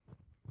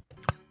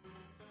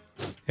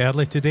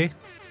Early today?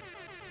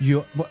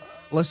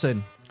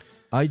 Listen,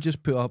 I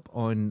just put up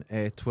on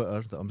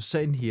Twitter that I'm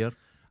sitting here.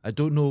 I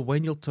don't know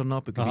when you'll turn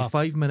up. It could be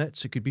 5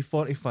 minutes. It could be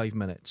 45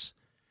 minutes.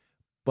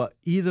 But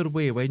either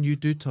way, when you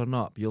do turn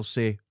up, you'll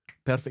say,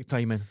 perfect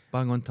timing,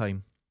 bang on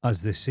time.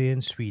 As they say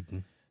in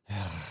Sweden,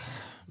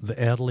 the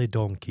early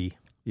donkey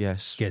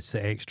Yes. gets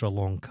the extra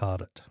long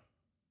carrot.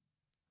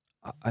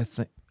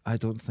 I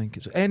don't think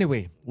it's...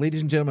 Anyway, ladies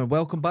and gentlemen,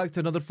 welcome back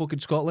to Another Folk in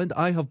Scotland.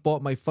 I have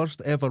bought my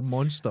first ever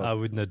Monster. I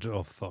wouldn't have...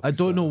 Oh, fuck. I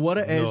don't know what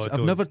it is. No,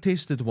 I've never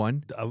tasted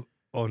one.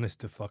 Honest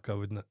to fuck, I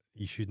wouldn't...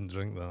 You shouldn't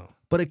drink that.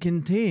 But it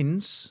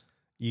contains...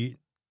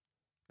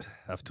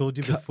 I've told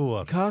you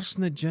before.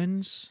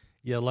 Carcinogens.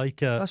 You're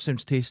like a... That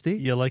sounds tasty.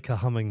 You're like a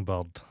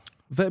hummingbird.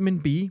 Vitamin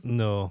B.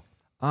 No.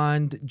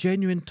 And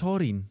genuine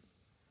taurine.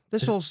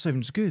 This all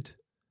sounds good.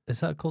 Is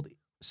that called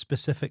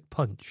specific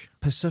punch?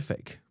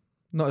 Pacific.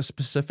 Not a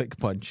specific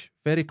punch.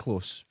 Very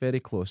close. Very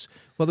close.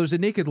 Well, there was a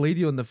naked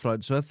lady on the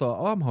front, so I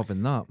thought, I'm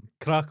having that.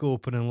 Crack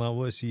open and I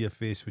want to see your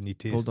face when you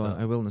taste Hold on,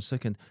 that. I will in a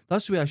second.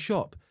 That's the way I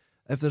shop.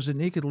 If there's a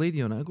naked lady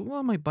on it, I go, well,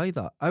 I might buy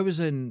that. I was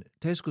in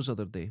Tesco's the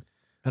other day,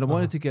 and I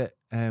wanted to get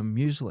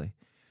muesli.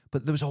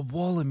 But there was a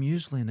wall of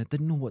muesli, and I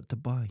didn't know what to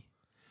buy.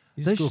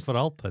 You just go for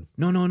Alpen.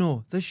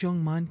 No. This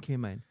young man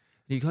came in.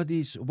 He had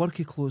his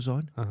worky clothes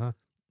on,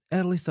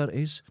 early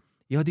 30s.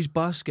 He had his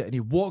basket and he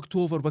walked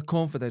over with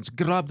confidence,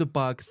 grabbed the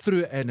bag,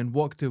 threw it in and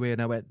walked away.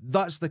 And I went,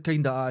 that's the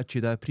kind of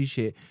attitude I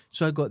appreciate.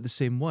 So I got the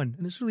same one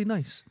and it's really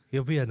nice.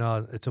 It'll be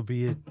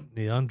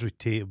Andrew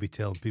Tate will be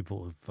telling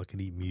people to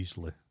fucking eat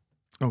muesli.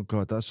 Oh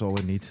God, that's all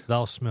I need.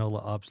 That'll smell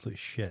like absolute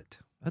shit.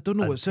 I don't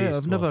know what's it.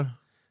 I've never...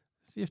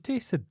 You've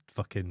tasted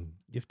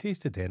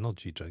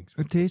energy drinks.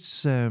 It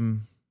tastes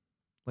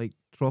like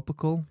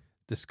tropical.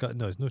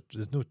 No,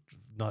 there's no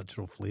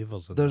natural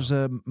flavours in There's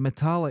there. a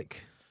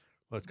metallic...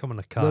 Well, it's coming in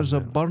a can. There's now.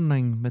 a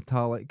burning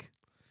metallic.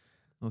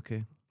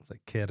 Okay. It's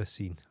like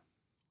kerosene.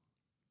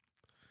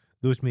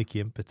 Those make you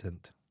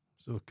impotent.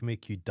 So it can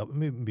make you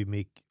maybe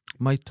make...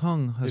 My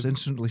tongue has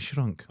instantly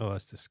shrunk. Oh,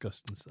 that's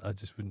disgusting. I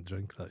just wouldn't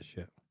drink that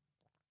shit.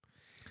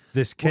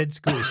 This kids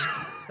go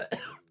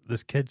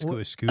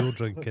to school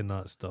drinking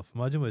that stuff.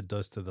 Imagine what it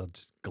does to their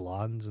just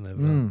glands and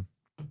everything.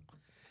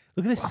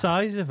 Look at the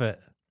size of it.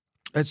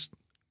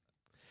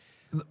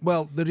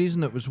 Well, the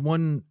reason it was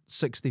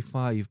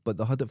 $1.65, but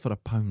they had it for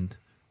 £1.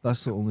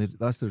 That's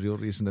the real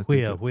reason.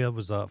 Where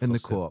was that? In the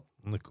Co-op.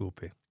 In the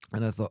Co-op.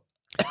 And I thought,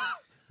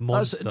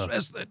 Monster. that's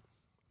interesting.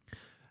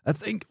 I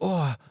think,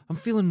 I'm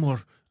feeling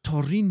more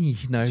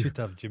taurini now. Should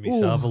have Jimmy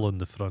Savile on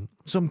the front.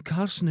 Some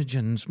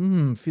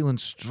carcinogens. Feeling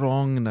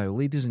strong now.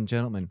 Ladies and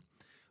gentlemen,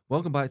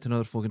 welcome back to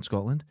Another Folk in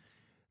Scotland.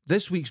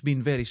 This week's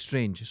been very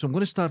strange, so I'm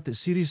going to start it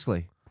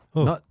seriously.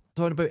 Not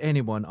talking about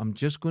anyone. I'm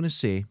just going to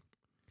say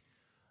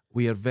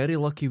we are very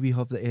lucky we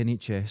have the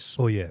NHS.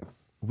 Oh, yeah.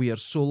 We are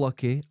so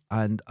lucky,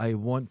 and I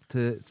want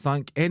to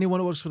thank anyone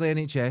who works for the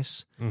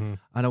NHS, and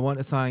I want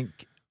to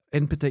thank,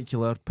 in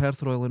particular,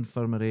 Perth Royal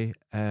Infirmary,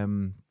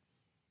 the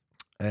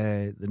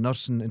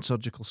nursing and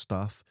surgical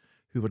staff,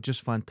 who were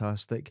just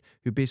fantastic,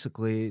 who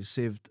basically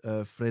saved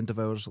a friend of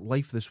ours'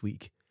 life this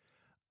week,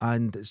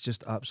 and it's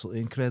just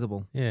absolutely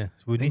incredible. Yeah,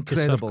 we need to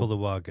circle the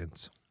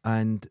wagons.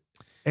 And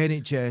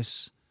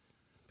NHS...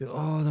 they're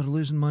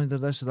losing money, they're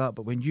this or that.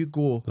 But when you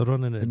go... They're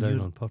running it down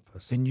on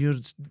purpose. And you're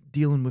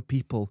dealing with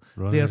people.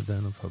 Running it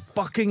down on purpose.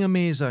 Fucking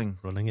amazing.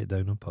 Running it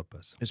down on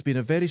purpose. It's been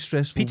a very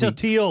stressful Peter week.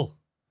 Thiel.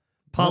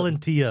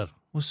 Palantir.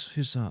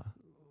 Who's that?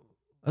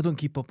 I don't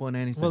keep up on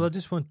anything. Well, I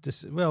just want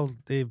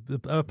to...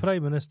 our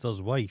Prime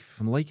Minister's wife.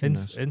 I'm liking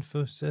this.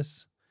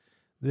 Infosys.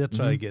 They're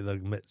trying to get their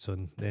mitts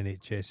on the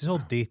NHS. It's all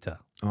data.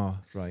 Oh,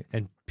 right.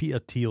 And Peter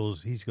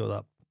Thiel's, he's got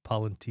that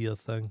Palantir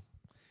thing.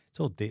 It's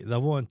all data. They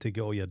want to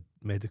get all your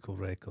medical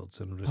records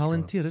and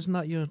Palantir, isn't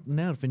that your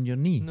nerve in your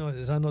knee? No,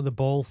 is that not the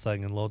ball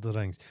thing in Lord of the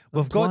Rings?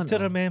 We've got to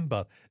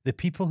remember the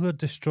people who are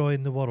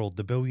destroying the world,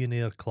 the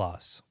billionaire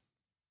class,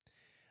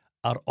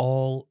 are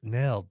all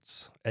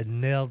nerds,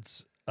 and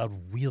nerds are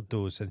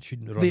weirdos and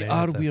shouldn't run anything. They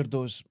are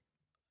weirdos.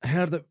 I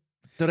heard it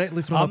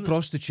directly from a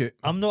prostitute.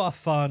 I'm not a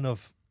fan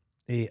of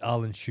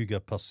Alan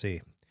Sugar per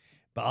se,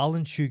 but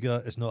Alan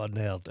Sugar is not a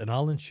nerd, and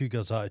Alan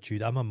Sugar's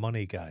attitude, I'm a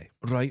money guy.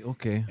 Right,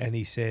 okay. And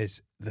he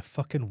says, the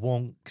fucking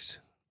wonks,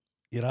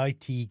 your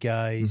IT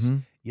guys,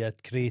 your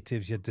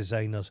creatives, your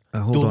designers,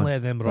 don't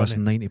let them run it. That's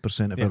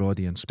 90% of our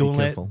audience. Be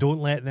careful. Don't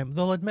let them,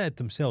 they'll admit it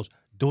themselves,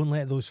 don't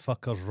let those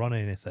fuckers run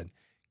anything.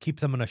 Keep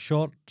them on a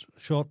short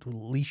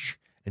leash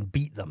and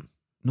beat them.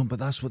 No, but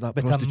that's what that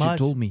prostitute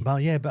told me.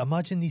 But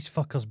imagine these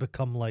fuckers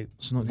become like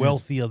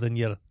wealthier than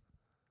your...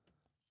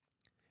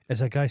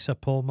 Is a guy Sir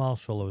Paul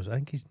Marshall? I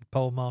think he's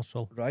Paul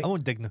Marshall. Right. I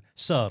won't dig him.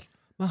 Sir.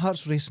 My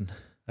heart's racing.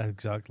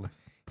 Exactly.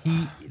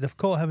 They've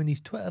caught him in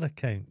his Twitter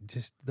account.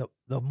 Just the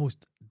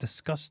most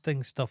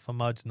disgusting stuff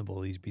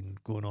imaginable he's been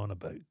going on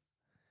about.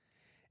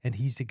 And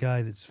he's the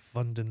guy that's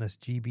funding this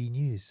GB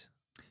News.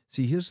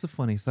 See, here's the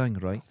funny thing,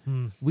 right?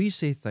 We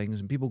say things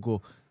and people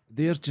go,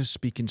 They're just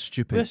speaking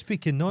stupid. We're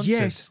speaking nonsense.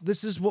 Yes,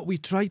 this is what we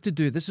try to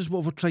do. This is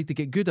what we're trying to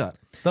get good at.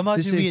 But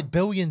imagine They say- we had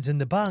billions in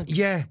the bank.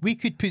 Yeah. We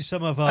could put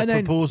some of our And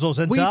then proposals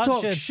into We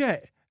action. talk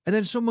shit, and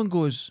then someone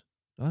goes,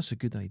 "That's a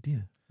good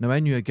idea." Now, I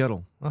knew a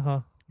girl,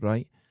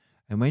 right?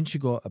 And when she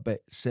got a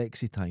bit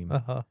sexy time,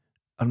 her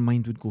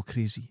mind would go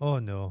crazy. Oh,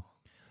 no.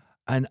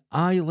 And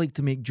I like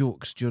to make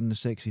jokes during the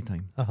sexy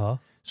time.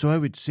 So I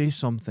would say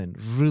something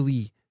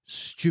really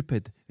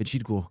stupid, and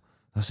she'd go,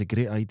 "That's a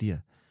great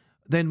idea."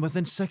 Then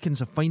within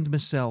seconds, I find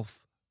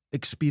myself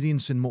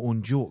experiencing my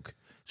own joke.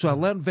 So I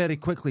learned very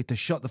quickly to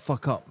shut the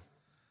fuck up.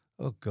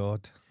 Oh,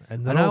 God.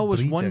 And I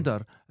always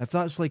wonder if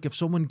that's like if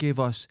someone gave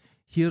us,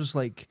 here's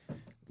like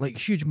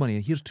huge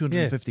money, here's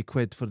 250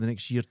 quid for the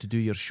next year to do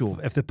your show.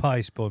 If the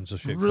pie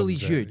sponsorship Really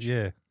comes out, huge.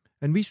 yeah.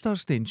 And we start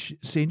saying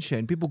shit,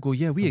 and people go,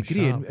 "Yeah, we I'm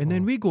agree." sharp, And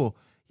then we go,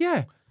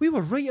 "Yeah, we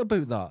were right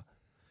about that."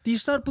 Do you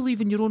start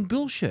believing your own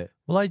bullshit?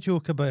 Well, I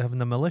joke about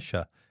having a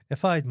militia.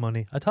 If I had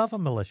money, I'd have a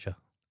militia.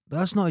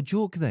 That's not a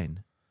joke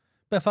then.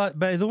 But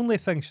the only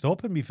thing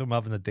stopping me from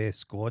having a death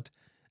squad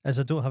is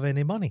I don't have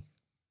any money.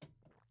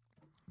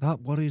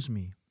 That worries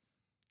me.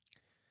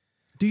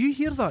 Do you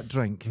hear that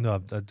drink?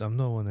 No, I'm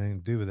not wanting anything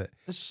to do with it.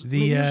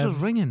 The ears are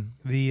ringing.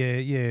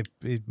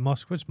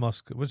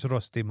 What's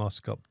Rusty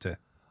Musk up to?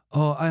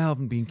 Oh, I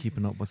haven't been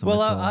keeping up with him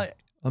Well, at all.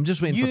 I'm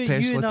just waiting for you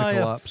Tesla and to I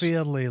collapse. are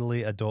fairly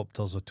late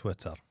adopters of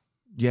Twitter.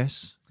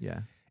 Yes,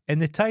 yeah. In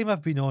the time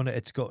I've been on it,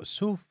 it's got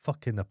so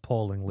fucking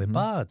appallingly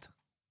bad.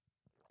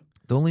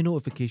 The only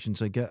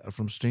notifications I get are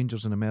from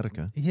strangers in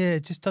America. Yeah,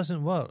 it just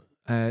doesn't work.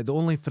 The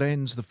only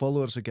friends, the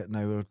followers I get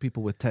now are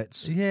people with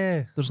tits.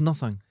 Yeah. There's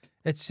nothing.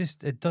 It's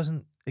just, it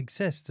doesn't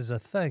exist as a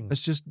thing.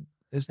 It's just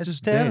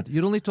dead. dead.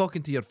 You're only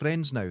talking to your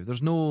friends now.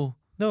 There's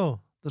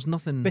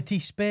nothing. But he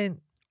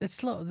spent,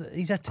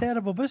 he's a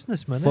terrible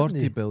businessman, 40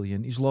 isn't he?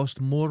 billion. He's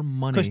lost more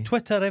money. Because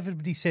Twitter,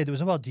 everybody said it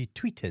was a word he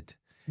tweeted.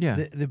 Yeah.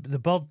 The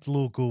bird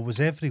logo was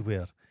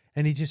everywhere.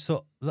 And he just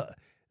thought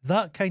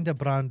that kind of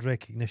brand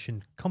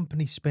recognition,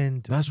 companies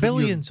spend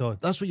billions on.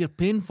 That's what you're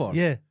paying for.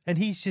 Yeah. And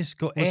he's just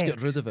got Let's X'd.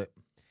 get rid of it.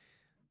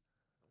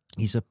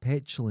 He's a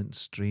petulant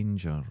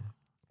stranger.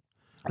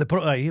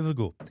 Right, here we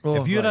go. Oh,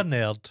 if you're right. a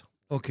nerd,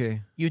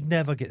 Okay. you'd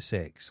never get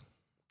sex.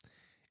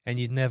 And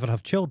you'd never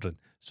have children.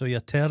 So your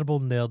terrible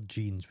nerd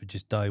genes would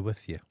just die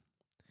with you.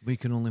 We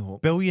can only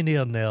hope.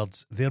 Billionaire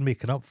nerds, they're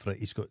making up for it.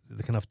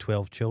 They can have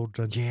 12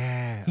 children.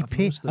 Yeah.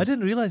 I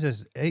didn't realise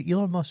this.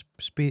 Elon Musk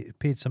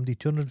paid somebody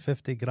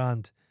 250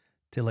 grand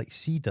to like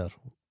seed her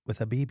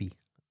with a baby.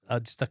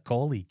 Just a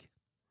colleague.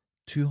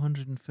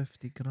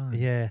 250 grand.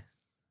 Yeah.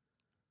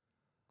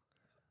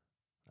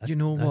 You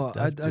know what?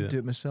 I'd do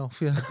it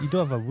myself. Yeah. You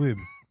don't have a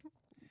womb.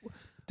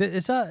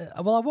 Is that?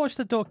 Well, I watched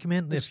a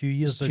documentary a few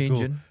years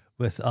ago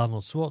with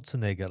Arnold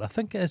Schwarzenegger. I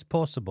think it is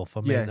possible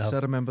for me. Yes, I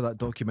remember that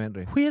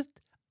documentary.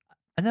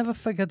 I never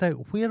figured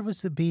out where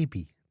was the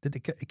baby.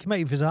 It came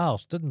out of his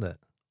arse, didn't it?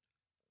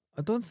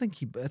 I don't think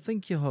I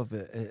think you have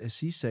a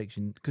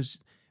C-section because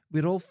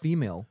we're all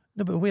female.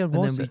 No, but where was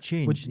and it? then we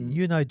change.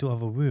 You and I don't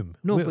have a womb.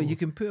 No, but you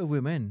can put a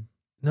womb in.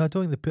 No, I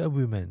don't think they put a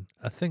womb in.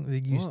 I think they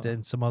used What? it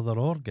in some other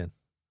organ.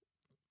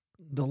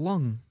 The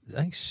lung.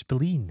 I think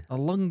spleen. A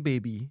lung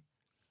baby.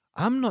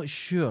 I'm not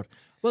sure.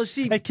 Well,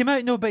 see, It came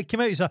out,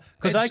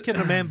 because I can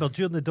remember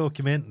during the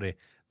documentary,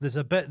 there's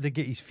a bit they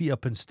get his feet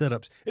up in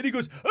stirrups, and he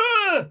goes,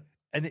 "Ah!"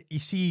 and you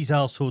see his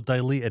arsehole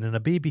dilating, and a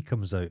baby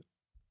comes out.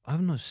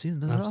 I've not seen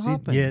it. Does I've that seen,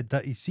 happen?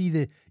 yeah,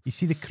 you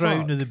see the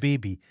crown Fuck. of the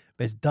baby,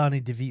 but it's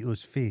Danny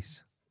DeVito's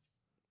face.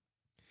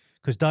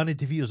 Because Danny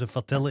DeVito's a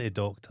fertility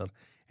doctor,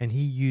 and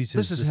he uses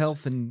This is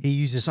health and he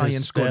uses science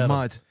his gone sperm.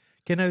 mad.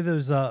 You know, there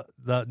was that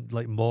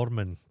like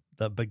Mormon,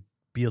 that big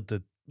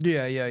bearded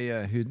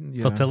Yeah.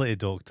 fertility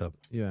doctor.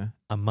 Yeah.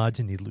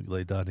 Imagine he looked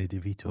like Danny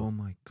DeVito. Oh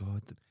my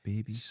God, the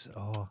babies.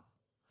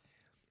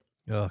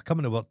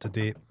 Coming to work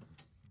today.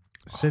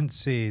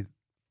 Since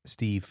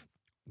Steve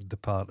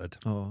departed,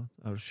 Oh,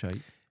 our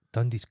shite.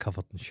 Dundee's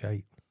covered in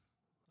shite.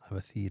 I have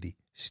a theory.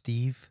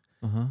 Steve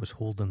Uh-huh. was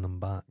holding them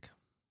back.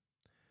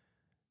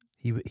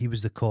 He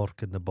was the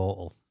cork in the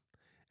bottle,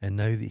 and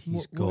now that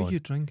he's gone, What are you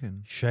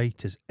drinking?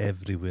 shite is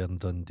everywhere in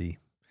Dundee.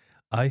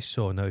 I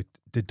saw now.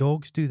 Do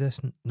dogs do this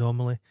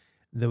normally?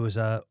 There was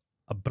a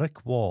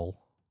brick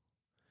wall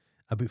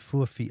about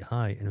 4 feet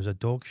high, and there was a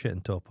dog shit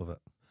on top of it.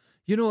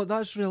 You know,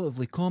 that's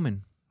relatively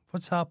common.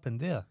 What's happened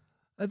there?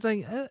 I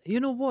think, you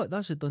know what?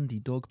 That's a Dundee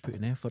dog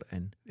putting effort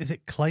in. Is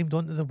it climbed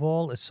onto the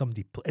wall? Is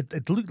somebody?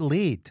 It looked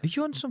laid. Are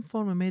you on some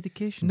form of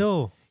medication?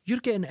 No. You're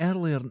getting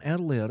earlier and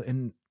earlier,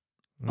 and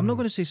I'm not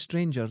going to say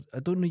stranger. I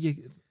don't know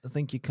I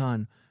think you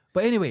can.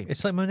 But anyway.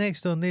 It's like my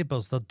next door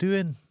neighbours. They're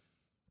doing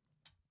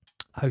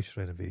house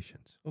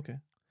renovations. Okay.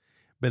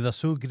 But they're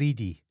so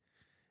greedy,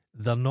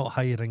 they're not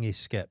hiring a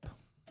skip.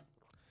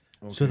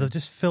 So they've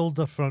just filled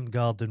their front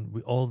garden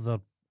with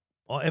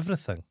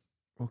everything.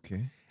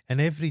 Okay. And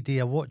every day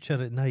I watch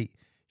her at night.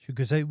 She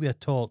goes out with a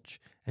torch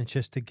and she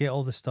has to get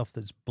all the stuff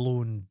that's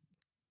blown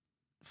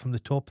from the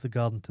top of the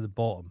garden to the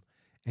bottom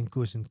and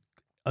goes in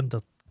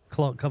under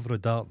cover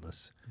of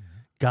darkness,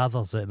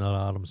 gathers it in her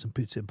arms and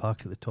puts it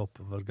back at the top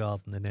of her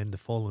garden, and then the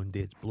following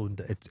day it's blown.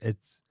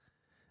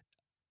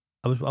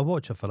 I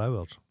watch it for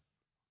hours.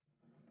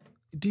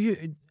 Do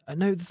you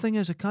now? The thing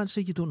is, I can't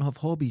say you don't have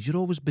hobbies. You're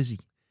always busy.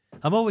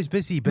 I'm always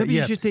busy, but maybe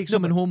you should take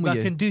someone home with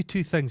you. I can do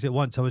two things at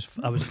once. I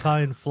was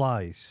tying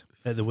flies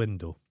at the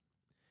window,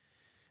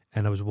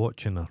 and I was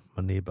watching her,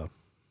 my neighbour.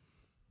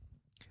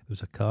 There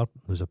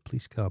was a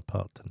police car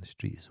parked in the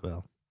street as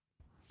well.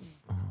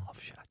 Oh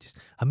shit!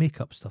 I make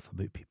up stuff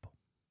about people.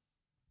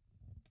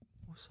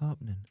 What's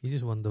happening? You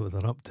just wonder what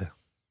they're up to.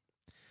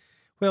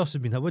 What else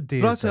has been? What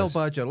day Ratel is this?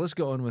 Badger. Let's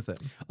get on with it.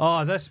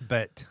 Oh, this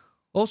bit.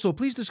 Also,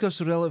 please discuss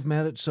the relative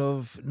merits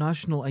of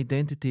national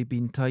identity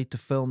being tied to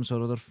films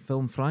or other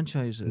film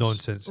franchises.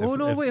 Nonsense.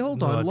 Oh, wait,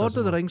 hold on. Lord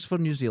of the Rings for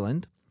New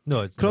Zealand.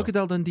 No, it's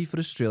Crocodile Dundee for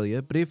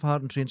Australia. Braveheart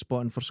and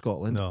Trainspotting for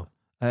Scotland. No.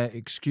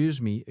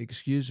 Excuse me.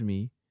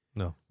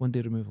 No. One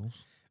day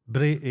removals.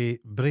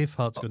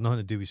 Braveheart's got nothing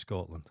to do with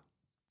Scotland.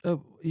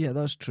 Yeah,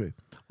 that's true.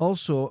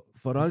 Also,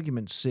 for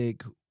argument's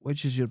sake,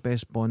 which is your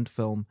best Bond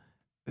film?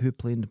 Who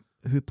played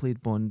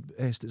Bond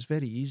best? It's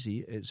very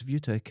easy. It's View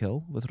to a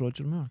Kill with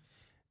Roger Moore.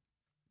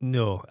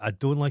 No, I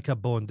don't like a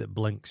Bond that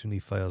blinks when he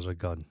fires a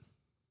gun.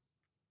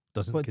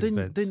 Doesn't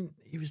convince. Didn't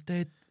he was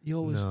dead? He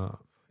always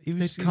he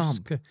was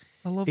calm.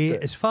 I loved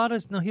it. As far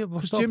as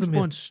we'll stop James them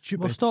Bond's there.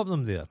 stupid. We'll stop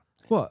them there.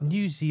 What?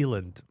 New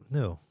Zealand?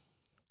 No.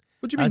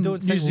 What do you mean? I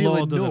don't New think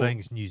Zealand? Lord of the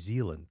Rings, New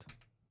Zealand.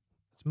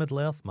 It's Middle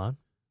Earth, man.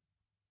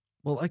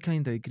 Well, I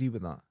kind of agree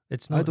with that.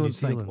 It's not. I don't New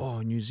think.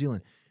 Zealand. New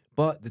Zealand.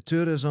 But the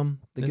tourism,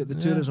 they get the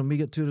tourism. We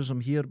get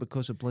tourism here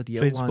because of bloody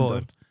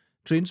Outlander.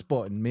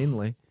 Trainspotting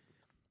mainly.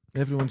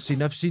 Everyone's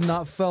seen. I've seen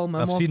that film.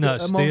 I've seen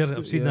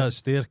that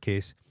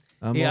staircase.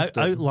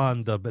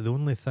 Outlander, but the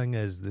only thing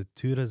is the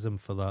tourism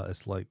for that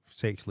is like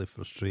sexually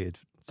frustrated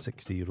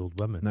 60-year-old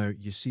women. Now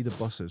you see the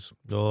buses.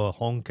 Oh,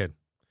 honking.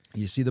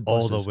 You see the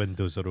buses. All the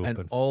windows are open.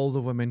 And all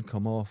the women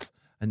come off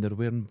and they're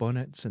wearing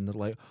bonnets and they're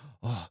like,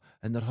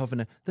 and they're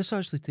having a... This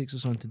actually takes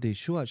us on today's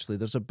show, actually.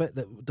 There's a bit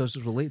that does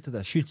relate to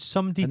this. Should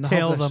somebody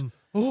tell them...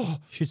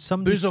 should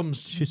somebody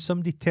bosoms. Should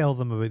somebody tell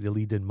them about the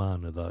leading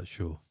man of that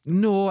show?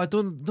 No, I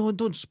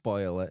don't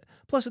spoil it.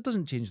 Plus, it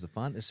doesn't change the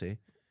fantasy.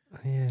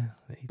 Yeah,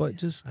 but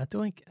just I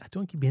don't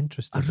think he'd be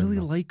interested. I really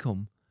like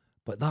him,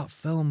 but that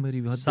film where he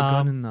had the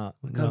gun in that,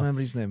 I can't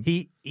remember his name.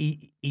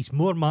 He's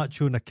more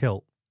macho in a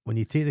kilt. When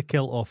you take the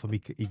kilt off him, he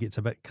gets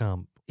a bit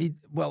camp.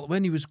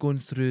 When he was going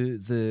through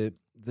the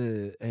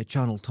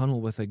Channel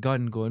Tunnel with a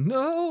gun, going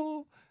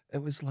no,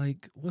 it was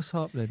like, what's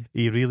happening?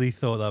 He really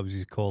thought that was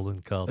his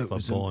calling card for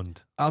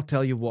Bond. I'll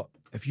tell you what.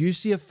 If you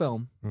see a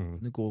film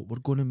and they go, we're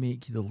going to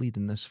make you the lead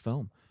in this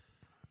film,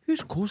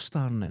 who's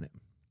co-starring in it?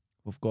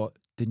 We've got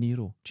De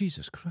Niro.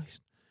 Jesus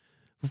Christ.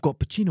 We've got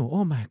Pacino.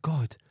 Oh my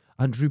God.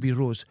 And Ruby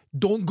Rose.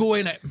 Don't go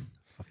in it.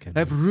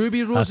 If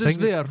Ruby Rose is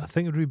there. I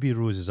think Ruby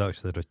Rose is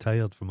actually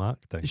retired from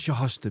acting. She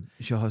has to.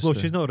 Well,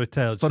 she's not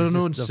retired. For her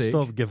own sake. sake.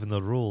 Stopped giving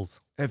her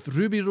roles. If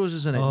Ruby Rose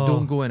is in it,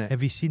 don't go in it.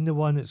 Have you seen the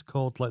one that's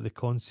called like The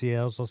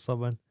Concierge or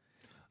something?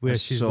 Where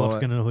she's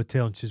working in a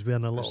hotel and she's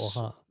wearing a little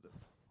hat.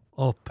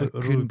 Oh, I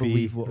couldn't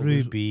believe what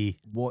Ruby.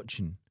 I was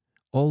watching.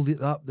 All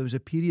that there was a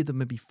period of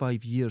maybe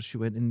 5 years she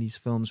went in these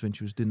films when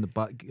she was doing the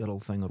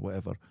Batgirl thing or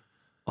whatever.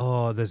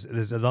 Oh, there's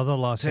another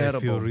last I feel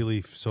Terrible.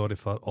 really sorry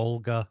for.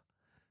 Olga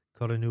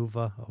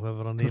Koronova, or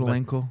whatever her name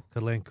is.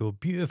 Kurylenko.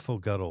 Beautiful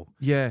girl.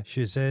 Yeah.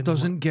 She's in...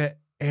 Doesn't get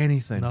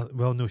anything.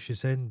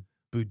 She's in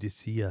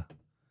Boudicca.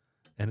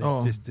 And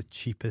it's just the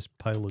cheapest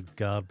pile of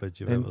garbage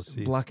you've ever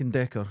seen. Black and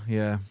Decker,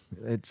 yeah.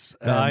 It's...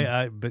 but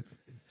I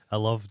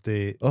loved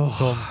the...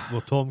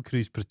 Tom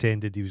Cruise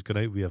pretended he was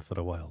going out with her for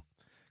a while.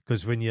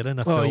 Because when you're in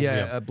a film,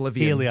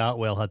 Oblivion. Haley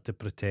Atwell had to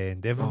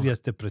pretend. Everybody has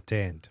to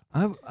pretend.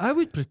 I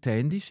would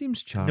pretend. He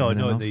seems charming No,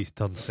 enough. that he's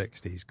turned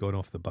 60. He's gone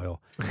off the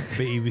bio.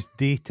 But he was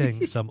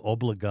dating some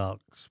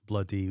oligarch's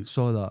bloody...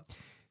 Saw that.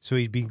 So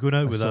he's been going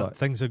out with her.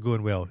 Things are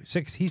going well.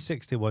 He's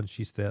 61,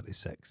 she's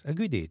 36. A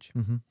good age.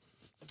 Mm-hmm.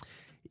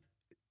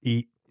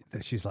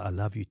 She's like, I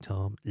love you,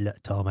 Tom.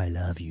 Tom, I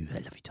love you. I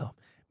love you, Tom.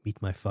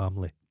 Meet my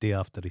family. Day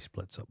after he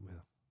splits up with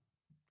her.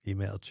 He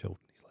met her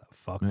children. He's like,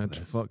 fuck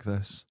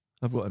this.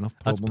 I've got enough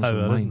problems That's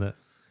power, with mine. isn't it?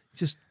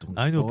 Just don't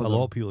I know bother. a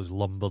lot of people who's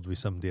lumbered with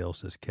somebody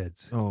else's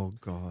kids. Oh,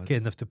 God.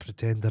 Getting them to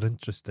pretend they're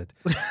interested.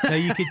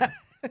 Now,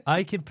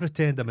 I can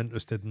pretend I'm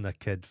interested in a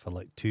kid for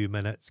like 2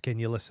 minutes. Can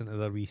you listen to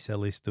their wee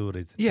silly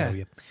stories? Tell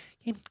you,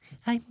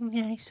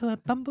 I saw a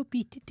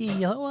bumblebee today.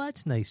 You're like, oh,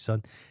 that's nice,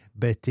 son.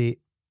 But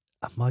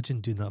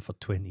imagine doing that for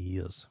 20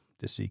 years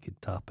just so you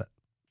could tap it.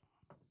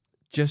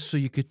 Just so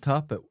you could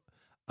tap it.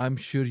 I'm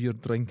sure you're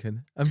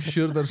drinking. I'm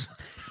sure there's...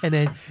 And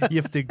then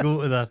you have to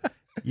go to their...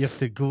 You have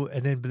to go,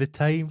 and then by the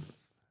time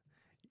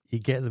you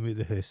get them out of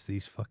the house,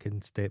 these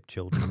fucking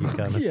stepchildren you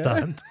can't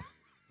stand.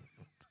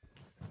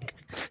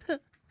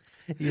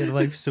 Your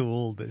wife's so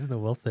old, it's not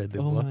worth it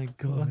anymore. Oh my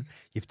God.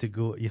 You have to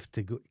go. Have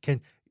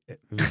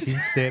you seen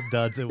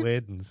stepdads at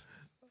weddings?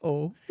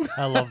 Oh.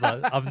 I love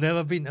that. I've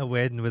never been to a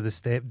wedding where the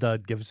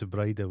stepdad gives the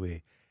bride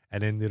away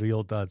and then the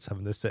real dad's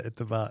having to sit at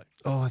the back.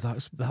 Oh,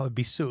 that would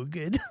be so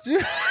good. Oh, that's brilliant. That would be so good. Oh, that's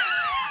brilliant. Oh, my God. I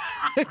love that. I've never been to a wedding where the stepdad gives the bride away and then the real dad's having to sit at the back. Oh, that's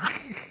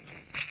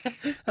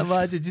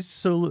Imagine just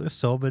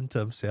sobbing to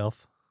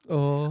himself.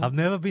 Oh, I've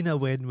never been at a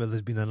wedding where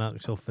there's been an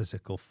actual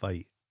physical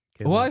fight.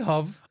 I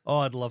have. Oh,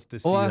 I'd love to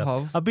see I that.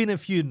 have. I've been at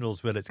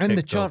funerals where it's In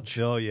the kicked off. church.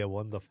 Oh, yeah,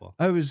 wonderful.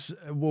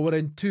 We're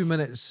in 2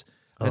 minutes.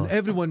 And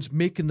everyone's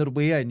making their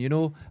way in, you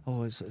know.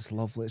 Oh, it's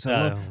lovely.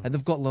 And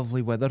they've got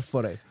lovely weather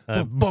for it.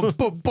 Bum,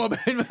 bum, bum.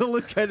 And we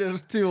look at it,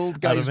 there's two old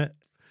guys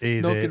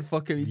knocking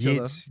fucking each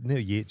other. No,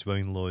 Yates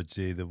Wine Lodge,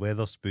 the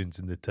Weatherspoons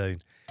in the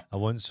town. I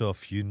once saw a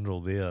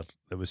funeral there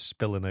that was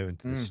spilling out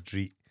into the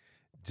street.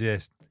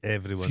 Just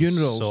everyone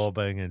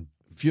sobbing. And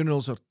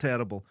funerals are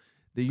terrible.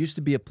 There used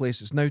to be a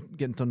place, it's now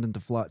getting turned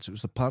into flats. It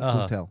was the Park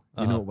Hotel.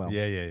 You know it well.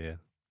 Yeah.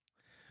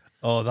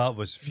 Oh, that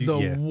was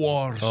the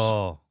worst.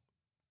 Oh.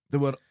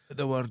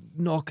 They were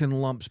knocking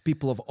lumps,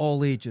 people of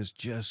all ages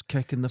just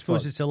kicking the foot. I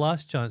suppose it's the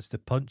last chance to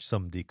punch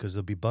somebody because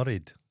they'll be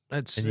buried.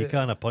 And you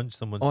can't punch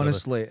someone.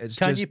 Honestly, it's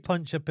Can you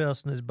punch a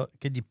person?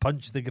 Can you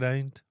punch the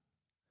ground?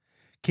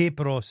 Cape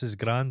Ross's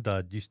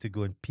granddad used to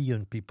go and pee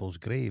on people's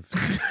graves.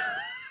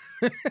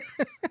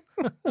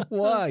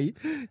 Why?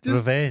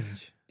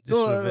 Revenge.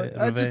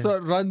 I just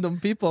thought random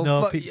people.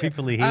 No,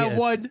 people he hated. I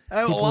won.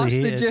 I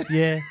outlasted you.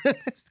 Yeah.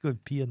 Just go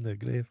and pee on their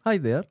grave. Hi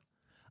there.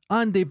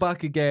 Andy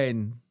back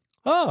again.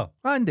 Oh.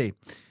 Andy.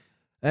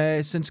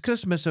 Since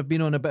Christmas, I've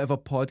been on a bit of a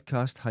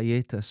podcast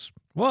hiatus.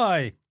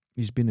 Why?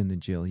 He's been in the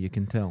jail, you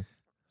can tell.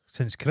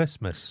 Since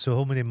Christmas. So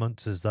how many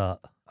months is that?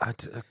 A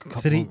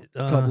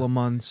couple of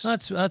months.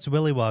 That's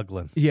willy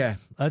waggling. Yeah.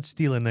 That's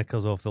stealing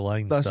knickers off the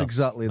line. That's stuff.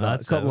 exactly that.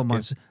 That's a couple of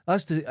months.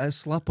 That's a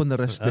slap on the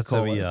wrist. That's to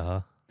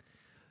call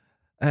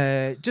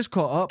it. Just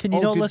caught up. Can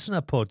you not listen to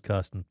a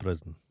podcast in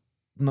prison?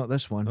 Not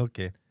this one.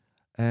 Okay.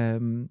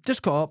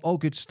 Just caught up. All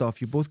good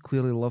stuff. You both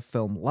clearly love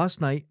film.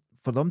 Last night,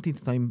 for the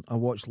umpteenth time, I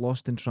watched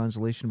Lost in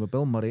Translation with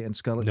Bill Murray and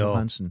Scarlett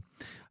Johansson.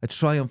 A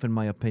triumph, in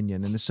my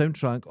opinion. And the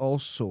soundtrack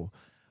also.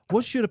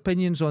 What's your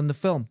opinions on the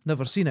film?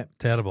 Never seen it.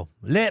 Terrible.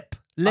 Lip.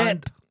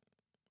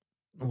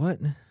 What?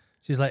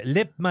 She's like,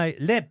 lip, my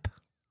lip.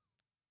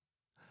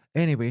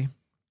 Anyway.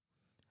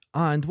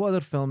 And what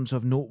other films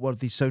have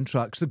noteworthy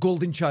soundtracks? The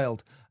Golden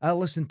Child. I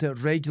listen to it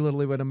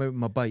regularly when I'm out on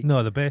my bike.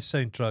 No, the best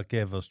soundtrack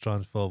ever is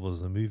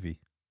Transformers the movie.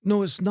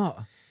 No, it's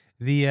not.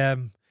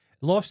 The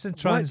Lost in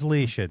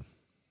Translation.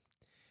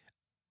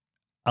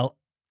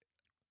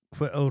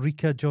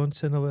 Ulrika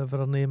Johnson or whatever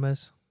her name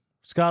is.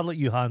 Scarlett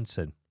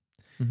Johansson.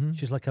 Mm-hmm.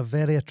 She's like a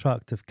very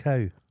attractive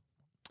cow.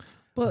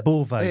 But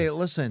bovine. Hey,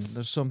 listen,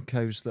 there's some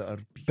cows that are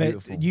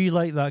beautiful. But you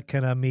like that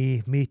kind of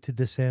May to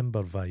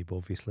December vibe,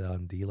 obviously,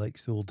 Andy. He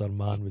likes the older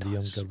man with the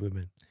younger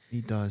woman. He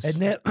does.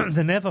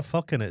 They never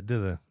fucking it,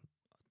 do they?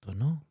 Don't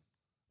know.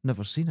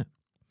 Never seen it.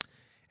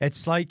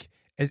 It's like,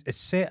 it's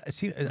set,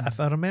 see, if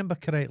I remember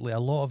correctly, a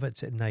lot of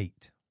it's at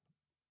night.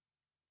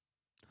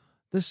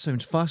 This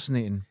sounds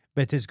fascinating.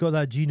 But it's got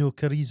that Gino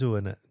Carrizzo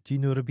in it.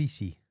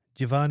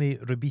 Giovanni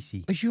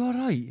Ribisi. Are you all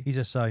right? He's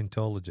a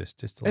Scientologist.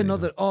 Just to let you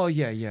know. Oh,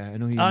 yeah, I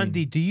know who you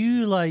Andy, mean. do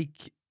you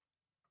like...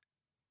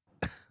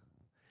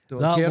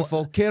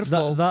 Careful.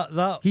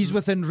 That he's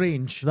within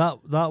range.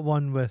 That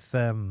one with...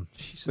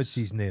 what's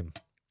his name?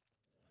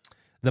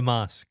 The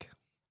Mask.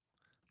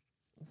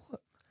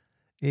 What?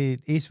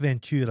 Ace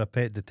Ventura,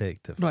 Pet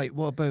Detective. Right,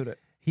 what about it?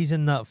 He's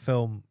in that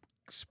film,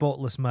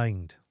 Spotless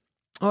Mind.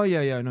 Oh,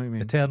 yeah, I know what you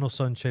mean. Eternal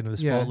Sunshine of the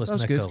Spotless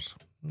Knickers.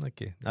 Good.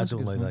 Okay, I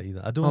don't like that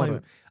either.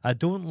 I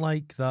don't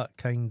like that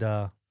kind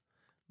of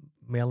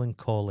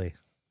melancholy.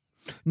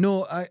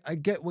 No, I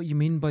get what you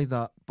mean by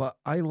that, but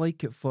I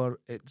like it for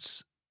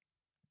its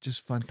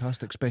just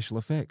fantastic special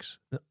effects.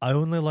 I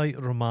only like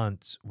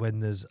romance when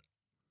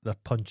they're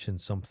punching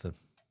something.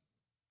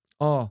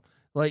 Oh,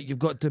 like you've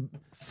got to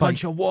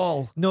punch a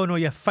wall. No,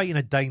 you're fighting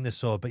a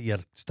dinosaur, but you're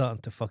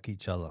starting to fuck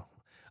each other.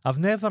 I've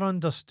never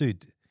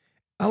understood.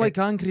 I like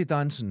angry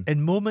dancing.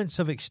 In moments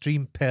of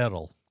extreme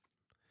peril,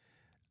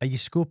 are you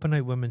scoping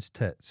out women's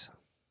tits?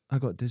 I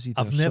got dizzy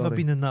there, I've never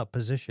been in that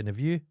position. Have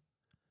you?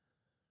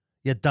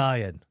 You're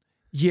dying.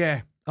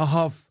 Yeah, I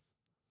have.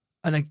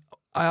 And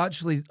I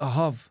actually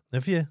have.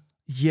 Have you?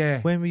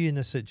 Yeah. When were you in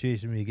a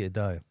situation where you get to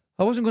die?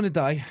 I wasn't going to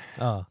die.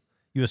 Ah,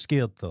 you were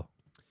scared though?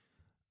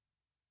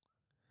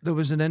 There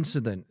was an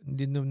incident.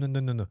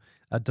 No.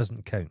 That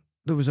doesn't count.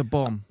 There was a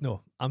bomb.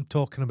 No, I'm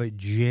talking about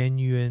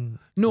genuine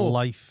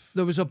life.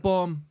 There was a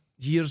bomb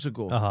years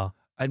ago.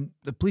 And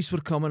the police were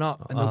coming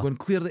up and they were going,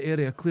 clear the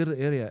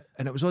area.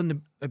 And it was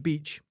on a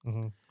beach.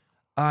 Mm-hmm.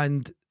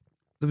 And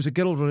there was a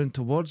girl running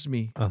towards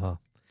me,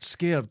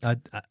 scared.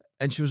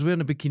 And she was wearing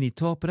a bikini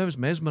top and I was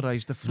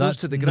mesmerised. I froze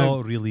to the ground. That's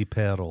not really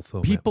peril,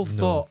 though. People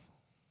thought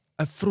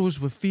I froze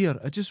with fear.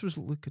 I just was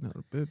looking at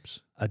her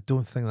boobs. I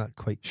don't think that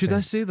quite counts. Should I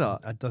say that?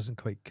 It doesn't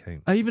quite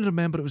count. I even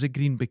remember it was a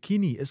green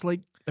bikini. It's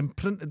like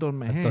imprinted on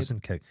my head. It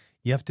doesn't count.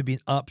 You have to be in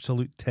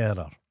absolute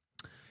terror.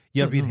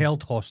 You're being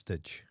held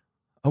hostage.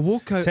 I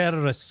woke out.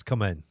 Terrorists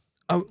come in.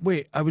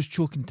 I was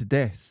choking to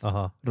death.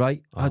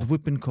 Right? I had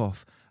whooping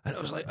cough. And I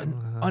was like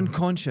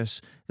unconscious.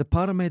 The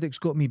paramedics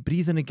got me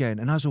breathing again.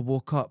 And as I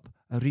woke up,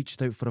 I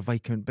reached out for a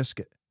Viscount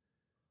biscuit.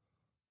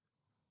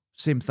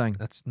 Same thing.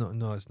 That's not.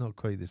 No, it's not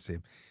quite the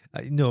same.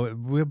 No,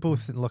 we're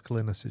both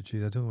luckily in a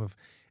situation. I don't know if,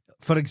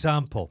 for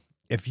example,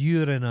 if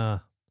you're in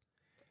a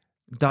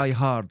Die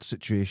Hard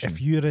situation.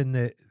 if you're in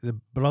the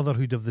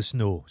Brotherhood of the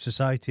Snow,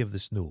 Society of the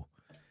Snow,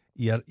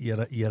 you're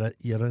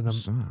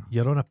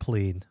on a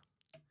plane.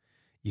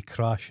 You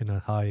crash in the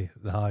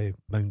high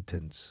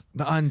mountains.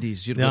 The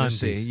Andes, you're The going to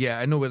say. Andes. Yeah,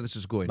 I know where this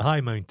is going. The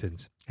high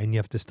mountains, and you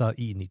have to start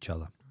eating each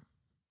other.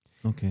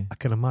 Okay. I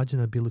can imagine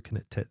I'd be looking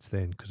at tits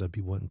then because I'd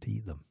be wanting to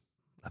eat them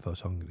if I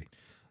was hungry.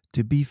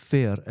 To be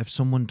fair, if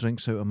someone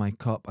drinks out of my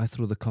cup, I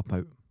throw the cup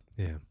out.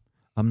 Yeah.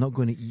 I'm not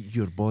going to eat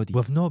your body.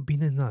 We've not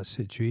been in that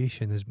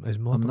situation as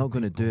modern I'm not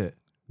going to people. do it.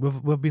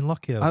 We've been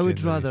lucky. I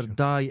would rather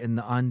die in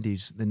the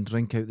Andes than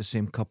drink out the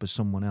same cup as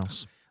someone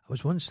else. I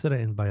was once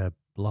threatened by a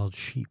large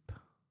sheep.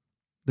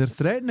 They're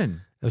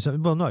threatening. It was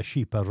not a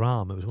sheep, a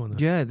ram. It was one.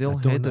 Yeah, they'll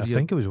header I you.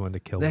 think it was one to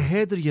kill They me.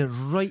 header you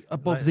right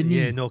above the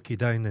knee. Yeah, knock you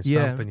down and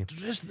Yeah, stamping you.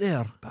 just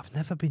there. But I've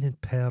never been in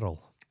peril.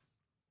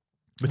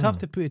 We'd have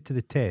to put it to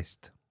the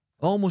test.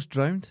 Almost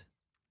drowned.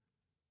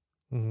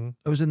 Mm-hmm.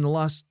 I was in the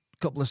last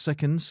couple of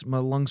seconds. My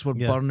lungs were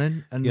Yeah.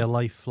 burning, and Your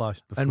life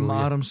flashed before and my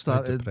you. arm How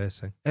started.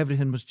 depressing.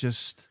 Everything was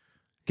just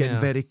getting Yeah.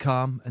 very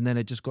calm, and then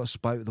it just got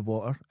spat out of the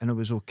water, and it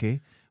was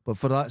okay. But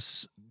for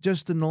that,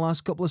 just in the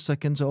last couple of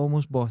seconds, I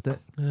almost bought it.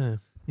 Yeah.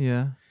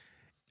 Yeah.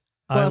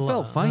 Well, I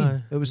felt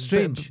fine. It was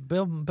strange.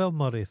 Bill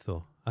Murray,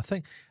 though, I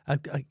think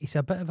he's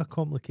a bit of a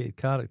complicated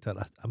character.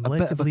 I'm A led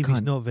bit to of a believe he's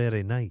cunt. not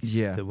very nice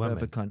Yeah, to bit women.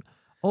 of a cunt.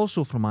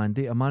 Also from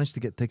Andy, I managed to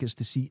get tickets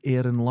to see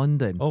Air in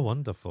London. Oh,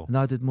 wonderful. And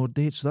I did more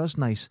dates, so that's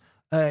nice.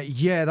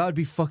 Yeah, that would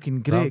be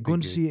fucking great. That'd Go be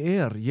and good. see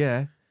Air,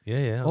 yeah.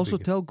 Yeah. that'd Also be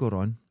good. tell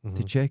Goron to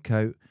Mhm. check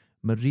out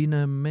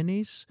Marina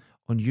Minis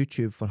on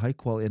YouTube for high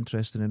quality,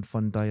 interesting and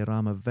fun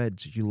diorama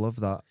vids. You love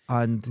that.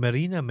 And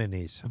Marina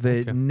Minis.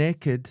 the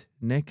Okay.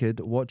 Naked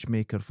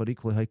Watchmaker for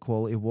equally high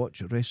quality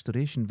watch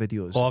restoration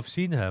videos. Oh, I've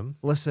seen him.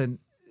 Listen,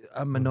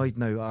 I'm annoyed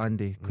now,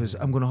 Andy, because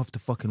I'm going to have to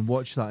full fucking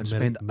watch that and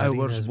spend Marina's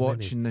hours Minis.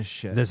 watching this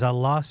shit. There's a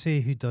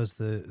lassie who does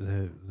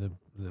the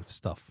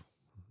stuff,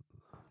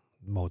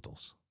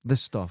 models.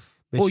 This stuff.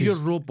 But Oh, she's- your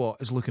robot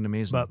is looking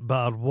amazing. But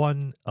our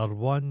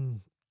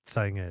one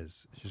thing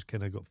is she's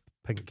kind of got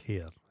pink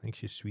hair. I think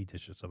she's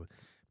Swedish or something.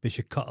 But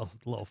she cut a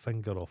little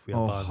finger off with a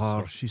oh,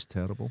 bandsaw. her, she's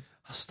terrible.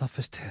 Her stuff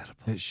is terrible.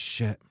 It's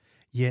shit.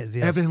 Yeah,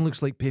 Everything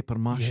looks like paper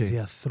mache. Yeah, they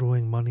are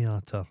throwing money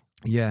at her.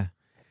 Yeah.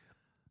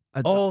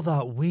 All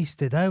that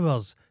wasted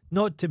hours,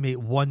 not to make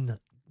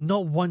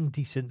not one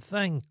decent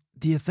thing.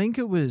 Do you think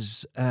it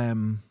was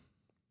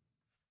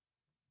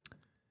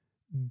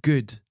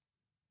good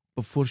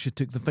before she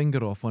took the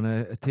finger off on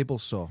a table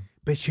saw?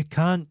 But she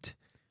can't.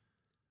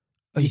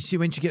 Oh, you see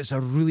when she gets a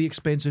really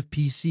expensive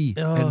PC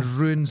Oh, and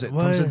ruins it,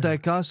 turns well- into a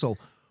castle.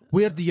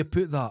 Where do you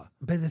put that?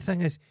 But the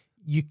thing is,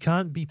 you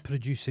can't be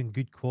producing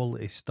good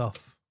quality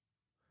stuff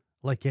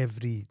like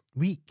every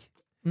week.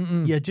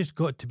 Mm-mm. You just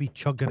got to be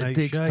chugging out It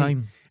takes shite.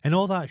 time. And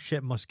all that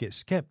shit must get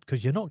skipped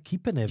because you're not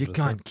keeping everything. You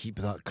can't keep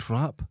that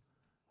crap.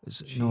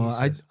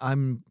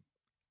 I'm.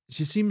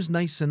 She seems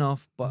nice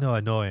enough, but No,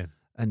 annoying.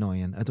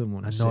 annoying. I don't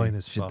want to Annoying say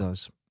as she fuck.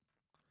 does.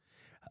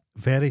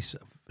 Very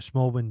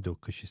small window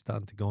because she's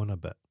starting to go on a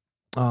bit.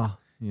 Ah,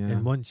 yeah.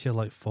 And once you're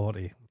like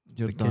 40,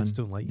 You're the done. kids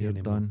don't like you You're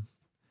anymore. done.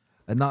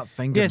 And that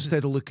finger, Yes.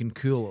 instead of looking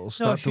cool, it'll No,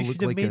 start she to look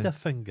should have like made a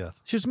finger.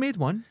 She's made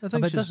one. I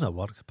think But it she's. doesn't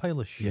work. It's a pile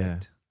of shit. Yeah.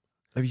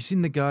 Have you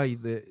seen the guy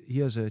that he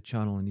has a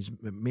channel and he's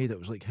made it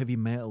was like heavy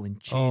metal and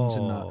chains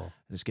and that, and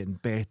it's getting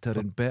better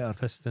and better.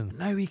 Piston.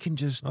 Now he can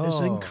just. It's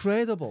Oh.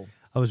 incredible.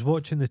 I was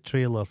watching the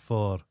trailer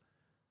for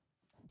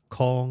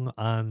Kong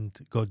and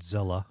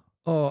Godzilla.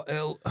 Oh,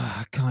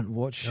 I can't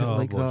watch shit Oh,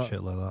 like I watch that.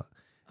 shit like that.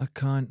 I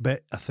can't.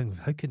 But I think,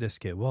 how could this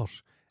get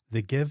worse?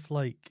 They give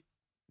like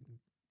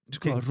He's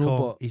got a King Kong,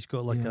 robot. he's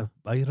got like Yeah.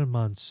 a Iron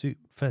Man suit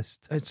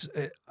fist.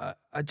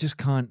 I just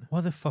can't.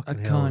 What the fucking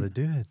I hell are can't.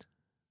 they doing?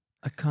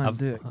 I can't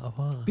do it.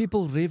 What?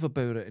 People rave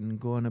about it and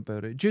go on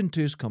about it. June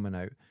 2's coming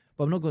out,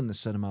 but I'm not going to the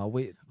cinema. I'll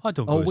wait. I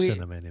don't I'll go to wait-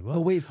 cinema anymore.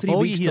 I'll wait 3 Oh,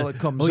 weeks you till hear- it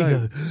comes oh, you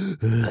out.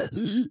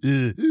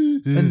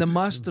 hear- And the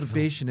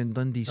masturbation in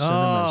Dundee cinemas.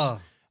 Ah,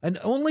 And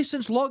only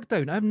since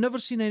lockdown, I've never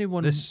seen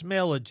anyone the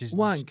smell of just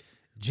wank.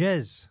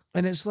 jizz.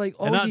 And it's like,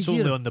 all And you that's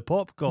hear. only on the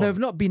popcorn. Now, I've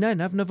not been in.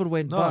 I've never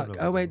went No, back. I've I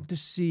never went been. to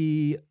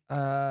see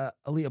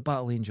Alita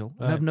Battle Angel,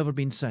 and Right. I've never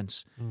been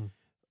since. Mm.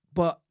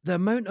 But the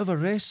amount of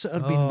arrests that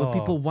have been with Oh.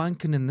 people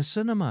wanking in the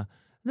cinema,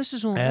 this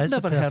is only, It I've is a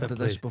never heard perfect of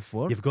this place.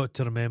 before. You've got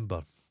to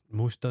remember,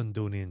 most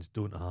Dundonians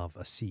don't have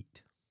a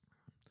seat.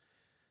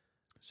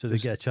 So they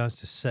There's- get a chance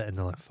to sit and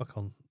they're like, fuck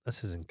on,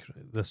 this is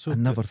incredible. They're so I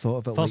never thought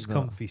of it first like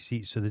that. comfy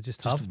seats, so they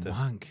just Just have to.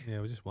 wank.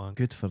 Yeah, we just wank.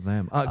 Good for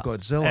them.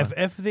 Godzilla.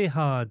 If they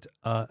had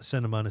a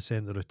cinema in the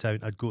centre of town,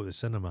 I'd go to the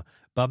cinema.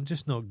 But I'm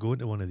just not going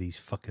to one of these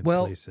fucking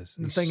Well, places.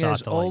 the these thing is, all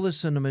satellites. the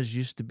cinemas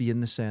used to be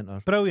in the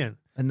centre, Brilliant.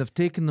 and they've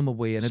taken them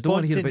away. And I don't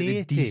want to hear about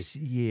the Spontaneity. DCA.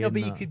 Yeah, and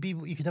but you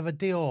that. could have a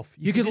day off.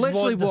 You could just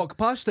literally wander- walk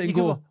past it and you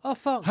could go, oh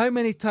fuck. how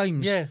many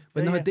times Yeah,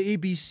 when yeah, they had the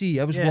ABC,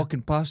 I was Yeah.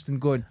 walking past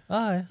and going,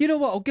 Aye. you know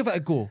what, I'll give it a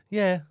go.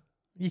 Yeah.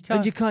 You can't.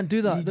 And you can't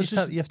do that. You, This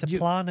just is- have to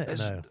plan it it's-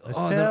 now. It's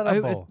they're out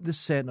terrible. at the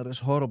centre. It's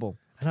horrible.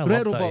 And I love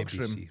Retro that Box ABC.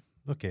 Room.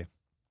 Okay.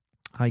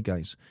 Hi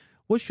guys,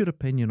 what's your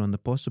opinion on the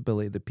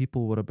possibility that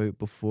people were about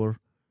before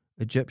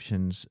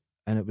Egyptians,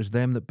 and it was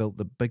them that built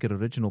the bigger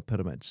original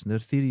pyramids? And there are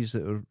theories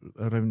that are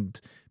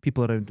around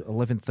people around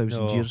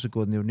 11,000 No. years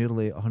ago, and they were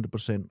nearly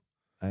 100%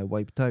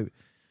 wiped out.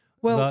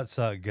 Well, That's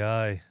that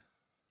guy.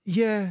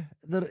 yeah,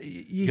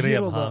 you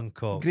hear all Graham that.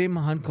 Hancock. Graham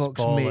Hancock's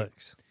It's mate.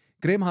 bollocks.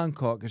 Graham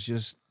Hancock is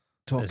just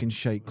talking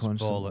shite it's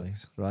constantly,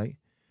 bollocks. right?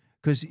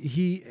 Because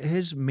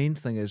his main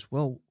thing is,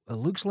 well, it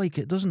looks like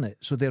it, doesn't it?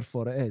 So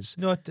therefore it is.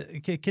 No,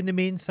 can the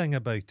main thing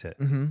about it,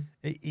 Mm-hmm.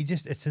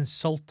 it's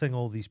insulting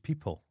all these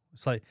people.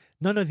 It's like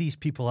none of these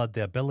people had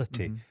the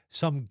ability. Mm-hmm.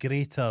 Some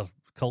greater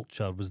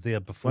culture was there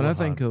before. When I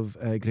think of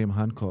Graham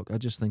Hancock, I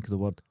just think of the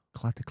word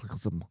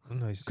cataclysm.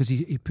 Nice. Because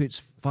he puts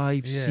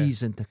 5 Yeah.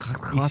 C's into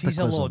He sees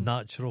a lot of cataclysm.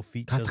 natural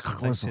features and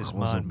thinks it's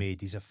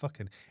man-made. He's a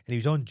fucking... And he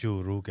was on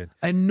Joe Rogan.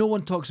 And no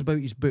one talks about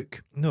his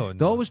book. No,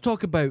 They always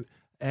talk about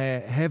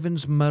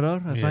Heaven's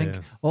Mirror, I think.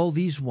 Yeah. All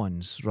these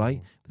ones,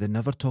 right? But they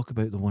never talk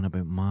about the one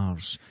about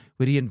Mars,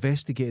 where he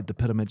investigated the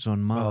pyramids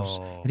on Mars.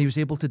 Oh. And he was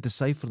able to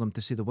decipher them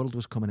to say the world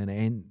was coming in an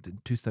end in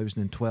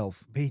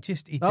 2012. But he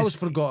That was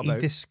forgot he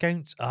about.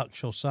 discounts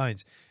actual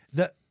science.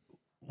 That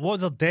what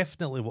they're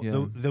definitely...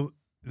 Yeah.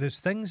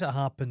 There's things that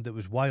happened that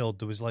was wild.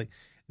 There was like...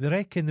 They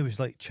reckon there was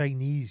like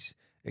Chinese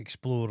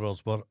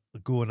explorers were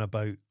going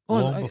about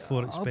long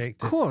before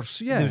expected. Of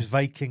course, yeah. There was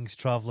Vikings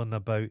travelling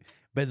about,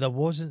 but there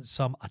wasn't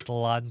some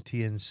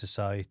Atlantean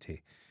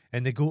society.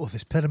 And they go, oh,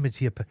 there's pyramids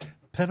here.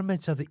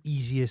 Pyramids are the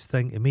easiest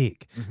thing to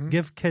make. Mm-hmm.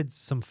 Give kids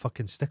some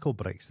fucking stickle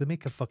bricks. They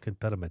make a fucking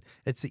pyramid.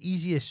 It's the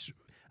easiest.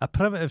 A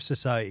primitive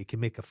society can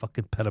make a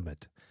fucking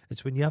pyramid.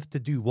 It's when you have to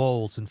do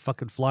walls and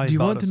fucking flying. Do you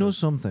want to know barriers.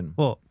 something?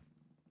 What?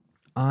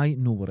 I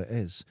know what it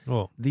is.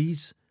 What?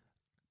 These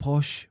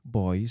posh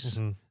boys,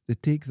 Mhm. they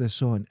take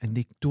this on and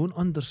they don't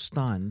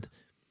understand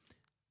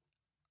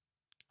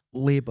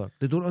labour.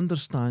 They don't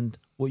understand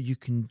what you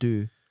can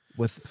do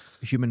with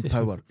human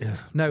power. Yeah.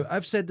 Now,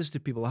 I've said this to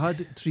people. I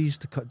had trees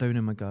to cut down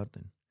in my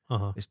garden.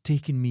 Uh-huh. It's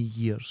taken me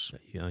years.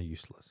 Yeah,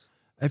 useless.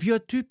 If you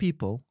had 2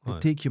 people, it'd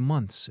Right. take you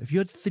months. If you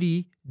had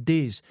 3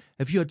 days.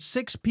 If you had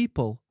 6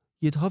 people,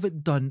 you'd have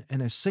it done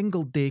in a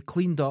single day,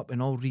 cleaned up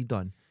and all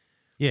redone.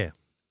 Yeah.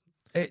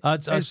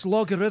 It's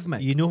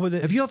logarithmic. You know what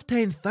the If you have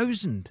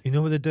 10,000, you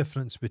know what the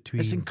difference between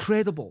it's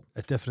incredible.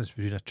 a difference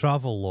between a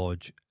travel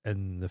lodge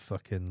and the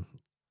fucking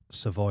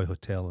Savoy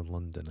Hotel in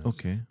London is.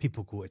 Okay.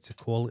 People go, it's the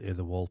quality of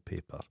the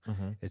wallpaper.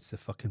 It's the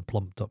fucking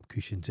plumped up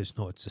cushions. It's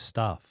not, it's the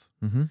staff.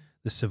 Mm-hmm.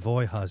 The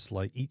Savoy has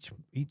like each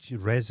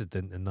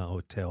resident in that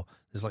hotel,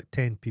 there's like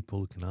 10 people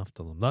looking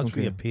after them. That's what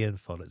Okay. you're paying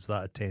for. It's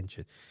that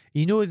attention.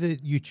 You know the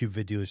YouTube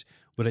videos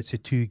where it's the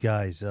 2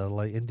 guys that are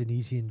like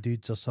Indonesian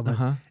dudes or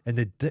something, and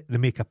they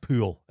make a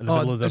pool in the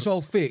middle of It's their... all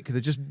fake. They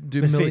just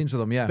do It's millions fake. of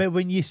them, yeah. But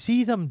when you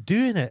see them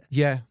doing it,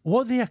 Yeah.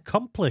 what they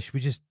accomplish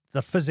with just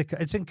their physical,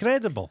 it's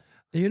incredible.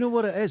 You know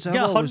what it is? Get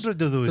 100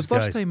 of those The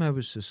first guys. time I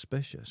was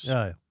suspicious,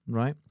 Yeah.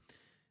 right?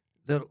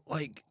 They're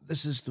like,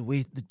 this is the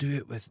way they do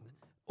it with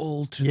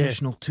old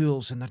traditional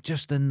tools, and they're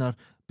just in their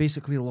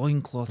basically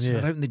loincloths, and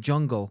Yeah. they're out in the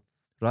jungle,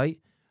 right?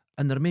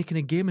 And they're making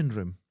a gaming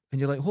room. And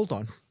you're like, hold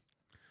on.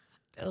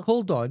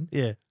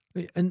 Yeah.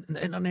 And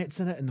the internet's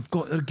in it, and they've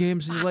got their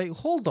games, and you're like,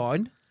 hold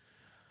on.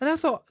 And I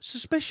thought,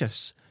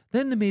 suspicious.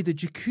 Then they made a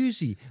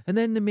jacuzzi, and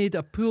then they made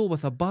a pool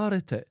with a bar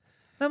at it.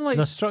 And I'm like,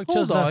 The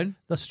structures, hold on.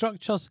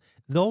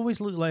 they always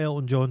look like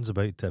Elton John's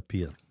about to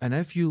appear. And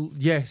if you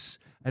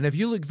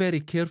look very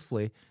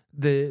carefully,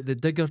 the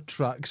digger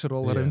tracks are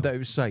all Yeah. around the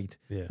outside.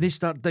 Yeah. They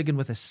start digging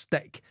with a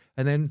stick,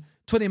 and then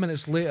 20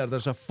 minutes later,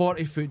 there's a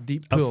 40-foot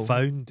deep pool. I've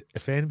found,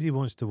 if anybody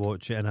wants to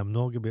watch it, and I'm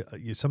not going to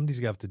be, somebody's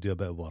going to have to do a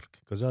bit of work,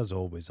 because as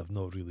always, I've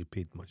not really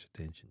paid much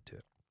attention to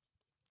it.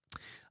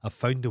 I've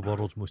found the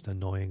world's most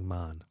annoying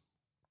man.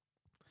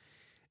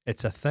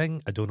 It's a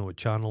thing, I don't know what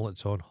channel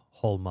it's on,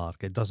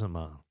 Hallmark, it doesn't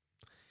matter.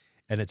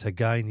 And it's a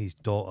guy and his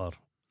daughter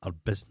are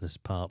business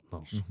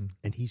partners,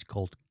 and he's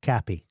called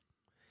Cappy.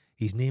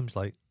 His name's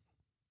like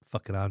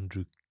fucking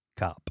Andrew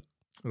Cap.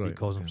 He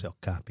calls himself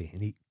Cappy,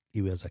 and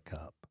he wears a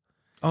cap.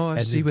 Oh, I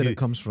And see they where do- it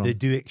comes from. They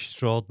do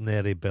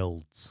extraordinary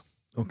builds.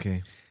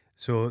 Okay.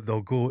 So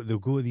they'll go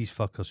to these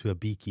fuckers who are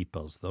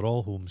beekeepers. They're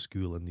all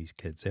homeschooling these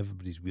kids.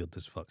 Everybody's weird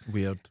as fuck.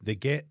 Weird. They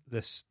get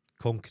this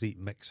concrete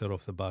mixer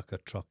off the back of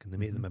a truck and they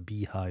make them a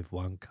beehive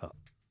wanker.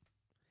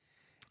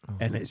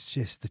 And it's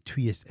just the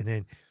tweest. And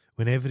then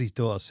whenever his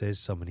daughter says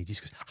something, he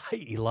just goes, hi,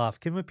 he laughs.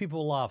 Can when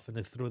people laugh and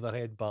they throw their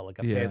head back like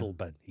a Yeah. pedal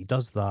bin? He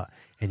does that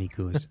and he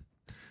goes,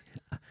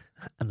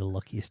 I'm the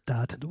luckiest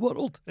dad in the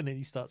world. And then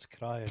he starts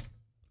crying.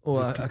 Oh,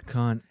 I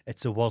can't.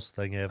 It's the worst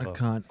thing ever. I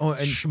can't. Oh,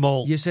 and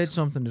Schmaltz. you said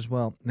something as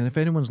well. And if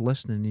anyone's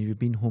listening and you've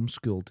been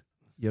homeschooled,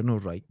 you're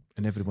not right.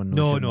 And everyone knows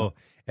No, you're no. not.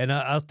 And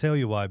I'll tell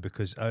you why,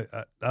 because I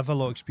have a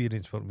lot of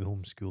experience working with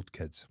homeschooled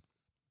kids.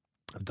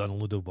 I've done a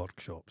load of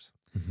workshops.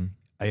 Mm-hmm.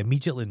 I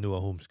immediately know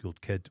a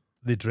homeschooled kid.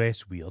 They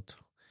dress weird.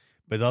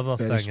 But the other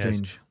Very thing is,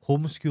 strange.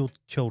 homeschooled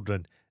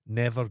children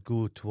never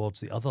go towards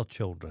the other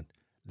children.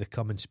 They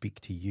come and speak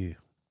to you.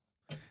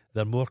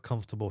 they're more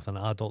comfortable with an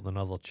adult than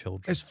other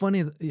children. It's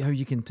funny how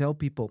you can tell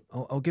people.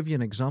 I'll give you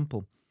an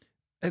example.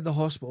 At the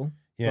hospital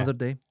the other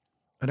day,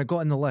 and I got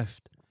in the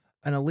lift,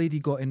 and a lady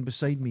got in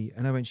beside me,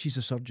 and I went, "She's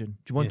a surgeon.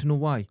 Do you want to know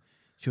why?"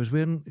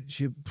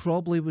 She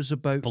probably was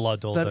about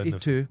Blood all down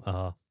 32,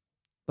 the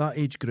that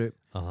age group.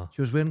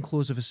 She was wearing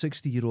clothes of a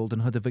 60-year-old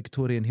and had a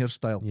Victorian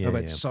hairstyle. I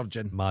went,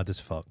 surgeon. Mad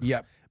as fuck.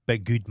 Yep.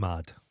 But good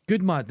mad.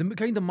 Good mad. The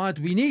kind of mad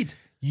we need.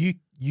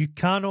 You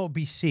cannot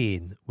be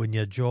sane when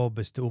your job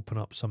is to open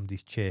up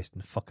somebody's chest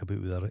and fuck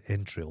about with their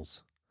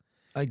entrails.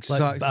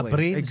 Exactly. Like a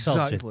brain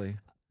surgeon.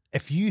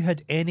 If you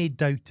had any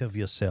doubt of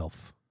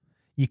yourself,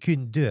 you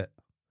couldn't do it.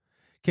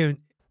 Karen,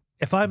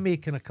 if I'm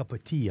making a cup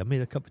of tea, I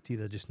made a cup of tea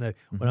there just now.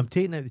 When I'm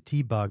taking out the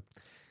tea bag,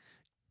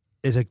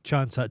 there's a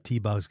chance that tea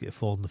bag's going to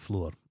fall on the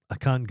floor. I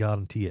can't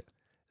guarantee it.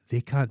 They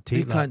can't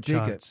take that chance.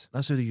 Take it.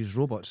 That's how they use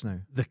robots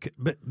now.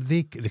 But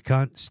they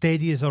can't.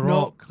 Steady as a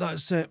rock. No,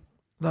 that's it.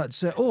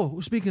 That's it.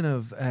 Oh, speaking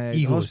of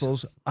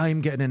hospitals,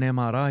 I'm getting an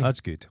MRI. That's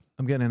good.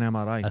 I'm getting an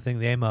MRI. I think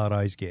the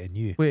MRI's getting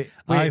you. Wait.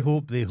 I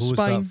hope they hose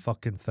that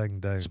fucking thing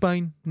down.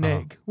 Spine,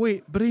 neck.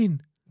 Wait,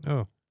 brain.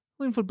 Oh.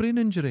 Looking for brain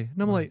injury.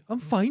 And I'm like, I'm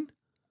fine.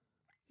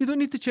 You don't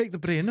need to check the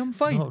brain. I'm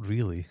fine. Not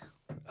really.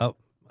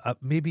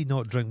 Maybe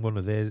not drink one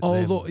of these.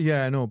 Although,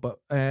 yeah, I know, but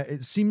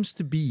it seems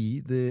to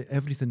be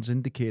everything's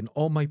indicating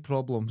all my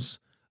problems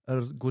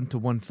are going to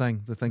one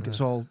thing. They think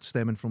it's all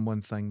stemming from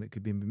one thing that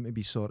could be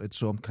maybe sorted.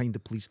 So I'm kind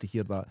of pleased to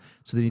hear that.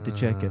 So they need to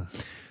check it.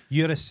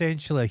 You're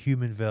essentially a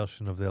human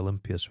version of the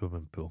Olympia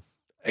swimming pool.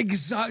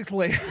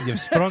 Exactly. You've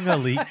sprung a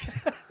leak.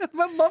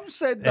 My mum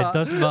said that. It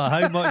doesn't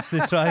matter how much they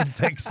try and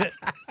fix it.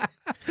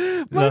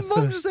 My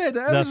mum said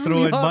it. They're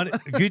throwing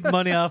good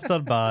money after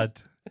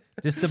bad.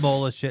 Just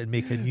demolish it and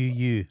make a new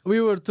you.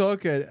 We were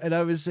talking, and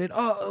I was saying,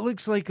 "Oh, it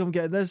looks like I'm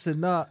getting this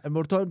and that," and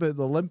we're talking about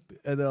the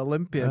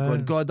Olympia.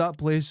 Going, God, that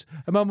place.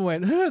 And Mum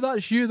went,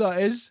 "That's you.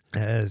 That is." It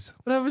is.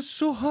 And I was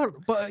so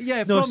hurt. But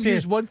yeah, from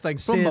you's one thing.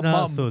 From my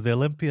mum, though, the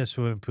Olympia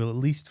swimming pool, at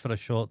least for a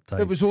short time,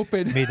 it was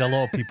open. Made a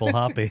lot of people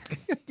happy.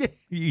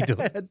 You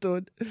don't. I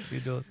don't. You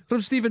don't.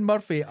 From Stephen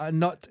Murphy,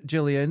 not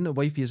Gillian.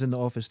 Wifey is in the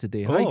office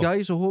today. Hi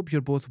guys, I hope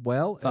you're both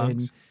well.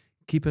 Thanks. And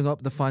keeping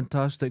up the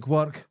fantastic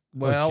work.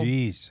 Well,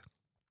 jeez.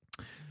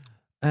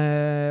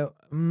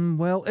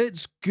 Well,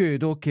 it's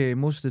good. Okay,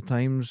 most of the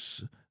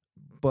times,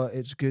 but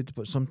it's good.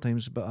 But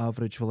sometimes a bit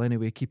average. Well,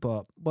 anyway, keep it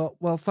up.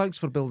 Well, thanks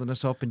for building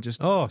us up and just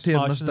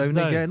tearing us down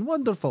again.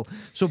 Wonderful.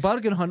 So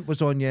Bargain Hunt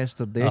was on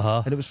yesterday,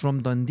 and it was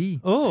from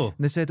Dundee. Oh, and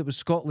they said it was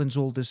Scotland's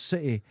oldest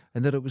city,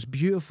 and that it was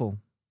beautiful.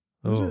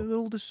 Was it the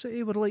oldest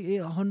city? We're like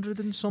 800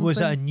 and something. Was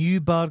it a new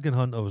Bargain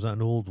Hunt or was it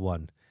an old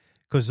one?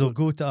 Because they'll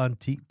go to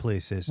antique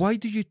places. Why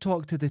do you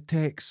talk to the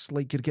text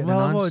like you're getting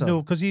an answer?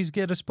 No, because he's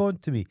going to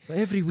respond to me.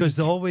 Every week. Because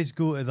they always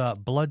go to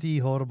that bloody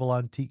horrible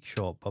antique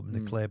shop up in the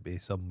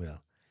Cleppy somewhere.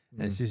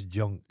 And it's just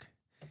junk.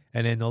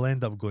 And then they'll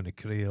end up going to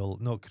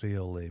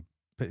Pittenweem,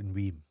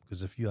 because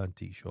there's a few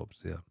antique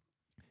shops there.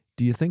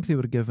 Do you think they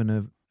were given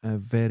a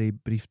very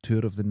brief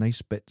tour of the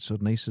nice bits or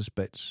nicest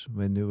bits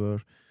when they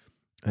were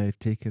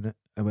taking it?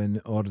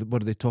 Or were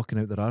they talking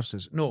out their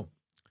arses? No.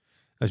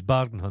 It's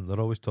Bargain Hunt, they're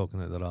always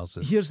talking out their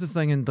arses. Here's the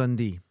thing in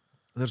Dundee.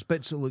 There's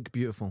bits that look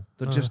beautiful.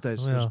 There just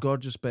is. There's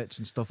gorgeous bits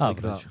and stuff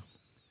like that.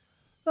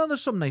 No,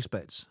 there's some nice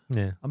bits.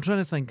 Yeah. I'm trying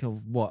to think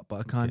of what, but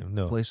I can't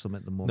place them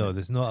at the moment. No,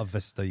 there's not a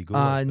vista you go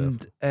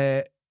and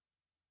yeah,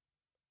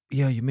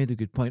 you made a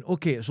good point.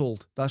 Okay, it's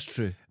old. That's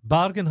true.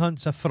 Bargain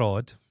Hunt's a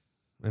fraud,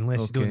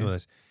 unless you don't know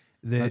this.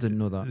 I didn't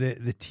know that.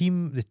 The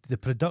team, the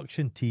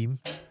production team,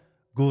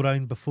 go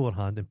round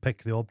beforehand and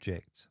pick the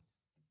objects.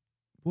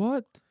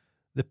 What?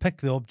 They pick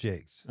the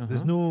objects. They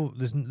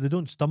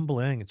don't stumble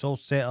anything. It's all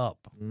set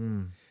up.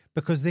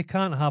 Because they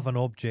can't have an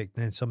object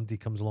and then somebody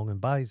comes along and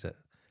buys it.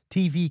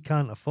 TV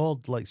can't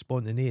afford like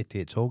spontaneity.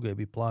 It's all got to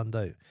be planned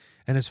out.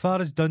 And as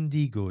far as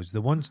Dundee goes, they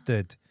once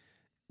did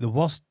the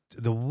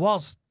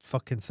worst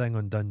fucking thing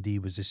on Dundee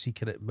was The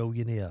Secret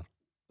Millionaire.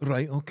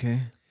 Right,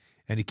 okay.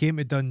 And he came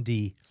to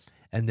Dundee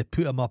and they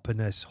put him up in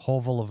this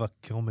hovel of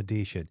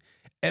accommodation.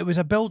 It was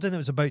a building that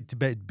was about to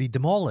be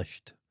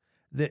demolished.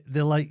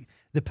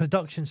 The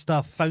production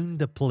staff found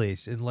the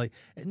place and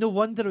no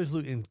wonder it was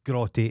looking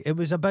grotty. It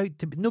was about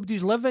to be, nobody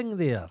was living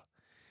there.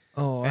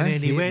 Oh, and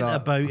then he went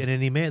that. about and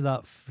then he met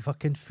that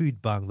fucking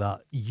food bang,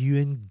 that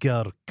Ewan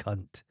Gurr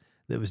cunt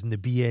that was in the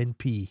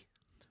BNP.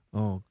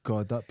 Oh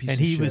God, that piece and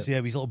of he shit. was there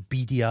with his little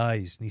beady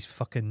eyes and his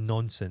fucking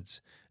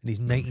nonsense and his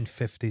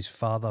 1950s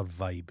father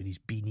vibe and his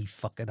beanie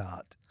fucking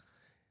hat.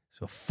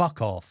 So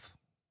fuck off.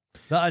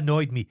 That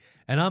annoyed me.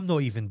 And I'm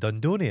not even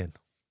Dundonian.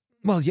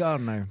 Well, you are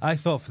now. I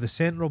thought for the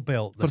Central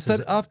Belt...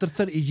 after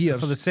 30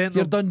 years,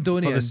 you're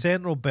Dundonian. For the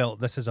Central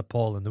Belt, this is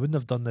appalling. They wouldn't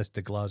have done this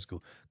to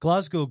Glasgow.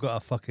 Glasgow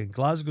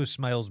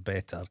smiles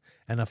better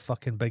and a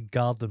fucking big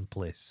garden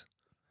place.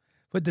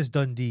 What does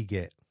Dundee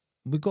get?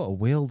 We got a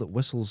whale that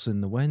whistles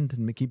in the wind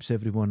and keeps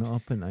everyone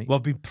up at night.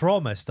 We've been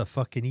promised a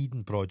fucking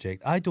Eden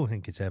project. I don't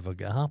think it's ever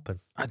going to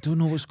happen. I don't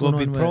know what's going on.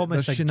 We've been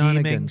promised a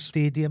gaming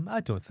stadium. I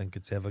don't think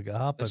it's ever going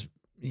to happen.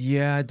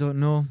 Yeah, I don't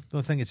know.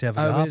 Don't think it's ever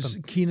going to happen. I was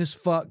keen as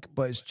fuck,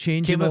 but it's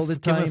changing all the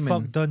time.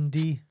 Fuck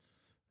Dundee.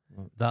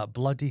 that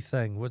bloody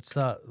thing. What's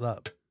that?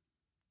 That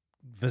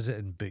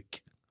visiting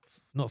book,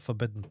 not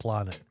Forbidden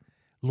Planet,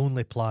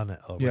 Lonely Planet,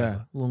 or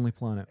whatever. Lonely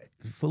Planet.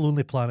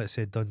 Lonely Planet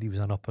said Dundee was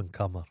an up and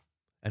comer,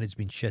 and it's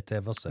been shit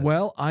ever since.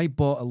 Well, I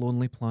bought a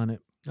Lonely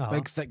Planet, Uh-huh.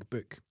 big thick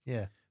book,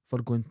 Yeah.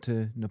 for going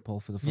to Nepal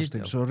for the You first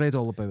time. did. So I read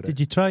all about it. Did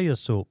you try your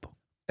soap?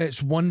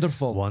 It's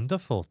wonderful.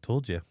 Wonderful,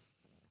 told you.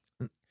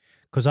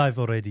 Because I've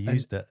already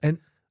used it. and-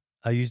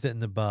 I used it in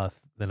the bath,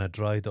 then I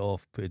dried it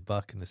off, put it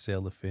back in the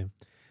cellophane.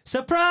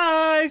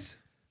 Surprise!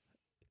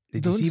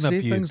 Did Don't you see my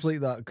say pubes? things like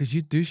that because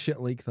you do shit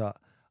like that.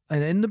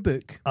 And in the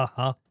book,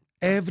 Uh-huh.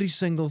 every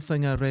single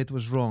thing I read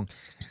was wrong.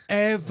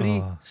 Every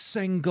Oh.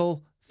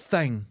 single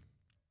thing.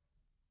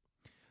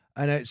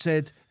 And it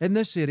said, in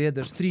this area,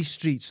 there's 3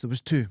 streets. There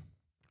was 2.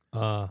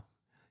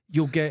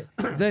 You'll get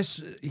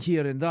this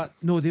here and that.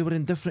 No, they were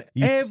in different.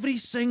 Every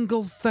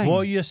single thing.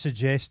 What you're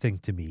suggesting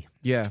to me,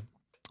 Yeah.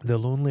 the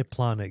Lonely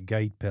Planet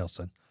guide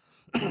person,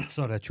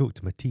 sorry, I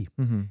choked my tea.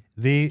 Mm-hmm.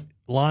 They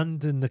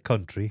land in the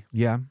country,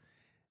 Yeah.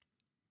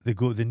 they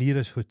go to the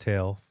nearest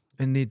hotel,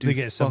 And they do. they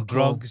get some fuck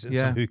all. drugs and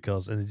Yeah. some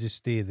hookers, and they just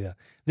stay there.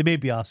 They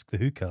maybe ask the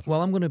hooker.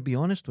 Well, I'm going to be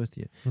honest with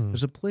you. Hmm.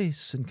 There's a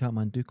place in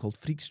Kathmandu called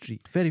Freak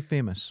Street. Very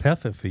famous.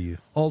 Perfect for you.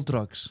 All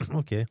drugs.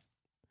 Okay.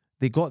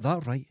 They got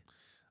that right.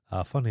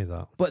 Funny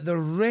that. But the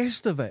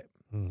rest of it,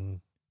 Mm-hmm.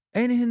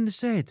 anything they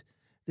said,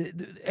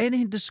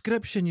 any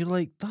description, you're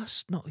like,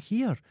 that's not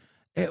here.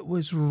 It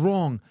was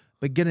wrong,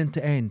 beginning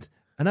to end.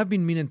 And I've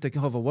been meaning to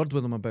have a word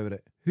with them about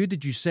it. Who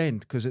did you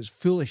send? Because it's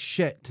full of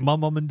shit. My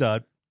mum and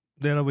dad,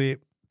 they're away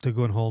to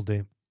go on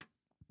holiday.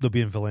 They'll be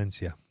in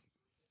Valencia.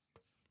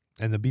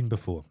 And they've been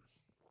before.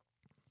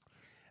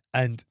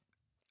 And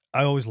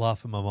I always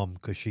laugh at my mum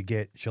because she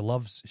gets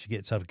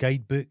her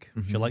guidebook.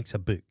 She likes a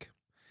book.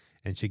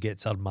 And she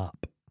gets her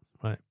map.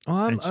 Right.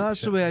 And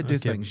That's the way I do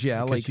things. Yeah,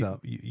 I like that.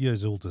 You're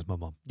as old as my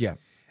mum. Yeah.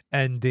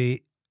 And I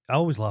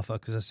always laugh at her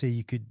because I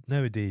say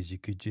nowadays you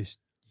could just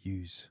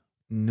use.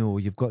 No,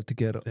 you've got to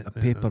get a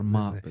paper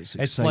map.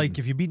 It's like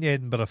if you've been to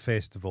Edinburgh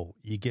Festival,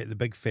 you get the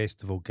big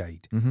festival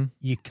guide. Mm-hmm.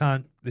 You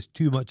can't, there's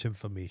too much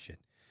information.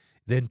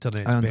 The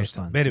internet's I better.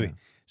 understand, But anyway, yeah.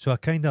 so I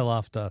kind of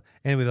laughed at her.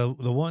 Anyway,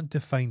 they wanted to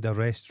find a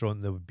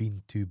restaurant they've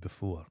been to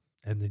before,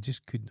 and they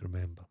just couldn't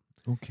remember.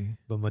 Okay.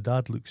 But my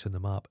dad looks in the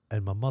map,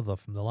 and my mother,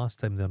 from the last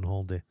time they were on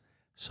holiday,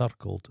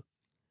 circled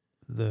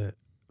the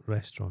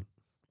restaurant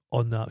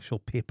on the actual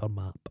paper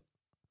map.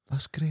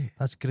 That's great.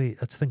 That's great.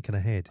 That's thinking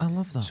ahead. I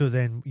love that. So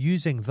then,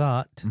 using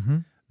that, Mm-hmm.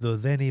 they're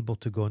then able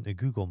to go into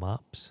Google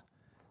Maps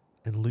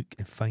and look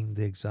and find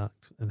the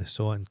exact, and they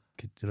saw it and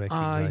could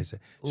recognise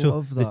it. So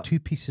love the that. 2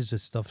 pieces of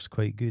stuff's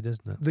quite good,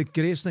 isn't it? The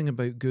greatest thing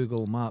about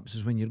Google Maps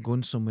is when you're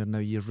going somewhere now,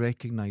 you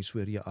recognise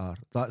where you are.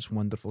 That's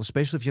wonderful,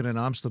 especially if you're in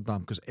Amsterdam,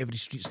 because every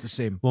street's the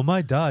same. Well,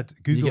 my dad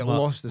Google get Map,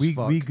 lost as we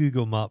fuck.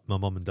 Google Map my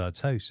mum and dad's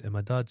house, and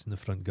my dad's in the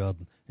front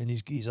garden, and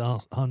he's got his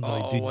hand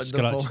out doing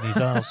wonderful. scratching his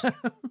arse.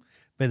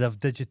 But they've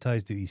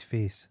digitised out his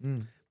face.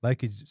 Mm. But I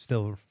could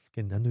still,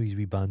 I know his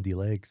wee bandy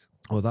legs.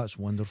 Oh, that's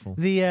wonderful.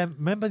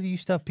 Remember they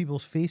used to have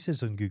people's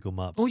faces on Google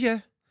Maps? Oh, yeah.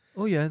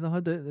 Oh, yeah, they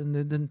had it and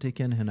they didn't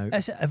take anything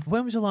out.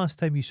 When was the last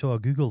time you saw a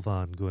Google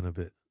van going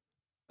about?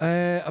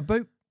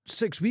 About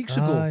 6 weeks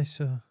ago. Aye,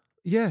 so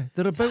Yeah,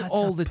 they're about that's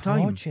all a the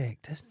time.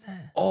 project, isn't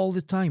it? All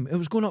the time. It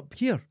was going up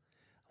here.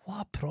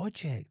 What a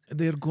project.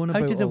 They're going How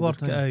about did they all work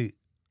the it time. out?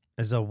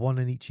 Is there one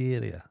in each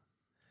area?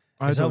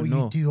 I Is that don't what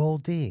know. you do all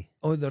day?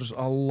 Oh, there's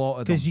a lot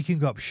of them. Because you can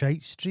go up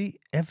Shite Street,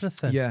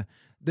 everything. Yeah.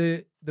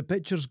 The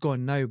picture's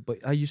gone now, but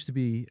I used to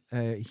be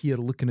here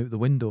looking out the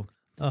window.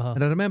 Uh-huh.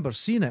 And I remember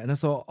seeing it and I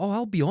thought, oh,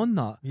 I'll be on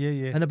that. Yeah,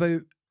 yeah. And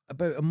about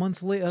a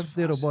month later, It's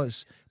there it fascinating.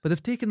 was. But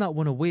they've taken that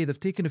one away. They've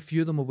taken a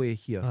few of them away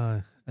here.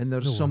 Aye. And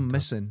there's no some wonder.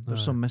 missing.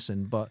 There's Aye. some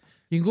missing. But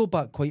you can go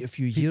back quite a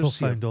few People years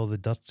here. found all the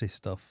dirty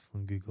stuff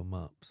on Google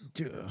Maps.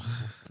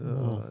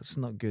 Oh, it's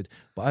not good.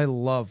 But I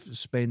love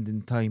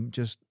spending time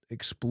just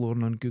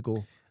exploring on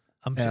Google.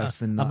 I'm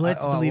Earth and I'm that. led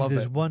to I believe love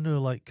there's it. one who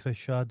like Chris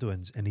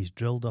Shadowins, and he's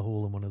drilled a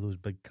hole in one of those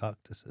big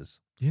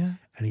cactuses, Yeah.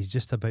 and he's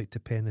just about to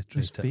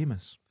penetrate It's it.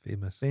 famous.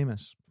 Famous.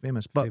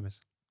 Famous. But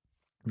Famous.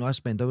 no, I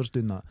spend hours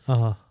doing that.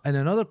 Uh-huh. And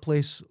another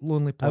place,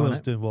 Lonely I was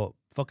Planet. doing what?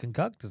 Fucking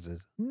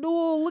cactuses.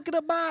 No, look at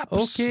the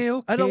maps. Okay.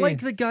 I don't like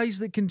the guys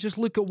that can just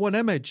look at one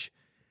image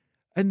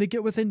and they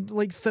get within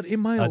like 30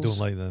 miles. I don't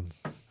like them.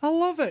 I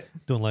love it.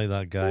 Don't like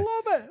that I guy.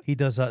 love it. He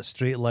does that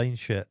straight line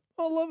shit.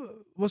 I love it.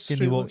 What's And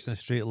he walks in a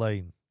straight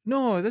line.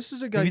 No, this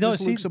is a guy Have who you not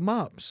just looks seen- at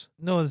maps.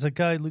 No, there's a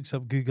guy who looks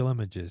up Google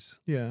Images,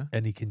 Yeah.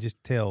 and he can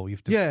just tell. You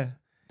have to. Yeah.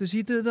 Does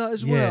he do that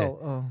as Yeah. well?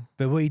 Oh.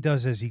 But what he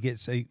does is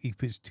he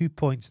puts 2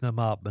 points in a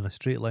map and a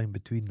straight line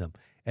between them,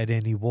 and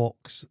then he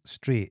walks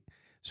straight.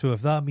 So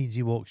if that means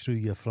he walks through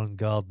your front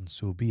garden,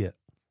 so be it.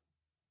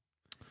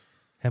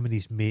 Him and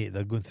his mate,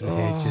 they're going through I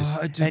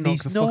hedges. just And knock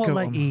he's the fuck not out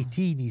like of him.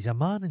 18, he's a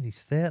man in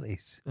his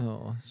 30s.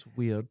 Oh, it's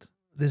weird.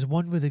 There's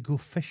one where they go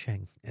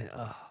fishing.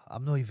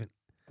 I'm not even...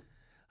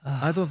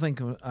 I don't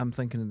think I'm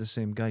thinking of the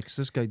same guy because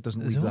this guy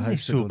doesn't There's leave the only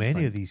house. to so go and many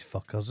find. of these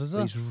fuckers, is But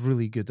there? he's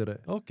really good at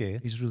it. Okay.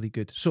 He's really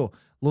good. So,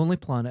 Lonely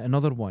Planet,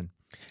 another one.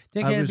 Do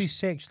you I get to was- be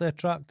sexually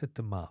attracted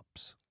to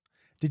maps?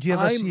 Did you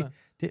ever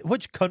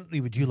Which country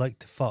would you like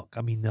to fuck?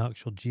 I mean, the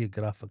actual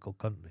geographical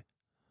country.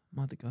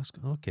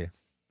 Madagascar. Okay.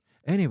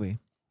 Anyway,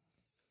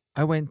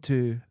 I went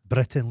to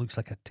Britain looks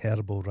like a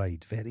terrible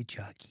ride. Very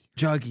jaggy.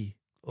 Jaggy.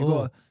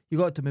 You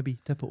got to maybe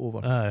tip it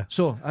over.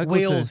 So I go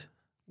Wales.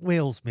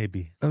 Wales,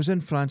 maybe. I was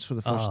in France for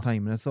the first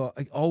time, and I thought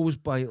I always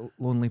buy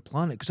Lonely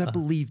Planet because I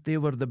believed they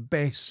were the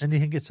best. And you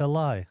think it's a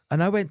lie?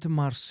 And I went to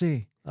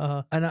Marseille,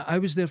 and I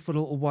was there for a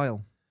little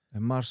while.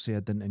 And Marseille,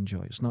 I didn't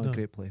enjoy. It's not a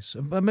great place.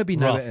 But maybe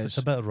now it is. It's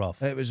a bit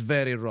rough. It was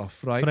very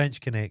rough, right?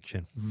 French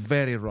Connection.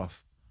 Very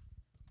rough.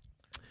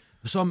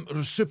 Some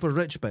super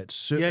rich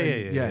bits.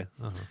 Yeah.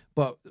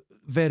 But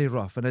very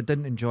rough, and I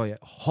didn't enjoy it.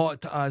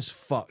 Hot as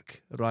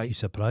fuck, right? You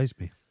surprised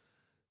me.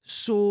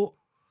 So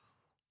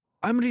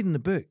I'm reading the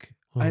book,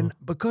 and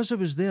because I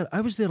was there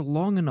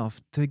long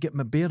enough to get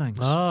my bearings.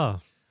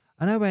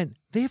 And I went,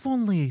 they've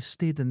only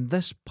stayed in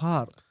this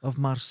part of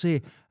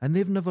Marseille, and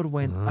they've never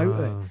went out of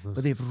it,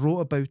 but they've wrote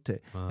about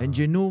it. And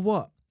you know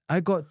what? I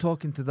got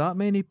talking to that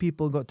many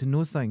people, got to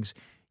know things.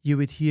 You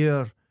would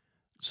hear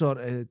sort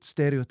of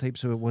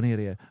stereotypes about one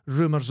area,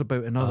 rumours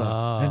about another,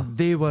 and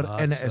they were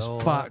in it as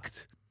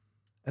fact.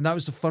 And that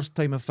was the first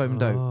time I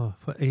found out.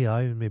 But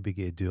AI would maybe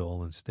get to do it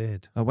all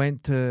instead. I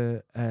went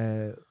to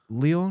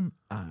Lyon,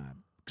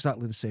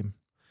 exactly the same.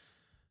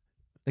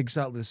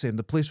 Exactly the same.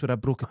 The place where I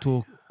broke a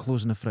toe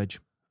closing the fridge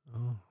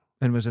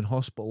and was in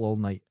hospital all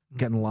night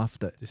getting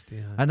laughed at.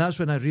 And that's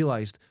when I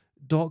realised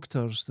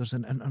doctors, there's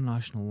an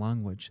international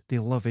language. They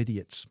love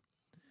idiots.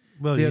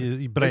 Well,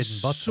 you bread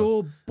and butter.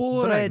 So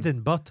boring. Bread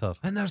and butter.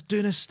 And they're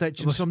doing a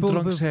stitch in some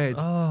drunk's head.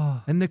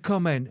 And they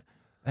come in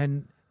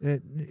and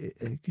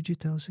could you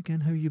tell us again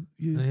how you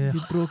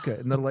broke it?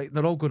 And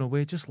they're all going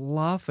away just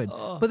laughing.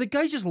 But the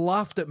guy just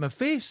laughed at my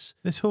face.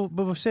 But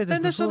we've said this.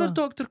 And this other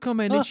doctor come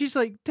in and she's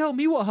like, tell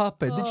me what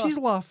happened. And she's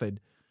laughing.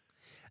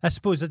 I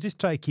suppose I just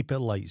try to keep it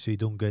light so you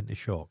don't go into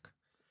shock.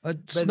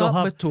 I'd snap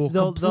my toe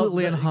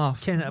completely in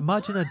half. Ken,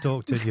 imagine a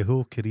doctor and your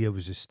whole career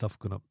was just stuff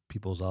going up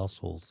people's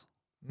arseholes.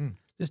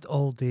 Just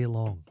all day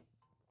long.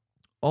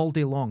 All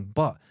day long.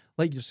 But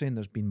like you're saying,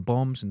 there's been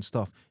bombs and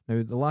stuff.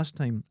 Now, the last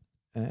time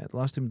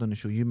we've done the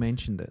show, you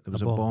mentioned it. There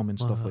was a bomb and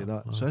stuff like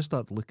that. So I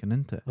started looking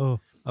into it.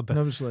 A bit. And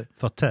I was like,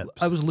 for tips.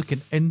 I was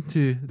looking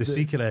into the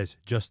secret is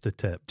just the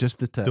tip. Just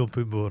the tip. Don't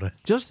put more in.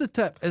 Just the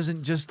tip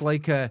isn't just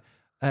like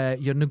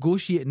you're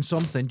negotiating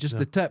something. Just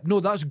the tip. No,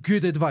 that's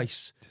good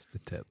advice. Just the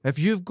tip. If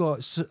you've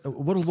got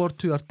World War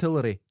II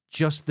artillery,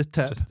 just the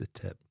tip. Just the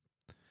tip.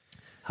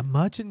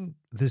 Imagine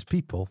there's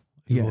people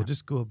who will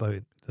just go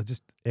about.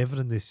 Just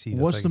everything they see.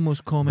 What's the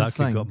most common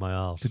thing got my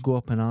arse. to go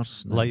up an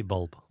arse? Now? Light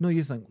bulb. No,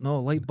 you think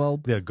light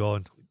bulb. They're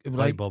gone. Right.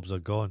 Light bulbs are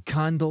gone.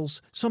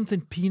 Candles,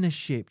 something penis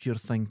shaped. You're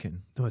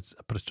thinking. No, it's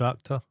a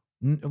protractor.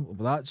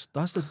 Well,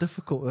 that's the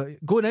difficult.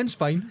 Going in's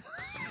fine.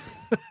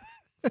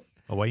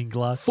 A wine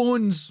glass.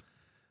 Phones.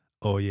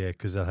 Oh yeah,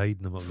 because they're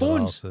hiding them up their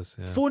arses.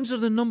 Yeah. Phones are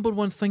the number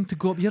one thing to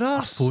go up your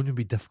arse. A phone would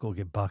be difficult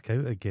to get back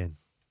out again.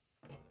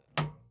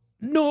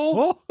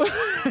 No.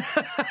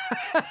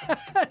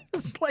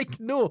 It's like,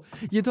 no.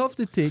 You'd have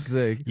to take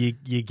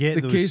You get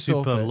the those case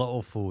super off it.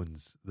 little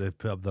phones they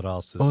put up their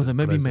arses. Oh, they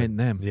maybe meant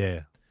them.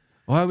 Yeah.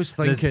 Oh, I was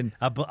thinking.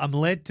 I'm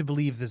led to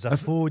believe there's a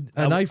phone.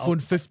 An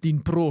iPhone 15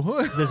 Pro.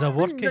 There's a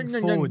working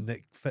phone that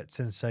fits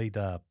inside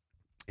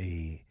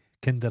a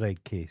Kinder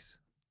Egg case.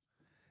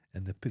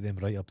 And they put them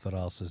right up their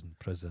arses in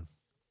prison.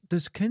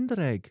 Does Kinder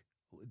Egg,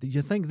 do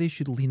you think they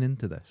should lean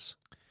into this?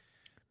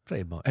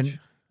 Pretty much. And,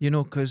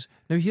 because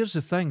now here's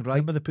the thing, right?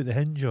 Remember they put the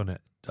hinge on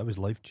it? That was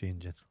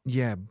life-changing.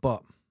 Yeah,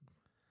 but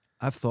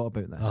I've thought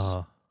about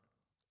this.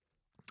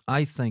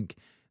 I think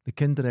the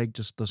Kinder Egg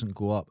just doesn't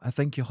go up. I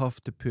think you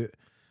have to put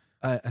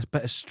a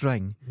bit of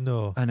string.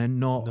 No. And a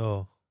knot.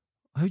 No.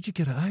 How'd you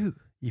get it out?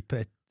 You put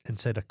it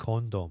inside a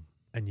condom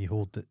and you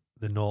hold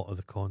the knot of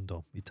the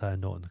condom. You tie a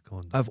knot in the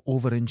condom. I've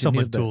over-engineered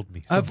Someone it. told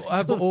me. I've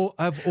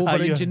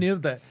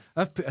over-engineered it.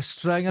 I've put a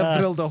string, I've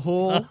drilled a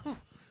hole.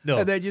 No.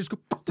 And then you just go...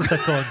 It's a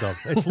condom.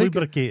 It's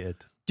lubricated.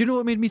 Do you know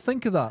what made me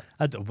think of that?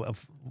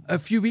 A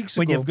few weeks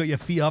ago. When you've got your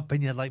feet up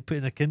and you're like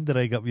putting a Kinder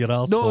Egg up your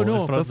arsehole.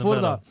 No, in front before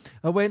of the mirror. that.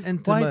 I went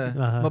into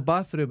my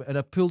bathroom and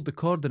I pulled the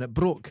cord and it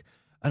broke.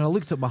 And I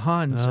looked at my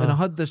hands and I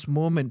had this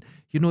moment,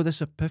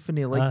 this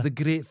epiphany, like the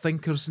great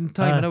thinkers in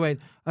time. And I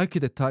went, I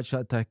could attach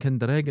that to a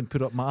Kinder Egg and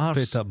put it up my arse.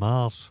 Put it up my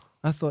arse.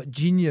 I thought,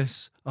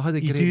 genius. I had a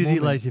great moment. You do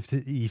realise you have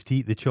to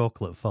eat the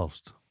chocolate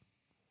first?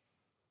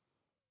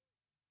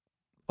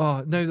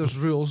 Oh, now there's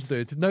rules,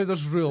 dude. Now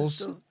there's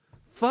rules.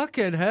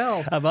 Fucking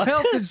hell.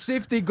 Health and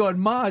safety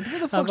gone mad. What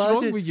the fuck's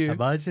wrong with you?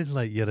 Imagine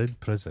like you're in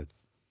prison.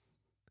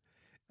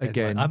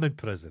 Again. I'm in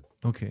prison.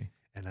 Okay.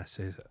 And I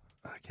says,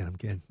 again, I'm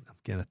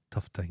getting a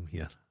tough time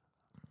here.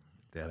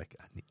 Derek,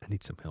 I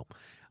need some help.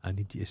 I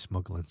need you to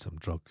smuggle in some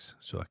drugs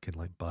so I can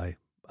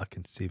I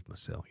can save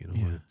myself, Yeah.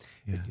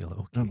 And you're like,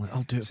 okay. I'm like,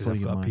 I'll do it for I've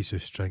you, got man. a piece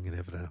of string and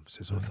everything. I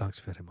says, thanks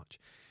very much.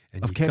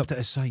 And I've kept it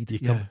aside.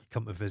 You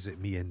come to visit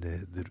me in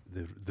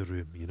the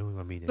room, you know what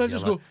I mean? And I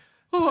just go,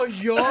 oh,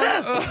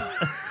 yeah.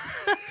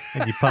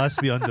 And you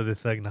pass me under the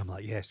thing, and I'm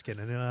like, yes, and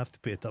then I have to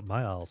put it up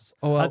my arse.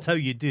 Oh, that's how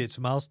you do it. It's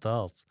from arse to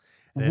arse.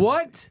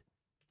 What?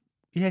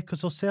 Yeah,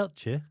 because they'll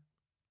search you.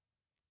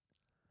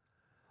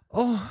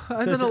 Oh,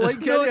 I So don't like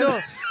no, it. no.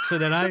 So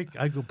then I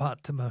go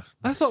back to my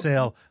I thought-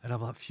 cell and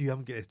I'm like, phew,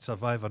 I'm going to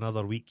survive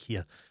another week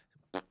here.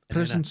 And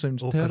Prison then I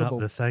sounds open terrible.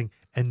 up the thing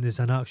and there's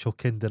an actual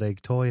Kinder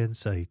Egg toy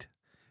inside.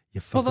 You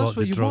Well, forgot that's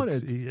what the you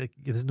drugs. wanted.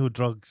 There's no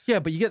drugs. Yeah,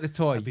 but you get the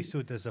toy. I'd be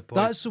so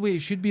disappointed. That's the way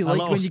it should be, A like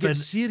little when you get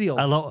spin-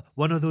 cereal.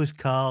 One of those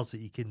cars that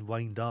you can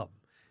wind up.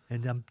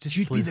 And I'm just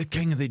You'd be playing- the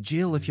king of the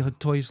jail if you had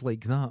toys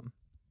like that.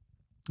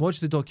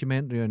 Watch the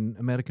documentary on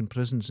American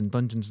prisons and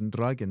Dungeons and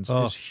Dragons.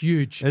 Oh. It's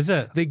huge. Is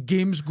it? The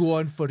games go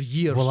on for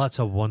years. Well, that's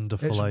a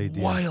wonderful it's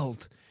idea.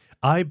 wild.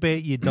 I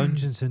bet you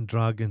Dungeons and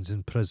Dragons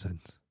in prison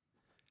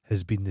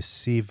has been the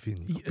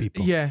saving of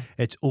people. Yeah.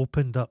 It's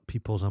opened up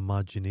people's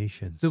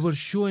imaginations. There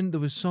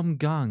was some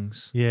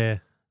gangs yeah.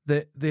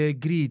 that they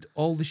agreed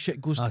all the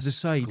shit goes to the That's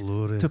side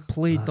glorious. to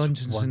play That's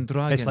Dungeons and It's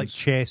Dragons. like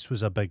chess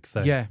was a big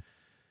thing. Yeah.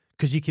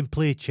 Because you can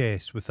play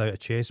chess without a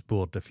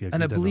chessboard if you're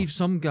And I good believe enough.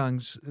 some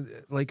gangs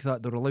like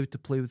that, they're allowed to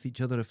play with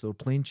each other if they're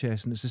playing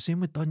chess. And it's the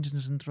same with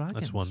Dungeons and Dragons.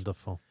 That's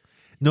wonderful.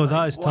 No, that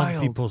has turned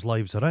wild. people's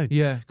lives around.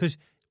 Yeah. Because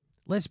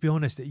let's be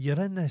honest, you're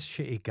in this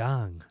shitty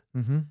gang.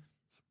 Mm-hmm.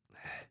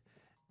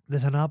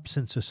 There's an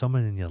absence of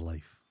someone in your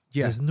life.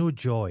 Yeah. There's no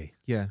joy.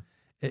 Yeah.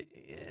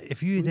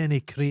 If you had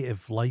any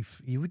creative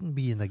life, you wouldn't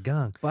be in a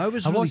gang. But I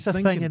was I really watched the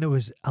thinking... thing and it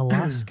was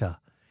Alaska,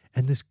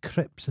 and there's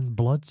Crips and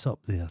Bloods up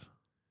there.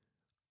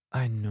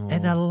 I know.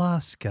 In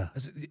Alaska.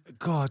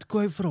 God,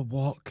 go out for a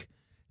walk.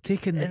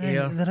 Take in the And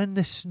air. they're in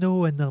the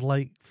snow and they're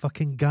like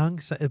fucking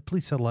gangs. The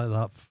police are like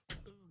that.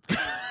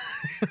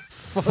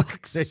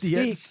 Fuck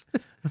idiots.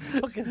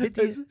 Fucking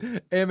idiots.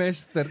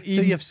 MS-13.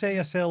 So you've set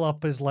yourself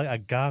up as like a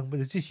gang, but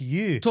it's just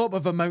you. Top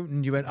of a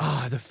mountain, you went,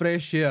 the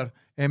fresh air.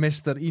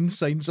 MS-13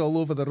 signs all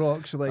over the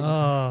rocks. Like,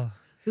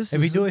 this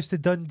Have you is... noticed the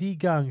Dundee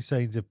gang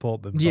signs are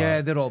popping back?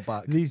 Yeah, they're all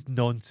back. These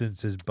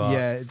nonsense is back.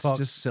 Yeah, it's Fuck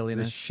just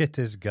silliness. The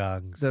shittest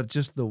gangs. They're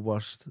just the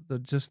worst. They're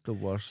just the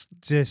worst.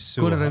 Just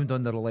so Going around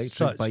on their electric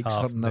such bikes,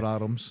 half hurting their me-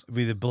 arms.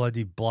 with the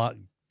bloody black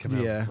kind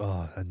of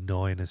Yeah.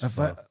 annoying as If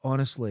I, fuck.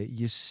 honestly,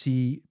 you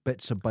see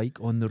bits of bike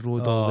on the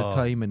road all the Oh,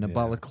 time in the yeah.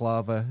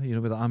 balaclava,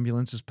 where the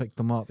ambulances pick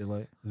them up. You're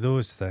like,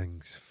 Those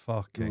things,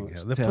 fucking it's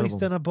hell. The police terrible.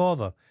 didn't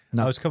bother.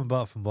 No. I was coming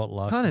back from work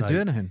last can't night, do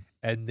anything.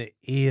 and the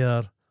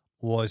air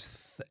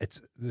was it's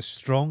the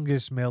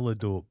strongest smell of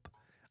dope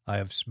I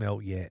have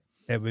smelt yet.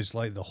 It was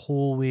like the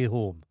whole way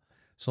home,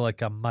 so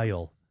like a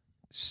mile,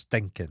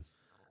 stinking.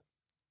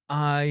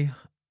 I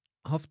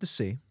have to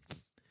say,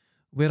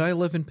 where I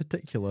live in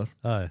particular,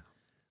 Aye,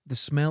 the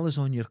smell is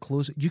on your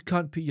clothes. You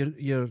can't put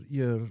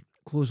your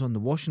clothes on the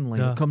washing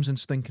line. No. It comes in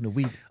stinking of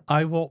weed.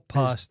 I walked It's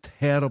past.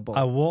 terrible.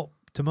 I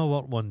walked to my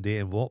work one day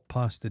and walked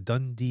past the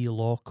Dundee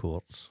Law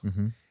Courts,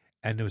 Mm-hmm.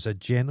 and there was a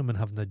gentleman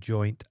having a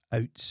joint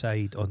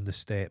outside on the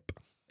step.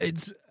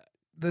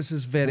 This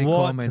is very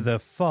What common. the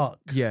fuck?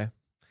 Yeah,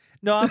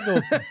 No,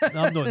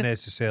 I'm not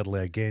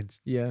necessarily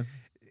against yeah.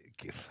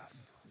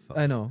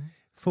 I know.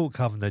 folk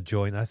having a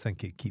joint. I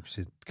think it keeps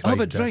it. Have a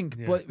crime down. drink,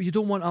 Yeah. but you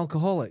don't want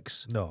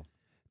alcoholics. no.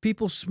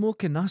 People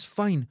smoking, that's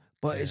fine,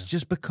 but it's Yeah.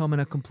 just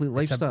becoming a complete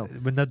It's lifestyle.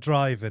 when they're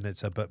driving,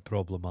 it's a bit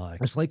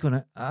problematic. It's like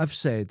when I've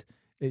said,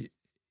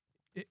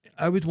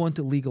 I would want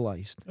it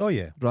legalised, Oh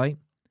yeah, right?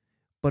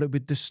 But it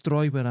would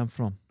destroy where I'm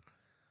from.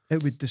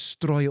 It would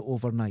destroy it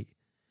overnight.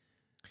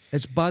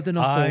 It's bad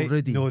enough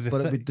already, know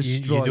but it would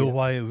destroy You know it.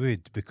 why it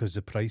would? Because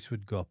the price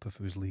would go up if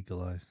it was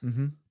legalised.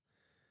 Mm-hmm.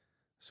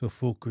 So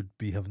folk would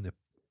be having to.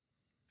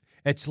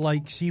 It's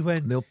like, see,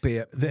 when They'll pay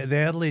it. the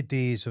early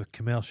days of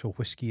commercial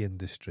whiskey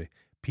industry,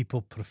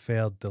 people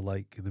preferred the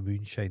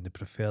moonshine. They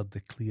preferred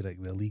the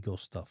cleric, the illegal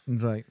stuff.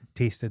 Right.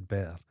 Tasted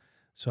better.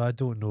 So I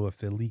don't know if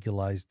they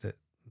legalised it,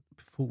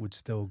 folk would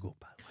still go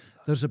back.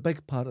 There's a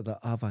big part of the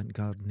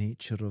avant-garde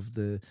nature of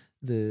the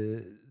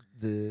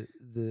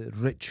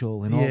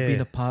ritual and all Yeah. being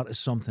a part of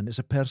something. It's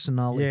a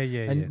personality.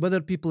 Yeah, And whether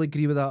people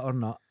agree with that or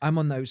not, I'm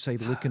on the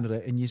outside looking at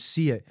it and you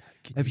see it.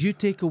 If you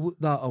take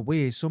that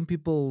away, some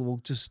people will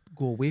just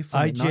go away from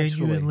I it naturally.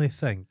 genuinely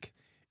think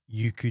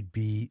you could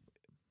be.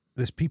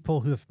 There's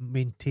people who have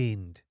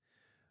maintained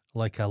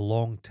like a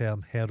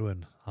long-term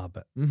heroin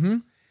habit, Mm-hmm.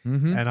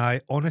 Mm-hmm. and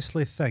I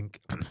honestly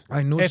think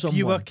I know if someone.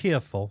 you were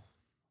careful,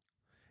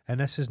 and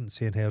this isn't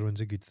saying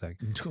heroin's a good thing,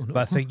 but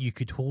I think you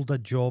could hold a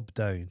job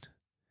down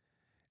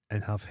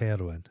and have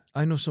heroin.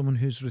 I know someone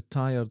who's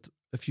retired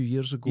a few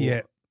years ago.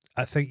 Yeah,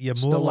 I think you're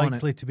more Still on it.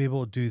 likely to be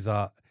able to do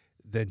that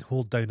than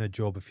hold down a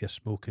job if you're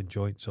smoking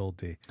joints all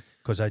day.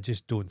 Because I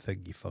just don't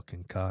think you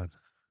fucking can.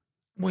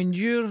 When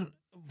you're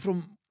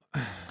from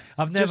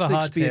I've never just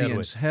had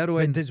experience,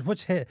 heroin. heroin,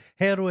 What's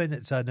heroin?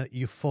 It's a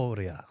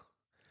euphoria.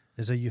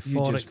 There's a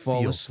euphoric you just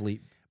fall feel.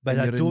 asleep. But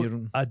and I you're in don't. your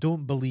own- I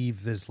don't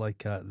believe there's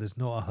there's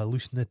not a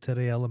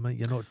hallucinatory element.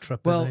 You're not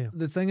tripping. Well, are you?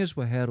 the thing is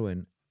with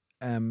heroin,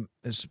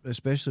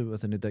 especially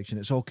with an addiction,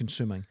 it's all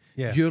consuming.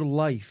 Yeah. Your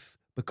life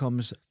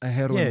becomes a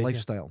heroin Yeah, yeah.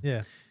 lifestyle.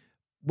 Yeah.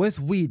 With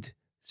weed,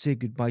 say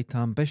goodbye to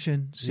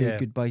ambition, say Yeah.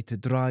 goodbye to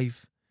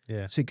drive.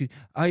 Yeah. Say good.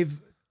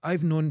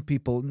 I've known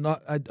people.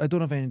 Not I don't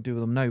have anything to do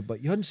with them now,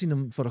 but you hadn't seen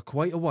them for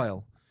quite a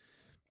while.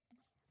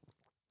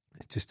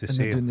 Just the and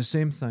they're same. doing the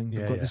same thing. They've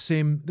Yeah, got yeah. the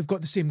same. They've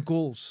got the same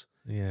goals.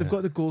 Yeah. They've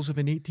got the goals of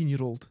an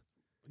 18-year-old.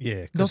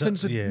 Yeah. 'Cause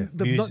Nothing's. yeah,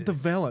 They've not music-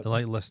 developed. They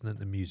like listening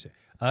to music.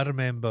 I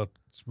remember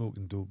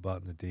smoking dope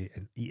back in the day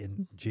and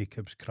eating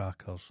Jacob's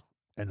crackers,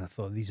 and I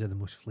thought these are the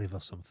most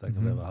flavoursome thing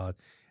I've Mhm. ever had.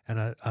 And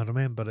I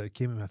remember it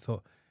came to me. I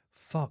thought,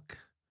 fuck,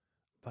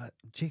 but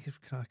Jacob's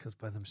crackers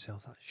by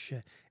themselves, that's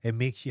shit. It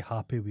makes you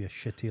happy with a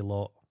shitty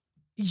lot.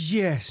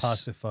 Yes.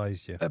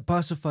 Pacifies you. It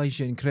pacifies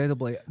you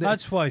incredibly.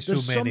 That's why so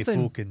there's many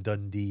something- folk in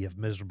Dundee have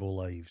miserable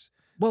lives.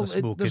 Well, they're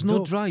smoking there's no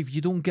dope. drive. You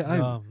don't get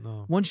out.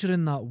 No. Once you're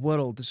in that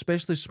world,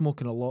 especially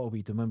smoking a lot of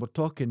weed, and when we're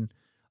talking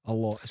a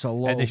lot, it's a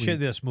lot And the of shit weed.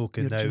 they're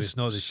smoking You're now just is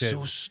not the shit.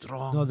 so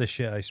strong. Not the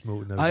shit I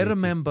smoked when I was I 18.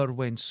 remember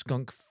when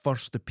skunk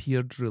first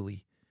appeared,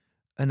 really,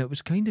 and it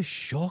was kind of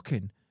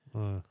shocking.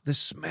 The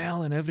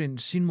smell and everything,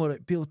 seeing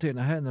what people taking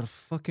a hit and they're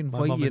fucking My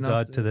white mum and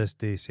enough. dad to this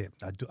day say,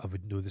 I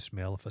would know the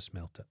smell if I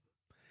smelt it.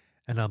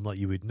 And I'm like,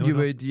 you would know. You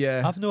would,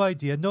 yeah. I've no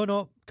idea.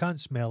 No, can't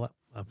smell it.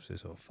 I'm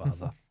says, oh,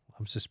 father.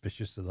 I'm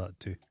suspicious of that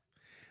too.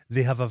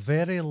 They have a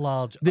very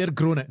large. They're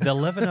grown it. They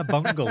live in a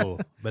bungalow,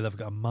 but they've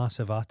got a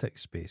massive attic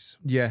space.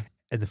 Yeah,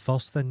 And the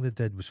first thing they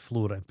did was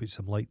floor it and put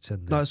some lights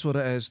in there. that's what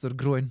it is. They're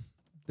growing.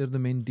 They're the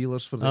main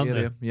dealers for the Aren't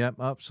area. Yeah,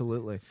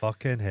 absolutely.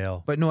 Fucking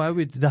hell. But no, I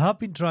would. They have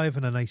been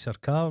driving a nicer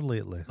car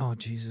lately. Oh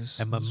Jesus!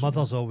 And my That's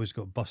mother's always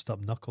got bust up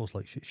knuckles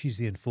like she's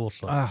the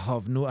enforcer.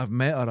 I've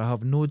met her. I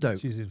have no doubt.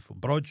 She's the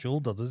broad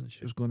shouldered, isn't She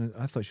she? was going to.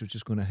 I thought she was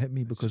just going to hit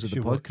me because of she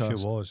the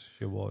podcast.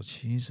 She was.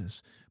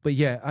 Jesus. But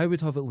yeah, I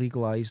would have it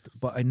legalised,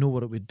 but I know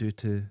what it would do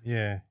to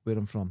Yeah. where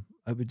I'm from.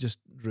 I would just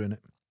ruin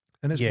it.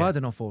 And it's Yeah. bad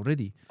enough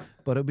already,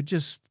 but it would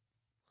just.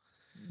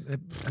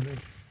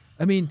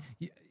 I mean,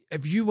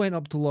 if you went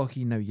up to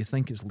Lochee now, you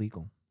think it's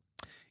legal.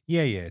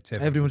 Yeah. It's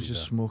Everyone's everybody just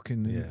there.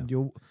 smoking. And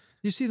Yeah.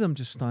 you see them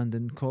just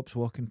standing, cops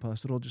walking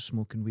past, they're all just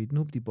smoking weed.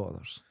 Nobody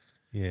bothers.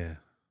 Yeah.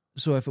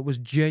 So if it was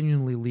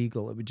genuinely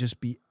legal, it would just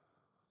be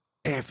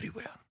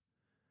everywhere.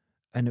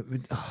 And it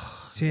would,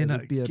 Saying it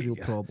would that, be a real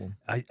problem.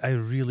 I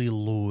really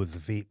loathe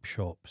vape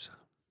shops.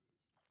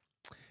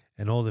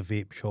 And all the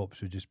vape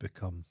shops would just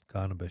become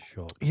cannabis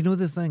shops. You know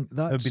the thing? It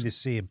would That's, be the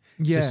same.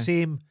 yeah, It's the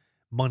same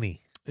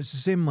money. it's the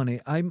same money.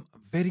 I'm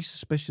very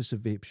suspicious of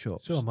vape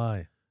shops. So am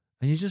I.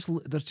 And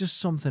there's just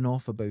something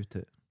off about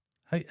it.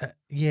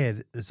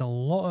 There's a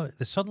lot of,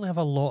 they suddenly have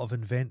a lot of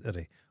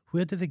inventory.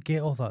 Where do they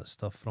get all that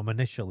stuff from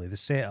initially? The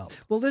setup.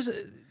 Well,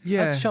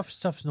 yeah. That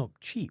stuff's not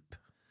cheap.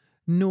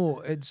 No,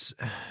 it's,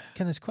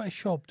 It's quite a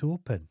shop to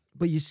open.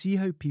 but you see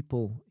how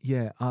people,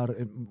 are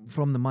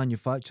from the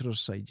manufacturer's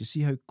side, you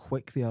see how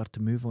quick they are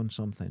to move on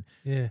something.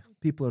 Yeah.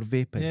 People are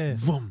vaping. Yeah.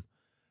 Vroom,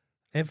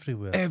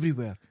 Everywhere.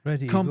 everywhere.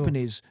 Ready to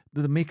Companies,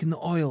 they're making the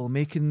oil,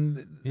 making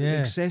the Yeah.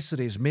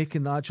 accessories,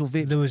 making the actual go.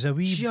 vape. There was a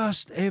wee...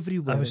 Just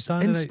everywhere. I was It's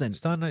standing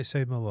instant.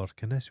 outside my work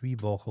and this wee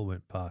bauchel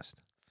went past.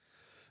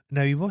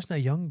 Now, he wasn't a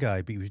young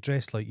guy, but he was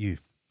dressed like you.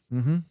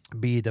 Mm-hmm.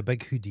 But he had a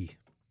big hoodie.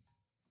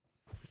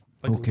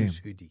 Big Okay. loose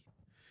hoodie.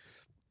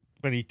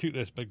 When he took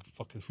this big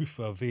fucking hoof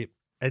of a vape,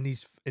 and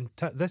he's in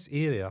this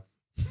area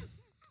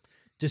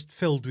just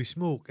filled with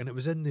smoke, and it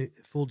was in the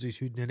folds of his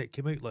hoodie, and it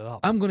came out like that.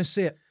 I'm going to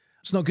say it.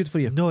 It's not good for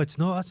you. No, it's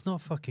not. That's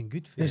not fucking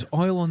good for It's you.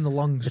 oil on the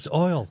lungs. It's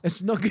oil.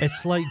 It's not good.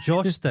 It's like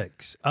jaw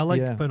sticks. I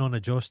like Yeah. putting on a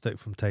jaw stick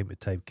from time to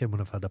time,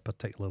 when I've had a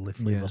particularly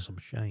flavoursome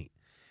shite.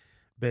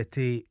 But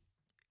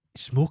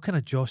smoking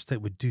a jaw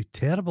stick would do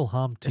terrible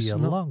harm to your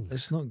lungs.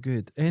 It's not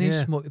good. Any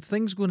Yeah. smoke,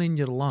 things going in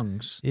your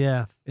lungs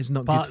Yeah, is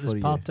not Part, good for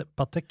you.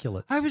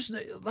 particulates. I was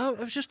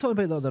just talking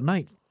about the other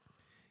night.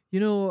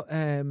 You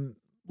know,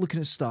 looking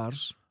at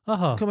stars.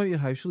 Uh-huh. Come out your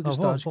house, look at Oh,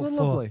 stars. what You go,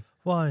 for? lovely.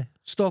 Why?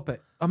 Stop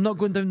it. I'm not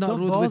going down that Don't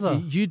road bother.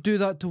 with you. You do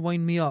that to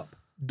wind me up.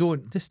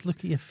 Don't. Just look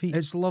at your feet.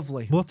 It's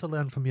lovely. More to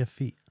learn from your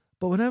feet.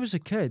 But when I was a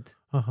kid,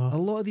 Uh-huh. a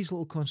lot of these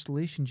little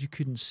constellations you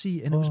couldn't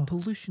see, and it was Oh.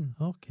 pollution.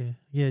 Okay.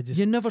 Yeah, just...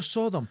 You never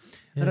saw them.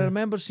 And I yeah.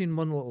 remember seeing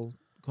one little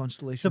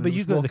constellation. No, but when I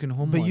you was got walking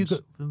home but once.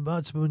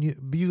 that's when you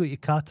got your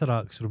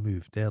cataracts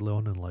removed early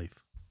on in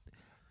life.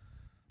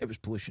 It was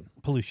pollution.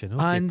 Pollution.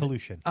 Okay, And-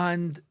 pollution.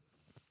 And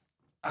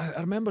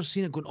I remember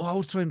seeing it going, I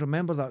was trying to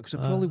remember that because I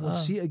probably won't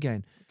see it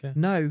again. Okay.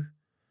 Now,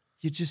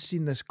 you're just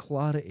seeing this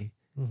clarity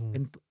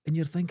Mhm. and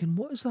you're thinking,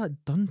 what has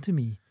that done to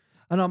me?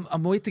 And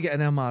I'm waiting to get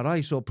an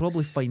MRI, so I'll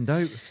probably find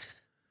out.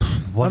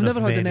 One I've never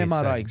of had an many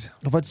MRI. things.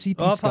 I've had CT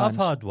Oh, I've scans.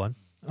 had one.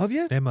 Have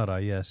you? MRI,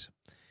 yes.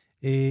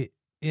 Yeah,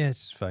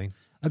 it's fine.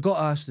 I got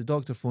asked, the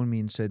doctor phoned me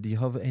and said, do you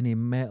have any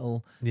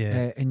metal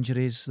Yeah.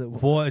 injuries that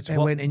what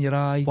went in your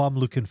eye? I'm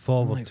looking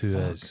forward like, to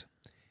fuck. is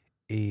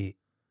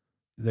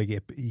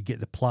you get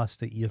the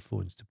plastic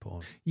earphones to put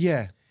on,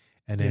 Yeah.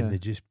 and then Yeah. they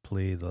just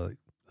play the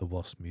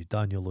worst music,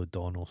 Daniel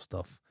O'Donnell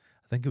stuff.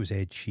 I think it was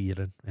Ed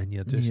Sheeran, and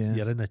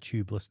you're in a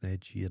tube listening to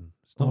Ed Sheeran.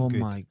 It's not Oh good.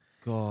 my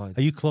God.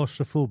 Are you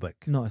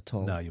claustrophobic? Not at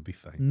all. No, you'll be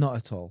fine. Not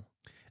at all.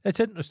 It's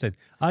interesting.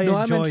 I No,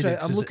 I'm enjoyed interested. it.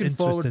 'cause I'm it's looking an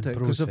forward to it interesting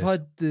because I've process.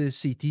 had the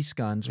CT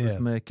scans Yeah. with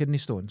my kidney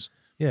stones.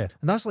 Yeah.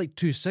 And that's like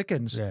 2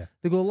 seconds. Yeah.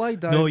 They go, lie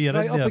down, No, you're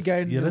right in up there.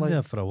 again. You're in like-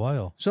 there for a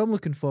while. So I'm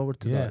looking forward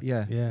to Yeah, that.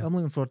 Yeah. yeah. I'm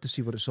looking forward to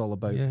see what it's all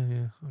about.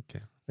 Yeah.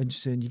 Okay. And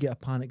just saying, you get a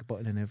panic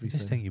button and I everything.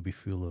 just think you'll be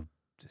full of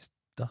just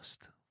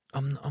dust.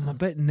 I'm a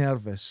bit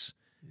nervous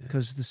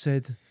because they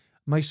said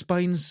my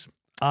spine's.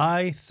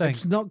 I think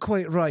It's not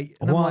quite right.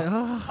 And What? I'm like,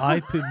 oh. I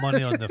put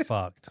money on the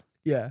fact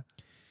Yeah.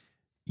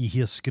 you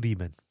hear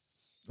screaming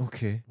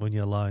Okay. when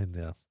you're lying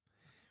there.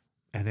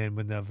 And then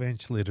when they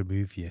eventually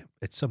remove you,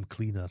 it's some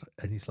cleaner,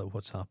 and he's like,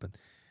 "What's happened?"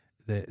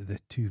 The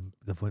two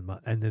they've went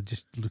mad, and they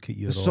just look at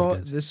your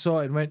organs. They saw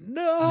it and went,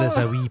 no. There's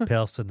a wee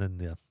person in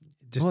there.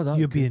 Just Oh, that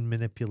you're could- being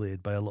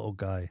manipulated by a little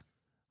guy,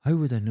 How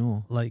would I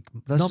know? like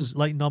This is-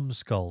 like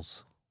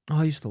numbskulls. Oh,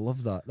 I used to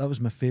love that. That was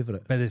my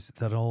favourite. But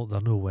they're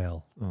no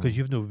well because Oh.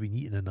 you've not been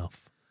eating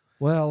enough,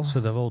 Well, so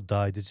they've all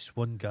died. There's just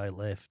one guy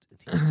left.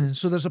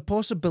 so there's a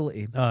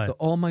possibility Aye. that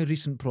all my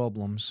recent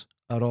problems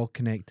are all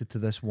connected to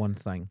this one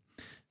thing.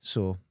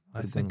 So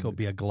I think it'll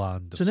be a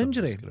gland. It's of an some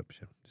injury.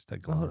 description. Just a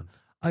gland.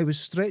 I was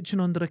stretching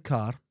under a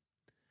car,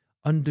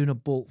 undoing a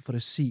bolt for a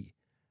seat,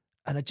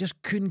 and I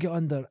just couldn't get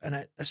under. And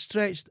I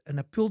stretched and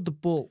I pulled the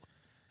bolt,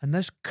 and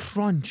this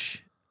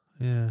crunch,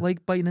 Yeah.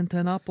 like biting into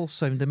an apple,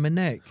 sound in my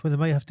neck. Well, they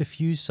might have to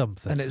fuse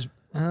something. And it's,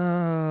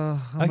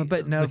 I'm a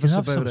bit We nervous can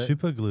have about some it.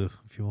 super glue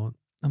if you want.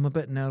 I'm a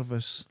bit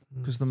nervous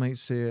because they might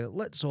say,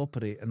 let's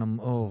operate. And I'm,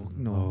 oh,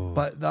 no. Oh.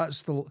 But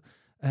that's the,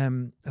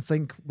 I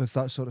think with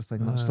that sort of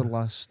thing, that's the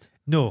last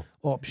No,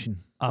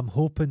 option. I'm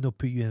hoping they'll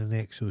put you in an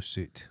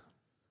exosuit.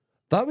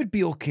 That would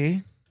be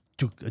okay.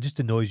 It just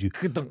annoys you.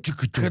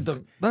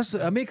 That's,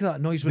 I make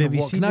that noise when Maybe I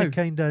you walk seen now. the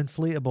kind of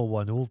inflatable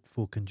one old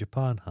folk in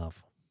Japan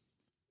have.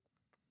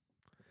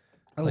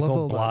 I Like love all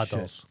all that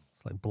bladders. shit.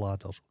 It's like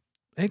bladders.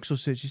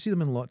 Exosuits, you see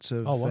them in lots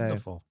of... Oh,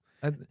 wonderful.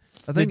 I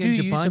think do in use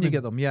Japan them you in-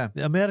 get them, yeah.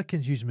 The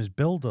Americans use them as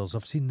builders.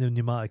 I've seen the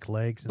pneumatic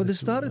legs. and But they it's-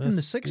 started in the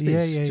it's-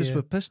 60s just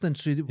with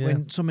pistons, so that Yeah.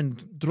 when someone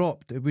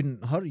dropped, it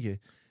wouldn't hurt you.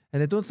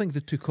 And I don't think they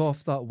took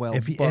off that well.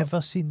 Have you but-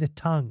 ever seen the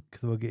tank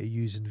they were going to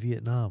use in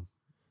Vietnam?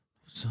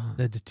 So-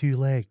 They had the two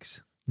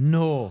legs.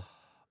 no.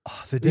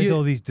 Oh, they did You-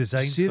 all these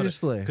designs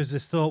seriously? because they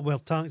thought, well,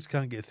 tanks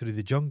can't get through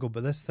the jungle,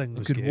 but this thing They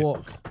was could getting-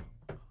 walk.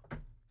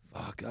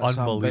 Fuck, that's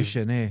Unbelievable.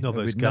 ambition, eh? No,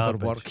 but it it's would never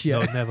garbage. work. Yeah,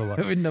 No, it never work.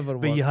 it would never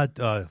But work. you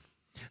had,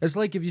 It's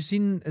like, have you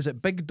seen, is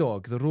it Big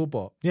Dog, the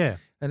robot? yeah,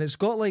 And it's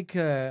got like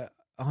a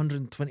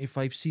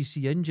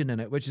 125cc engine in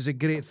it, which is a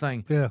great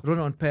thing. yeah. Run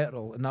on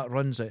petrol and that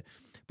runs it.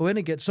 But when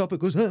it gets up, it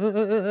goes,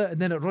 and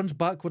then it runs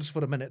backwards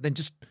for a minute. Then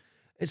just,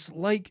 it's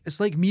like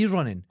me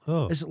running.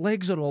 Oh, Its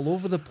legs are all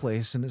over the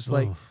place, and it's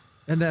like, Oh.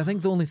 and I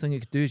think the only thing it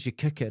could do is you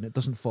kick it and it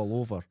doesn't fall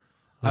over.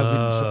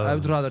 I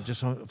would rather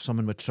just have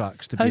someone with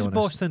tracks, to be how's honest.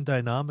 Boston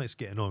Dynamics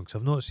getting on? Because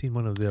I've not seen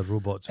one of their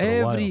robots for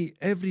a while.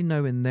 Every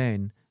now and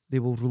then they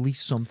will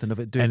release something of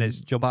it doing And it's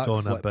jumped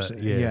on a backflips.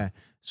 bit, yeah.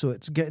 So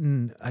it's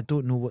getting. I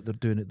don't know what they're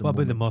doing at the What about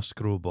moment. the Musk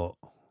robot?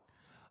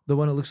 The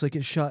one that looks like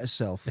it shot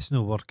itself. It's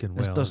not working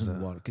well. This doesn't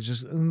is it? work. It's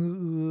just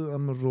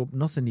I'm a robot.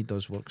 Nothing he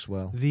does works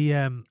well. The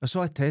I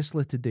saw a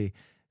Tesla today.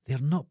 They're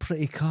not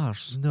pretty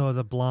cars. no,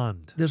 they're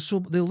bland. They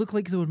look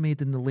like they were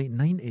made in the late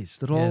 90s.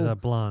 They're Yeah, all they're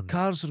bland.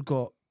 cars have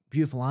got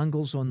beautiful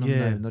angles on them now.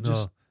 Yeah, And they're no,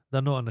 just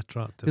they're not an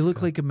attractive. they look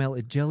car. like a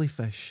melted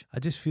jellyfish. I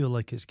just feel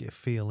like it's going to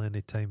fail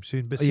anytime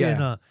soon. But Yeah. saying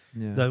that,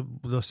 Yeah.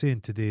 they're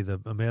saying today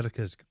that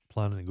America's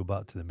planning to go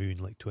back to the moon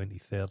like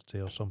 2030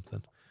 or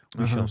something.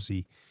 We Uh-huh. shall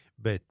see.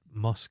 But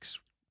Musk's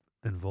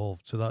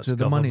involved, so that's So the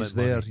government money's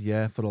there, money.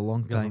 yeah, for a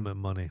long time. Government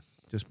money.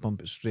 Just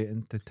pump it straight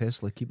into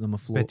Tesla, keep them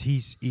afloat. But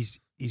he's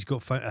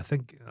got. I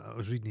think I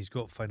was reading he's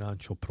got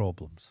financial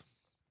problems.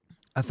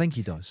 I think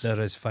he does. There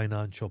is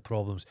financial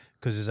problems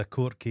because there's a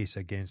court case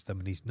against him,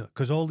 and he's not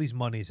because all these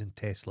money's in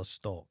Tesla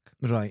stock,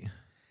 Right.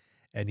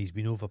 and he's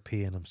been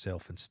overpaying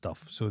himself and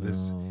stuff. So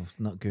there's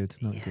Not good.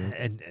 Not good.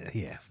 and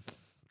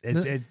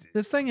it's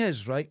The thing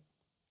is, right,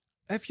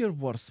 if you're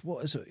worth,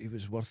 what is it? He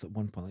was worth at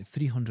one point, like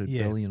 300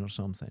 Yeah. billion or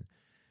something.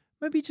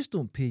 Maybe just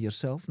don't pay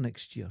yourself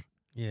next year.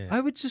 yeah. I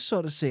would just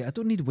sort of say, I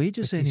don't need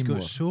wages But he's anymore.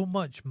 got so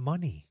much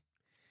money,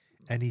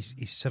 and he's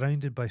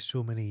surrounded by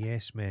so many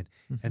yes men,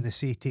 and they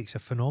say he takes a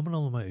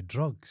phenomenal amount of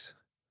drugs.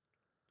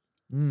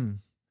 Mm.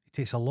 He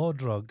takes a lot of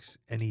drugs,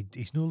 and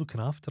he's not looking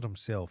after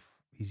himself.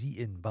 He's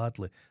eating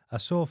badly. I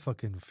saw a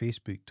fucking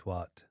Facebook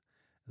twat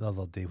the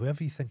other day.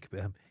 Whatever you think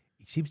about him,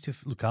 he seems to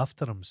look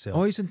after himself.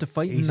 Oh, he's into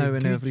fighting He's a now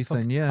and good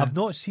everything, fuck- yeah. I've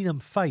not seen him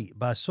fight,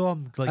 but I saw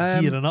him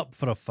like gearing up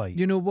for a fight.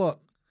 You know what?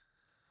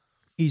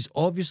 He's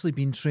obviously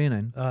been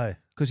training Aye.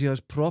 because he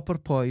has proper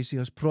poise, he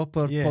has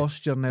proper Yeah.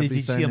 posture and Did everything.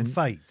 you see him and-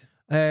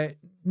 fight?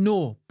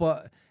 No,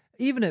 but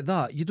even at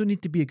that, you don't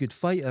need to be a good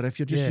fighter if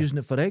you're just Yeah. using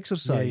it for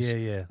exercise.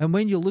 Yeah. And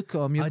when you look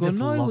at him, you're I'd going, have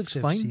no, he loved looks to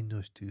have fine. seen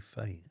those two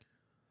fight.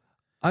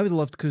 I would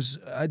love to, because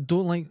I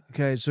don't like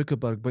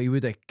Zuckerberg, but he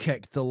would have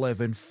kicked the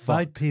living fuck.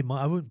 I'd pay.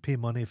 I wouldn't pay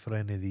money for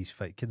any of these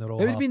fights. They're all.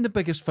 It would have been the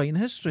biggest fight in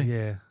history.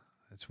 Yeah,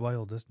 it's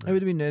wild, isn't It it?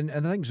 would have been,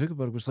 and I think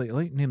Zuckerberg was like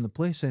name the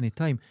place any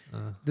time.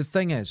 The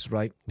thing is,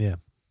 right, Yeah.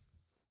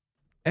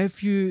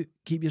 if you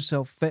keep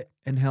yourself fit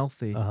and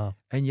healthy Uh-huh.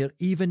 and you're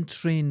even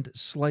trained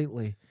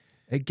slightly,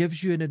 it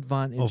gives you an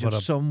advantage Over of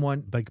a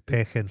someone. Big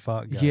pecking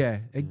fat guy. Yeah,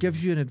 it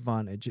gives you an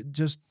advantage. It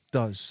just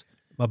does.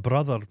 My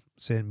brother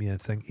sent me a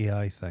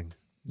AI thing,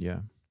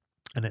 Yeah.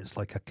 and it's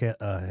like a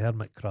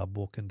hermit crab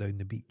walking down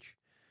the beach,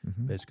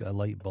 but it's got a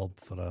light bulb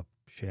for a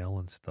shell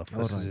and stuff.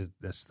 This is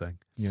this thing.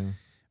 Yeah.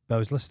 But I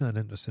was listening to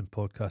an interesting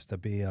podcast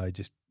about AI,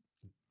 just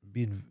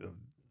being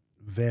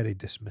very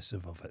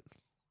dismissive of it.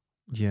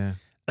 Yeah.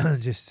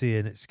 Just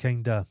saying it's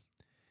kind of.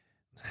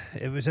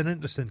 It was an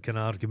interesting kind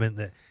of argument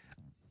that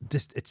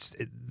just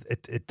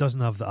it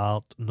doesn't have the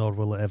art, nor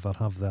will it ever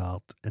have the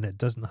art, and it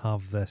doesn't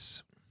have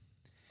this.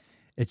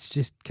 It's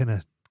just kind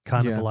of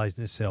cannibalizing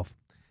itself.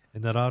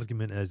 And their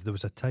argument is there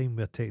was a time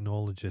where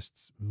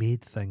technologists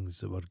made things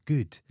that were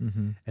good,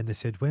 and they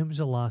said, when was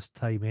the last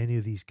time any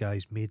of these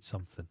guys made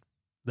something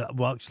that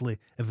will actually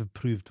have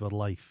improved their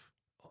life?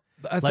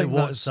 I like think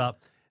WhatsApp.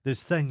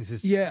 There's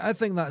things. I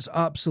think that's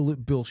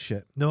absolute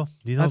bullshit. No,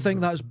 you know. I think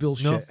that's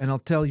bullshit, No. and I'll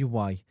tell you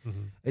why.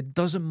 It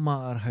doesn't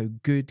matter how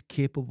good,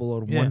 capable,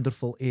 or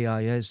wonderful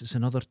AI is. It's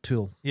another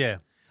tool. Yeah.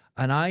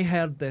 And I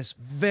heard this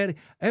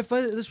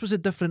this was a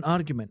different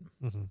argument,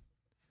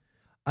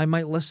 I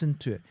might listen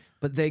to it.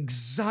 But the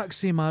exact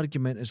same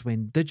argument is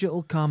when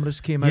digital cameras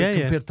came out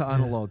compared to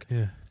analog.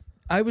 Yeah.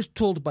 I was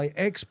told by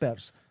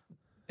experts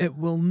it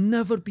will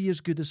never be as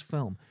good as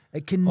film.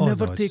 It can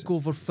never take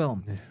over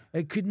film. Yeah.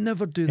 It could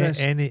never do this.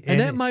 And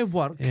at my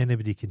work,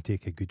 anybody can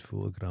take a good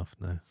photograph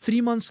now.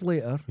 3 months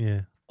later,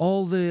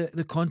 all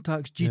the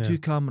Contax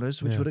G2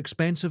 cameras, which were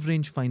expensive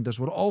rangefinders,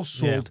 were all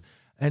sold,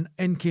 and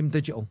in came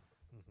digital.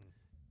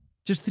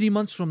 Just 3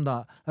 months from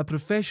that, a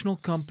professional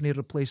company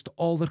replaced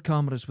all their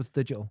cameras with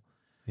digital.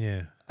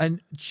 Yeah.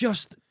 And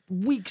just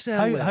weeks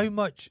earlier.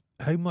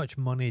 How much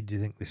money do you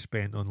think they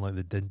spent on like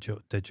the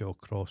digital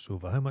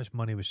crossover? How much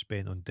money was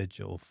spent on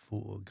digital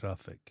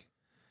photographic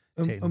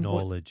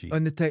technology?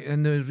 And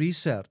the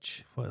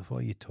research. What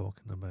are you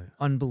talking about?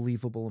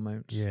 Unbelievable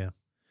amounts. Yeah.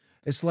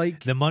 It's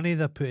like the money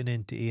they're putting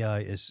into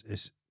AI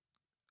is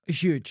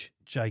huge.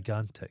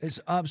 Gigantic. It's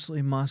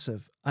absolutely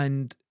massive.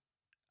 And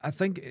I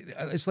think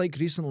it's like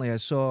recently I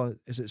saw,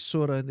 is it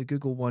Sora, the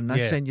Google one?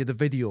 I sent you the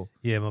video.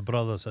 Yeah, my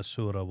brother's a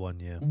Sora one,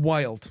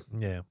 Wild.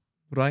 Yeah.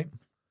 Right?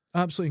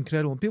 Absolutely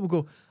incredible. And people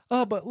go,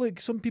 but look,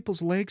 some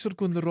people's legs are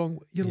going the wrong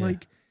way. You're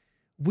like,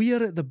 we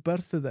are at the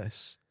birth of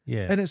this.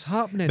 Yeah. And it's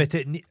happening but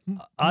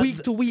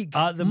week to week,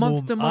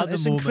 month to month.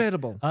 It's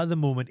incredible. At the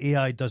moment,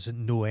 AI doesn't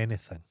know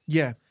anything.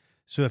 Yeah.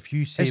 So if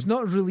you say... It's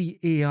not really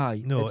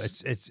AI. No,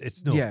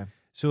 it's no. Yeah.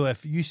 So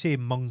if you say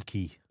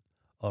monkey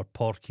or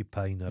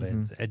porcupine or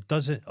anything, it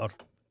doesn't... Or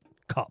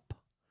cup.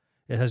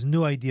 It has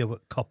no idea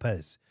what cup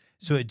is.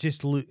 So it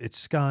just it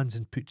scans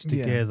and puts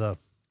together...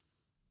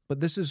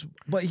 But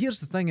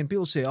here's the thing, and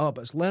people say, but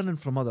it's learning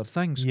from other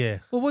things. Yeah.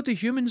 Well, what do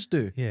humans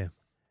do? Yeah.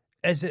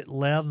 Is it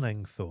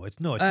learning, though?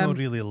 It's not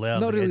really learning.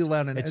 Not really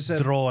learning. It's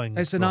drawing.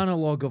 It's an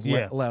analogue of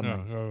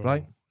learning,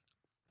 right?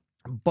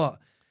 But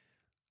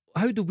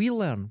how do we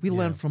learn? We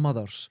learn from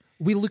others.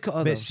 We look at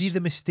others. But see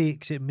the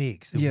mistakes it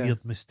makes, the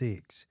weird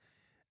mistakes.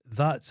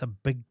 That's a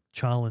big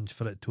challenge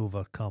for it to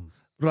overcome.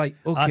 Right,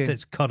 okay. At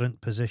its current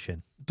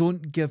position.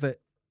 Don't give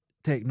it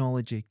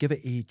technology. Give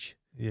it age.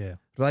 Yeah.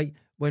 Right?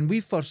 When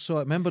we first saw it,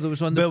 remember there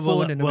was on the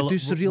phone and it would do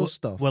surreal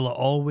stuff. Will it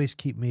always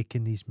keep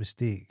making these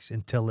mistakes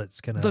until it's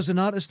kind of... Does an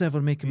artist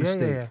ever make a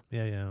mistake?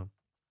 Yeah.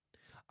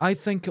 I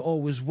think it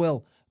always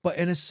will, but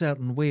in a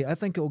certain way. I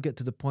think it will get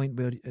to the point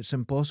where it's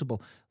impossible.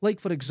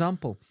 Like, for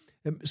example,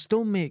 it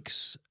still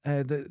makes...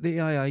 the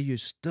AI I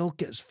use still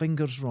gets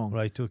fingers wrong.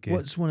 Right, okay.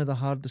 What's one of the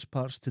hardest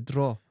parts to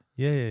draw?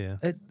 Yeah.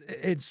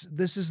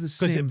 This is the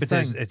same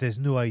thing. It has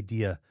no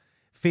idea...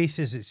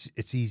 Faces,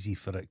 it's easy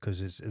for it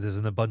because there's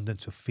an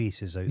abundance of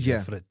faces out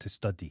there for it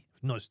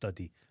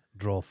to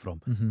draw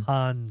from.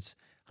 Hands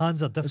are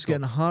difficult. It's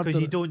getting harder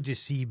because you don't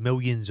just see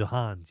millions of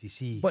hands. You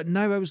see. But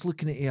now I was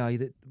looking at AI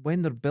that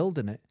when they're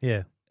building it,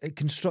 it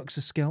constructs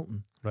a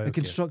skeleton. Right, it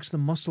constructs the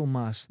muscle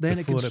mass. Then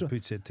it puts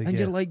it together. And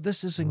you're like,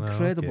 this is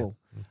incredible.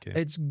 Okay.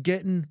 It's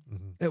getting.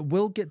 It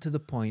will get to the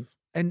point.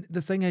 And the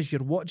thing is,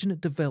 you're watching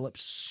it develop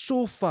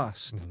so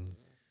fast.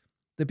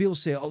 The people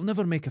say, I'll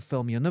never make a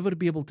film. You'll never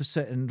be able to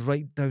sit and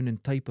write down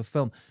and type a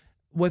film.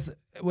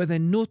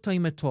 Within no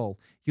time at all,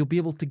 you'll be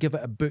able to give it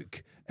a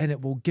book and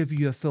it will give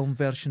you a film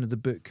version of the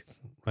book.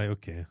 Right,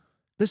 okay.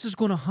 This is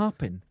going to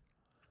happen.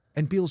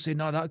 And people say,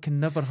 no, that can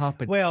never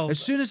happen. Well, as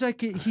soon as I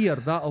get here,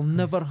 that'll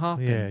never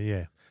happen.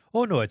 Yeah.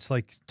 Oh, no, it's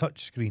like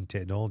touchscreen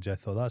technology. I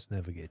thought that's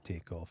never going to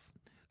take off.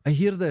 I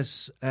hear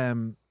this...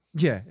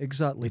 yeah,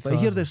 exactly. But I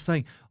hear this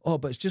thing,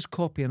 but it's just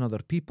copying other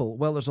people.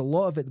 Well, there's a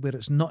lot of it where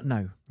it's not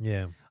now.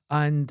 Yeah.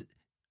 And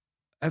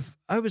if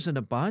I was in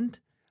a band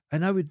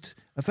and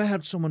if I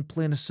heard someone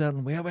playing a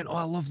certain way, I went,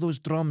 I love those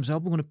drums.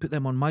 I'm going to put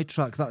them on my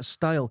track, that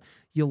style.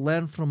 You'll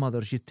learn from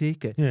others. You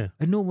take it. Yeah.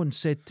 And no one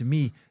said to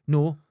me,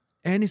 no,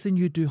 anything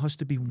you do has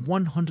to be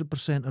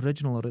 100%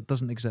 original or it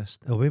doesn't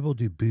exist. Oh, people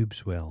do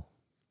boobs well.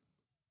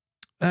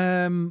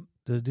 Do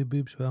they do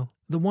boobs well?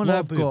 The one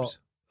I've got...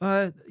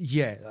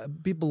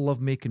 people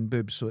love making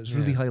boobs, so it's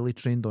really highly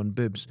trained on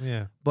boobs.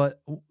 Yeah. But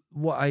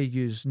what I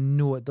use,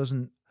 no, it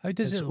doesn't. How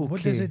does it? Okay.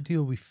 What does it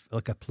deal with?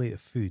 Like a plate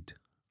of food?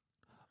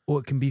 Oh,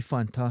 it can be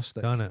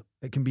fantastic. Can it?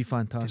 It can be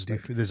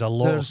fantastic. There's a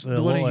lot.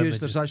 The one I use,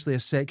 there's actually a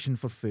section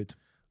for food.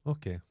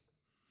 Okay.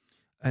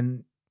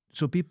 And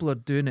so people are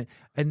doing it,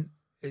 and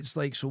it's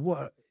like, so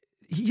what?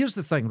 here's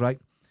the thing, right?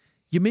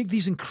 You make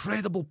these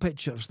incredible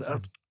pictures that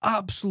are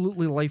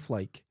absolutely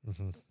lifelike.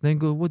 Then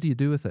go, what do you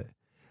do with it?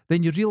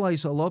 Then you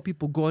realise that a lot of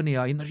people go on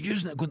AI and they're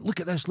using it, going, look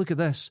at this, look at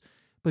this.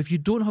 But if you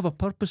don't have a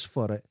purpose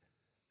for it,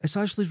 it's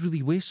actually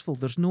really wasteful.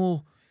 There's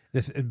no...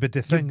 But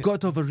the thing, you've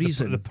got to have a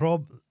reason.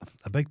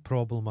 A big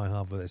problem I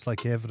have with it, it's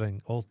like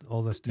everything,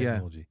 all this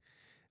technology.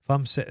 If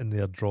I'm sitting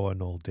there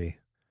drawing all day,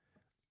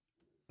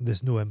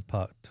 there's no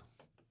impact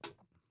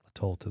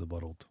at all to the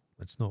world.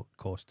 It's not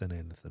costing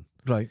anything.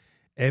 Right.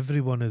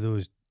 Every one of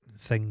those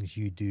things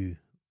you do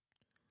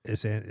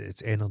it's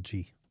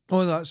energy.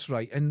 Oh, that's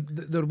right. And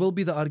there will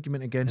be the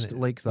argument against it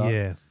like that.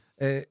 Yeah.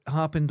 It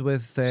happened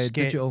with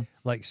digital.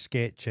 Like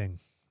sketching.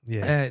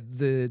 Yeah.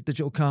 The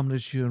digital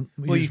cameras, you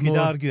could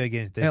argue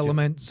against digital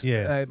elements,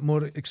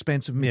 more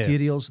expensive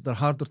materials. They're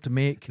harder to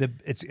make.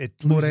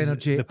 It more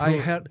energy. I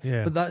heard,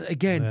 but that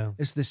again,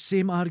 it's the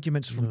same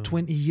arguments from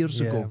 20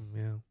 years ago.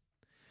 Yeah.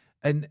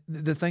 And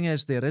the thing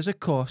is, there is a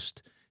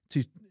cost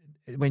to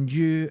when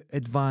you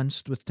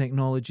advanced with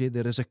technology.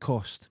 There is a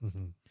cost.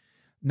 Mm-hmm.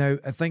 Now,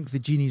 I think the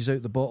genie's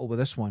out the bottle with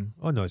this one.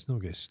 Oh no, it's not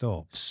going to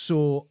stop.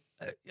 So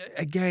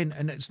again,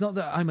 and it's not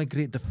that I'm a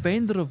great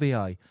defender of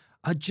AI.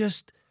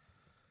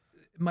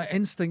 My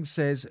instinct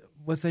says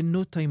within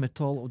no time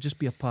at all, it'll just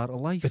be a part of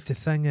life. But the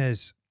thing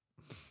is,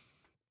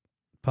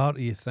 part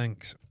of you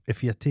thinks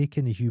if you're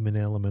taking the human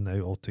element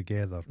out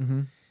altogether,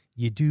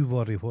 you do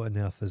worry what on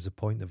earth is the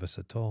point of us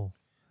at all.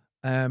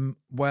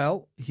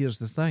 Well, here's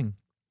the thing.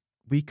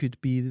 We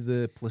could be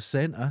the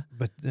placenta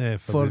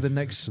for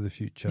the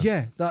future.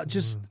 Yeah, that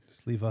just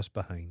leave us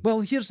behind.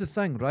 Well, here's the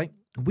thing, right?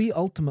 We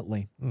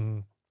ultimately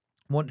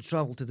want to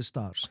travel to the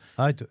stars.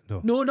 I don't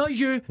know. No, not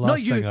you.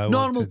 Not you.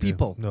 Normal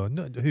people. No,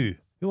 who?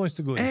 Who wants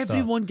to go to the stars?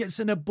 Everyone gets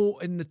in a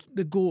boat and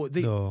they go.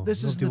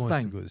 This is the thing.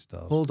 Wants to go to the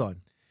stars. Hold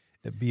on.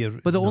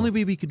 But the only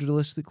way we could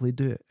realistically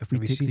do it if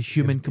we take the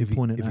human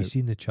component out. Have you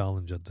seen the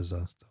Challenger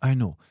disaster? I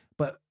know.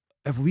 But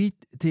if we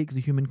take the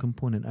human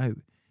component out,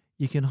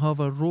 you can have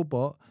a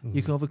robot,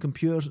 you can have a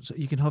computer,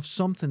 you can have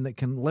something that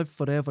can live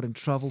forever and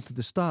travel to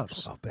the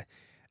stars. Oh, but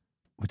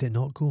would it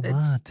not go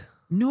mad?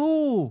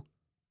 No.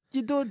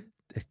 You don't.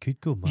 It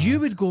could go mad. You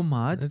would go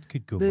mad. It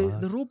could go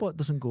mad. The robot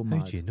doesn't go mad.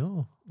 How do you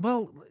know?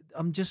 Well,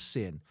 I'm just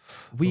saying.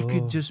 We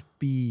could just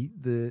be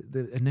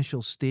the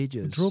initial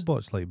stages. Would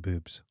robots like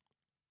boobs?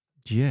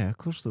 Yeah, of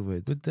course they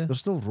would. Would they? They're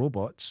still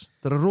robots.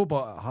 They're a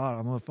robot at heart.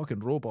 I'm a fucking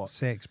robot.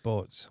 Sex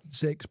bots.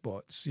 Sex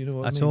bots. You know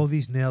what That's I mean? all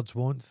these nerds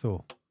want,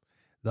 though.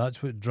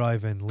 That's what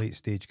driving late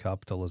stage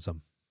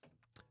capitalism.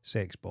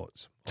 Sex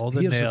bots. All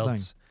the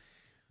nerds.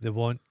 They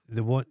want.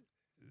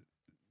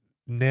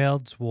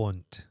 Nerds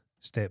want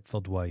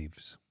Stepford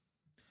wives.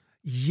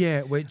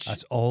 Yeah, which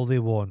that's all they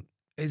want.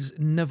 Is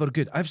never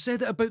good. I've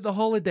said it about the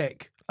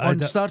holodeck on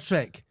Star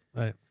Trek.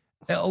 Right.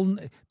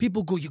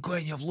 People go, you go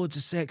and you have loads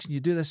of sex and you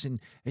do this and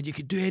you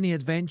could do any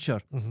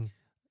adventure,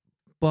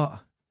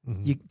 but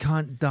you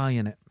can't die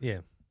in it. Yeah.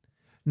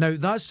 Now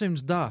that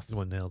sounds daft.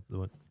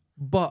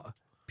 But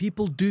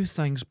people do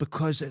things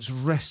because it's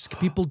risk.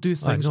 People do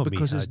things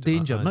because it's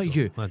danger. Not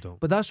you. I don't.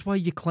 But that's why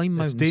you climb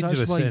mountains. It's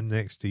dangerous sitting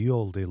next to you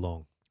all day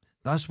long.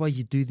 That's why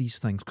you do these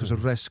things, because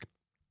of risk.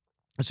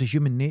 It's a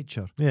human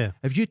nature. Yeah.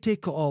 If you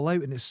take it all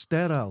out and it's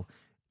sterile,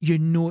 you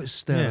know it's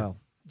sterile.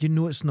 Yeah. You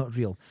know it's not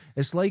real.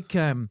 It's like,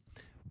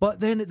 but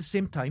then at the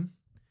same time,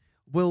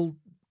 will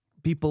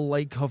people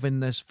like having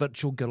this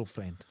virtual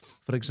girlfriend,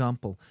 for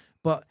example?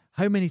 But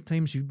how many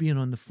times you've been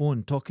on the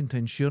phone talking to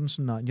insurance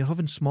and that, and you're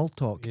having small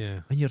talk,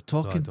 and you're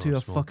talking to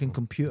a fucking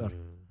computer? Yeah.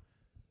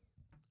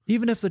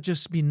 Even if they're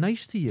just being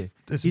nice to you,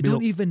 you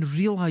don't even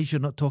realise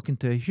you're not talking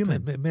to a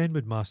human. Men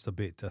would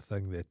masturbate to a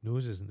thing that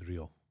knows isn't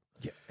real.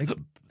 Yeah,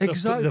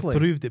 exactly. They've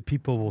proved that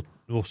people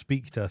will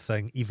speak to a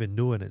thing even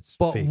knowing it's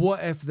fake. But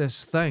what if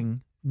this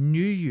thing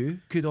knew you,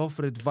 could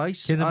offer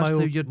advice as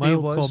to your day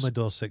was? My old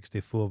Commodore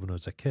 64 when I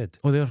was a kid.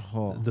 Oh, they're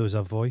hot. There was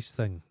a voice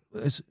thing. Do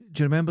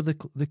you remember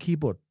the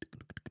keyboard?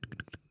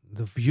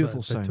 The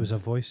beautiful sound. It was a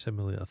voice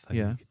simulator thing.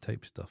 Yeah. You could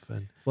type stuff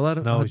in. Well, I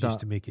always used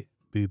to make it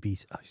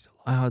boobies.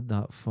 I had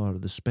that for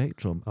the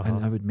Spectrum,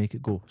 and I would make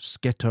it go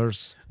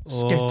skitters.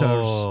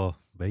 Oh,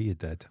 bet you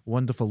did.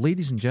 Wonderful.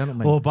 Ladies and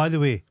gentlemen. Oh, by the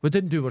way, we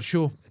didn't do our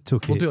show. It's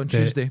okay. We'll do it on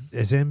Tuesday.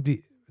 Is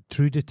MD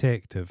True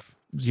Detective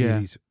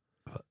series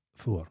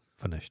 4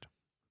 finished?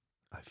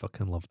 I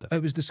fucking loved it.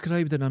 It was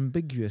described an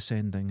ambiguous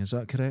ending. Is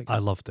that correct? I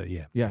loved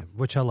it. Yeah.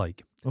 Which I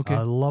like. Okay.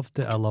 I loved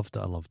it.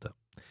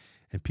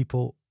 And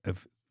people,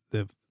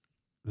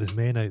 there's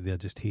men out there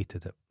just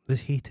hated it. They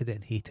hated it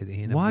and hated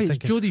it. And why? It's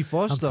Jodie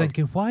Foster. I'm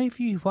thinking, why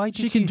did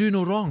she can do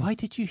no wrong? Why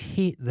did you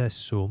hate this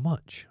so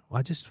much?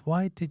 Why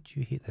did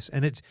you hate this?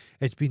 And it's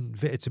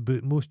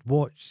about most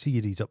watched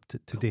series up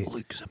to date. It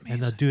looks amazing.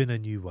 And they're doing a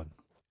new one.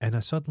 And I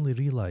suddenly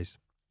realised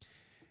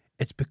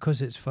it's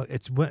because it's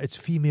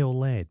female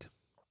led.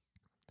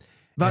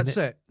 That's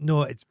it.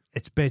 No, it's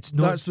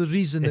not. That's the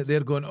reason that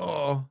they're going.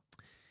 Oh,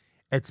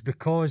 it's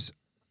because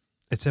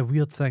it's a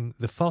weird thing.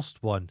 The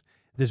first one,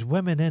 there's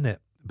women in it,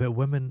 but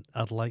women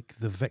are like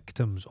the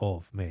victims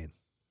of men.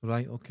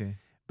 Right. Okay.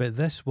 But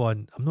this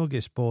one, I'm not going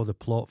to spoil the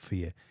plot for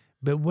you,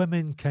 but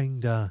women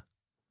kind of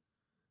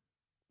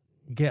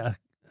get a.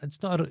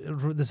 It's not.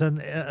 There's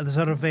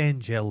a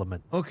revenge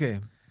element, Okay.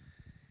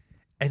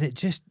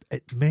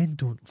 and men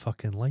don't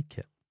fucking like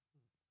it.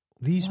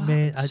 These What?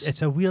 men,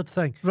 it's a weird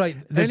thing. Right.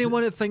 There's-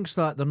 Anyone that thinks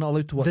that, they're not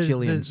allowed to watch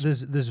Aliens.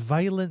 There's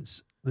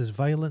violence. There's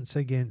violence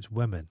against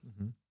women,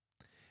 Mhm.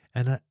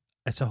 and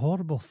it's a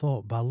horrible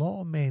thought. But a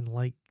lot of men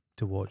like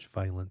to watch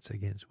violence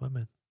against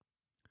women.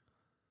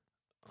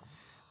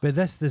 But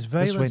there's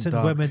violence went in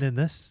dark. women in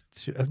this.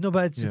 No,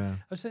 but it's. Yeah.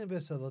 I was thinking about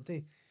this the other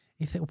day.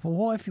 You think,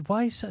 well,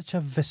 why such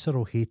a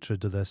visceral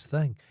hatred of this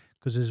thing?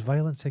 Because there's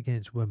violence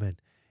against women,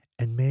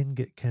 and men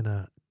get kind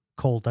of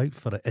called out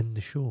for it in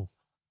the show.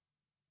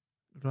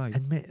 Right.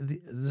 And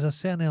there's a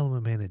certain element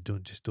of men that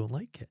don't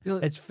like it. You're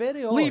like, It's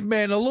very odd. Leave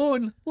men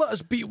alone. Let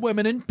us beat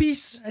women in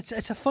peace. It's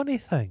a funny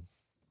thing.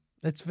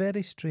 It's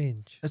very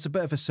strange. It's a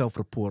bit of a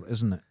self-report,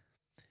 isn't it?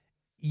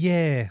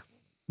 Yeah,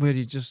 Where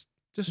you just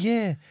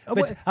yeah. Uh,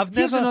 But wh-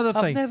 here's another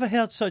I've thing. never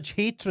heard such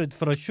hatred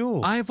for a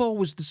show. I've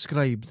always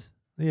described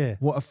Yeah,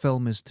 what a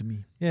film is to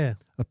me. yeah,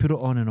 I put it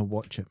on and I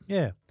watch it.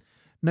 yeah.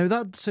 Now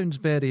that sounds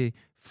very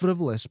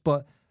frivolous,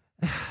 but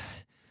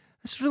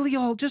it's really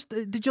all just.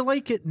 Did you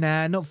like it?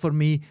 Nah, not for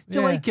me. Did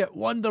you Yeah. like it?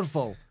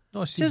 Wonderful.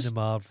 Not seen Just- the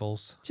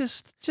Marvels,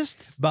 Just.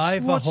 but I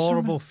have a watch some-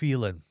 horrible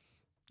feeling.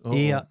 Oh.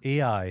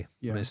 AI,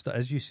 Yeah. when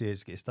as you say,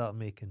 it's going to start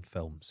making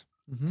films.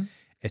 Mhm.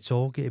 It's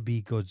all going to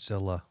be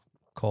Godzilla,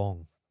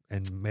 Kong,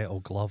 and metal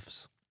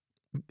gloves.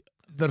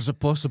 There's a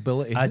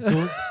possibility. I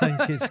don't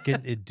think it's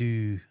going to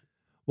do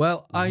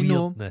Well, I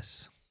know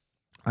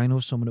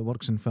someone that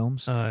works in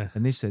films, and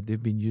and they said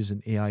they've been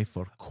using AI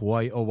for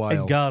quite a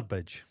while.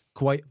 garbage.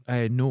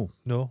 No,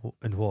 No,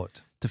 and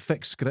what? to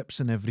fix scripts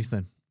and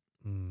everything.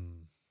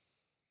 Mm.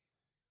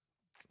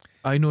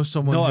 I know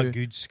someone Not who. a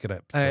good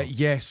script. though.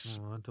 Yes,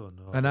 Oh, I don't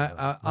know. and about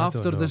that. I after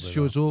don't know this about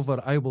show's that.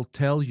 over, I will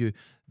tell you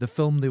the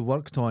film they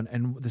worked on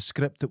and the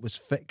script that was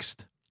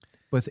fixed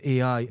with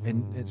AI,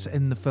 and it's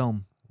in the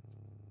film.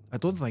 I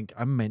don't think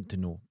I'm meant to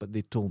know, but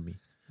they told me,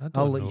 I don't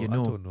I'll let you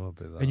know. I don't know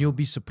about that. and you'll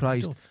be I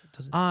surprised. don't-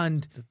 doesn't-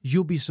 And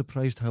you'll be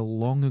surprised how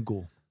long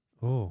ago.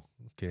 Oh,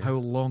 okay. How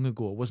long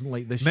ago? It wasn't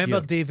like this Remember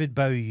year. David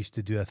Bowie used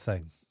to do a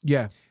thing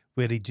Yeah,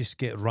 where he'd just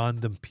get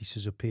random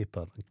pieces of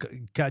paper,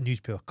 get a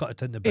newspaper, cut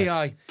it into bits.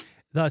 AI.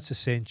 That's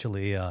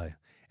essentially AI.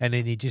 And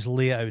then he'd just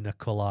lay it out in a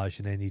collage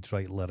and then he'd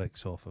write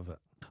lyrics off of it.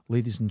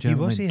 Ladies and He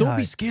was gentlemen, don't AI.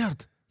 be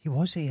scared. He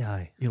was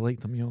AI, You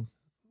liked them young.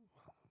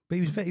 but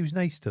he was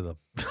nice to them.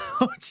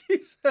 Oh,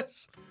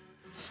 Jesus.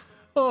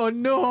 Oh,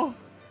 no.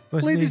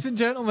 Wasn't Ladies he? and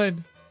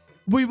gentlemen,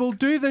 we will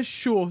do this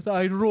show that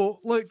I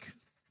wrote. Look,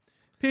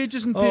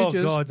 pages and Oh,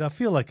 pages. God, I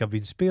feel like I've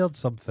been spared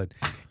something.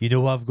 You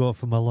know what I've got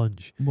for my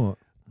lunch? What?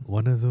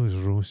 One of those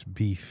roast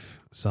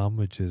beef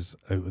sandwiches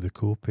out of the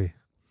Kopi.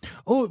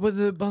 Oh, with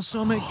the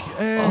balsamic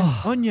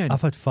onion.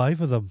 I've had 5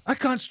 of them. I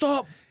can't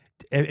stop.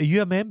 Are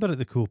you a member at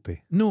the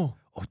Kopi? No,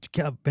 Oh, to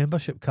get a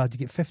membership card, you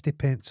get 50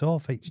 pence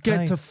off each get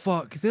time. to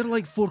fuck. They're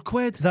like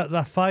 £4. that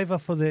 $5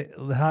 for the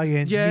high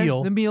end Yeah,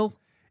 meal. the meal.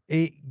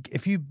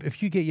 If you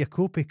get your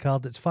Kopi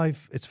card, it's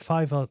five.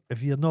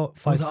 If you're not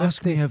Oh, they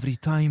ask me $5.50. every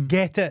time.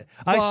 Get it.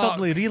 I Fuck.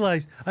 suddenly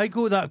realised I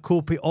go to that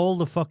Kopi all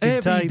the fucking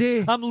Every time.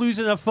 day. I'm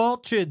losing a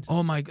fortune.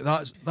 Oh my God,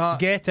 that's that.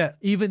 Get it.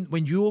 Even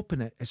when you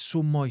open it, it's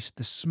so moist.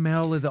 The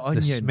smell of the The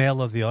onion.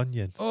 smell of the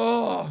onion.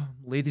 Oh,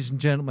 ladies and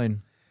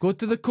gentlemen, go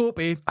to the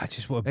Kopi. I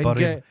just want to And bury.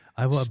 get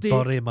I want to steak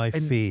bury my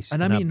and- face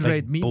and in I'm a eating big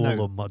red meat bowl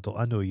now. of muddle.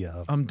 I know you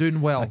are. I'm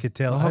doing well. I could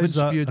tell. I haven't How's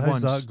that, spewed how's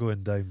once. that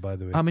going down? By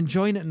the way, I'm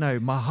enjoying it now.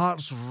 My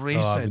heart's oh, I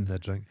racing.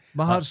 wouldn't drink.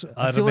 My heart's.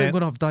 I, I feel like I'm remem-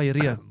 going to have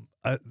diarrhea.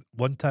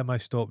 One time I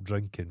stopped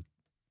drinking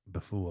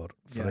before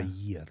for a Yeah.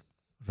 year.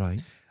 Right.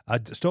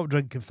 I'd stopped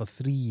drinking for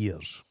 3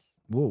 years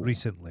Whoa.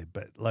 recently,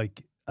 but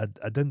like I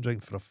didn't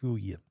drink for a full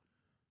year.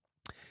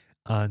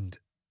 And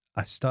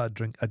I started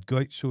drink. I'd go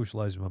out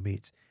socialise with my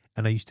mates,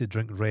 and I used to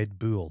drink Red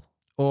Bull.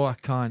 Oh, I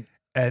can't.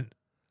 And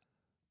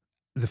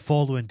the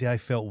following day, I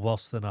felt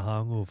worse than a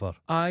hangover.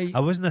 I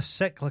wasn't as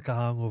sick like a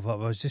hangover. I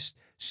was just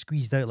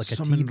squeezed out like a tea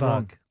Something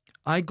wrong. bag.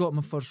 I got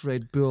my first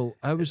Red Bull.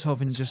 I was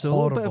having just a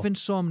little bit of horrible.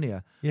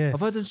 insomnia. Yeah. I've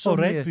had Oh,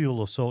 insomnia. Red Bull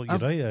will sort you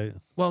I've- right out.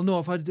 Well, no,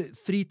 I've had it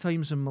 3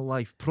 times in my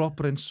life,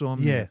 proper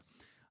insomnia. Yeah.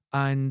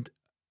 And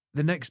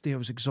the next day I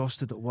was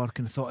exhausted at work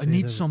and I thought, I Yeah,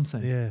 need that-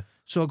 something. Yeah.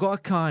 So I got a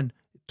can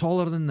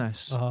taller than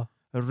this, Uh-huh.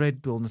 a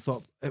Red Bull, and I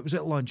thought, it was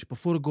at lunch.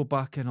 Before I go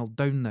back in, I'll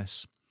down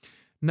this.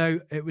 Now,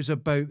 it was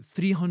about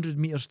 300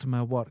 metres to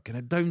my work, and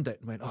I downed it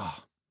and went,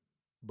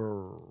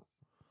 brr.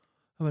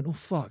 I went, oh,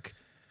 fuck.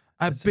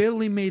 I It's-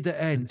 barely made it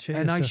in, Shit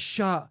and I yourself.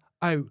 shot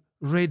out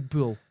Red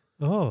Bull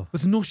Oh,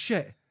 with no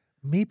shit.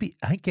 maybe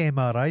I think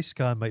MRI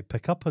scan might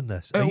pick up on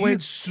this. It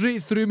went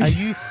straight through Are me.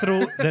 you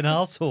throat than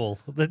arsehole?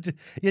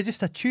 You're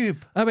just a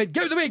tube. I went,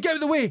 get out of the way, get out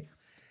of the way.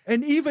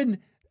 And even,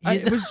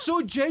 it was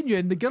so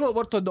genuine, the girl that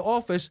worked on the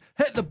office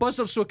hit the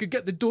buzzer so I could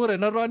get the door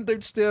in. I ran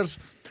downstairs.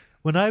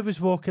 When I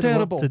was walking to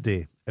Terrible. work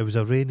today, it was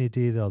a rainy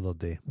day the other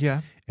day,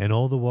 Yeah. and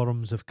all the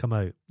worms have come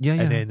out. Yeah,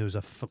 yeah. And then there was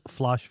a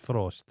flash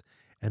frost,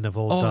 and they've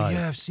all Oh, died.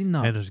 yeah, I've seen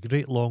that. And there's a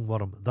great long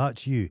worm.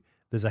 That's you.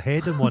 There's a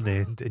head in one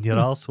end and your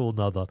arsehole in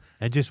the other,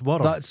 and just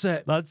worm. That's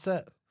it. That's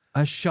it.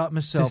 I shot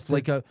myself Just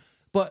like a.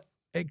 But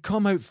it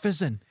come out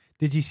fizzing.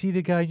 Did you see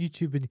the guy on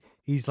YouTube? And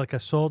he's like a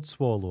sword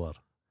swallower.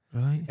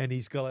 Right. And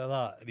he's got like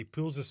that, and he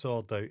pulls the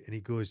sword out, and he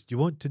goes, "Do you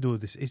want to know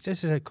this?"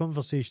 This is a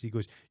conversation. He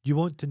goes, "Do you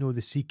want to know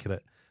the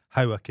secret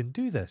how I can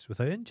do this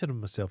without injuring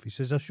myself?" He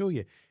says, "I'll show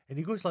you." And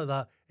he goes like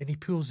that, and he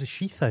pulls the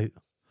sheath out.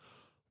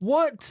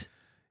 What?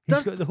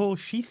 He's got the whole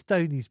sheath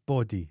down his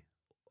body.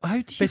 How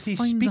do you But he's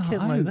find speaking that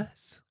like out?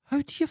 this. How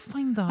do you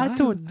find that I out?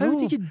 don't know. How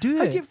do you do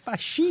How it? do you a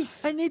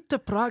sheath? I need to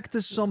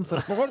practice something.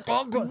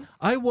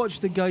 I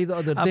watched the guy the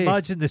other day.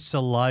 Imagine the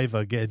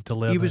saliva getting to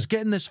learn. He was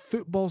getting this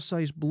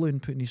football-sized balloon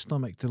put in his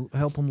stomach to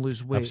help him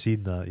lose weight. I've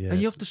seen that, yeah.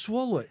 And you have to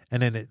swallow it.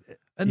 And then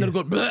And they're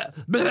going, bleh,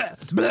 bleh,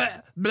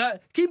 bleh, bleh.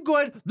 Keep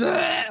going,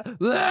 bleh,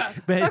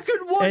 bleh. But I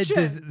couldn't watch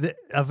it.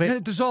 And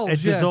it dissolves,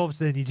 It yeah. dissolves,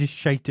 then you just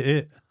shite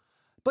it out.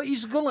 But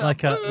he's going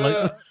Like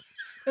like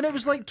and it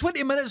was like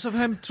 20 minutes of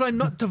him trying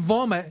not to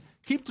vomit.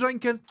 Keep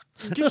drinking,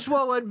 keep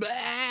swallowing.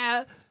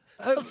 Bleh.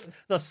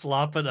 They're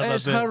slapping him.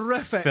 It's a bit,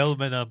 horrific.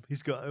 Filming him.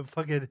 He's got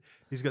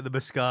the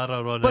mascara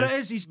on. But it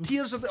is, his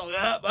tears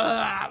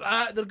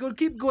are. They're going,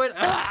 keep going.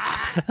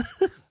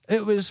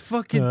 It was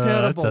fucking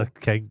terrible. That's a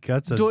kink.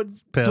 That's a Don't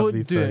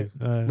pervy do thing.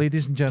 it,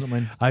 ladies and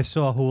gentlemen. I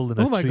saw a hole in a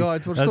tree. Oh my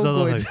God, we're That's still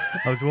another going. thing.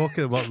 I was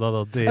walking up the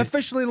other day,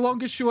 Officially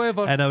longest show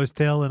ever. and I was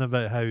telling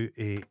about how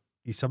you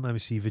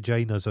sometimes see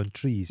vaginas on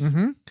trees.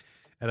 Mm-hmm.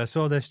 And I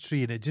saw this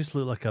tree, and it just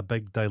looked like a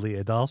big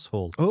dilated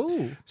arsehole.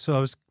 Oh.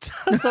 So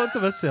I thought to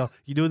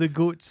myself, you know the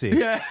goat say?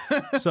 Yeah.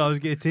 So I was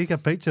going to take a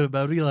picture,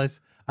 but I realised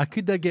I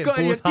couldn't get Got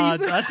in your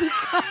both hands.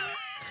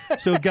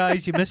 So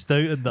guys, you missed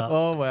out on that.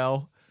 Oh,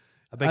 well.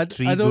 A big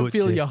tree I don't goat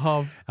feel say. you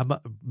have.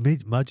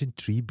 Imagine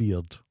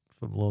Treebeard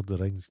from Lord of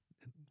the Rings.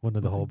 One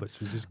of the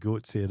hobbits was just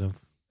goat saying him.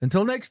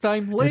 Until next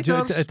time,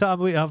 later. Time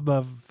we have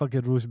my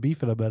fucking roast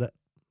beef in a minute.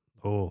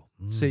 Oh.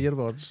 Say your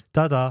words.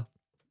 Ta-da.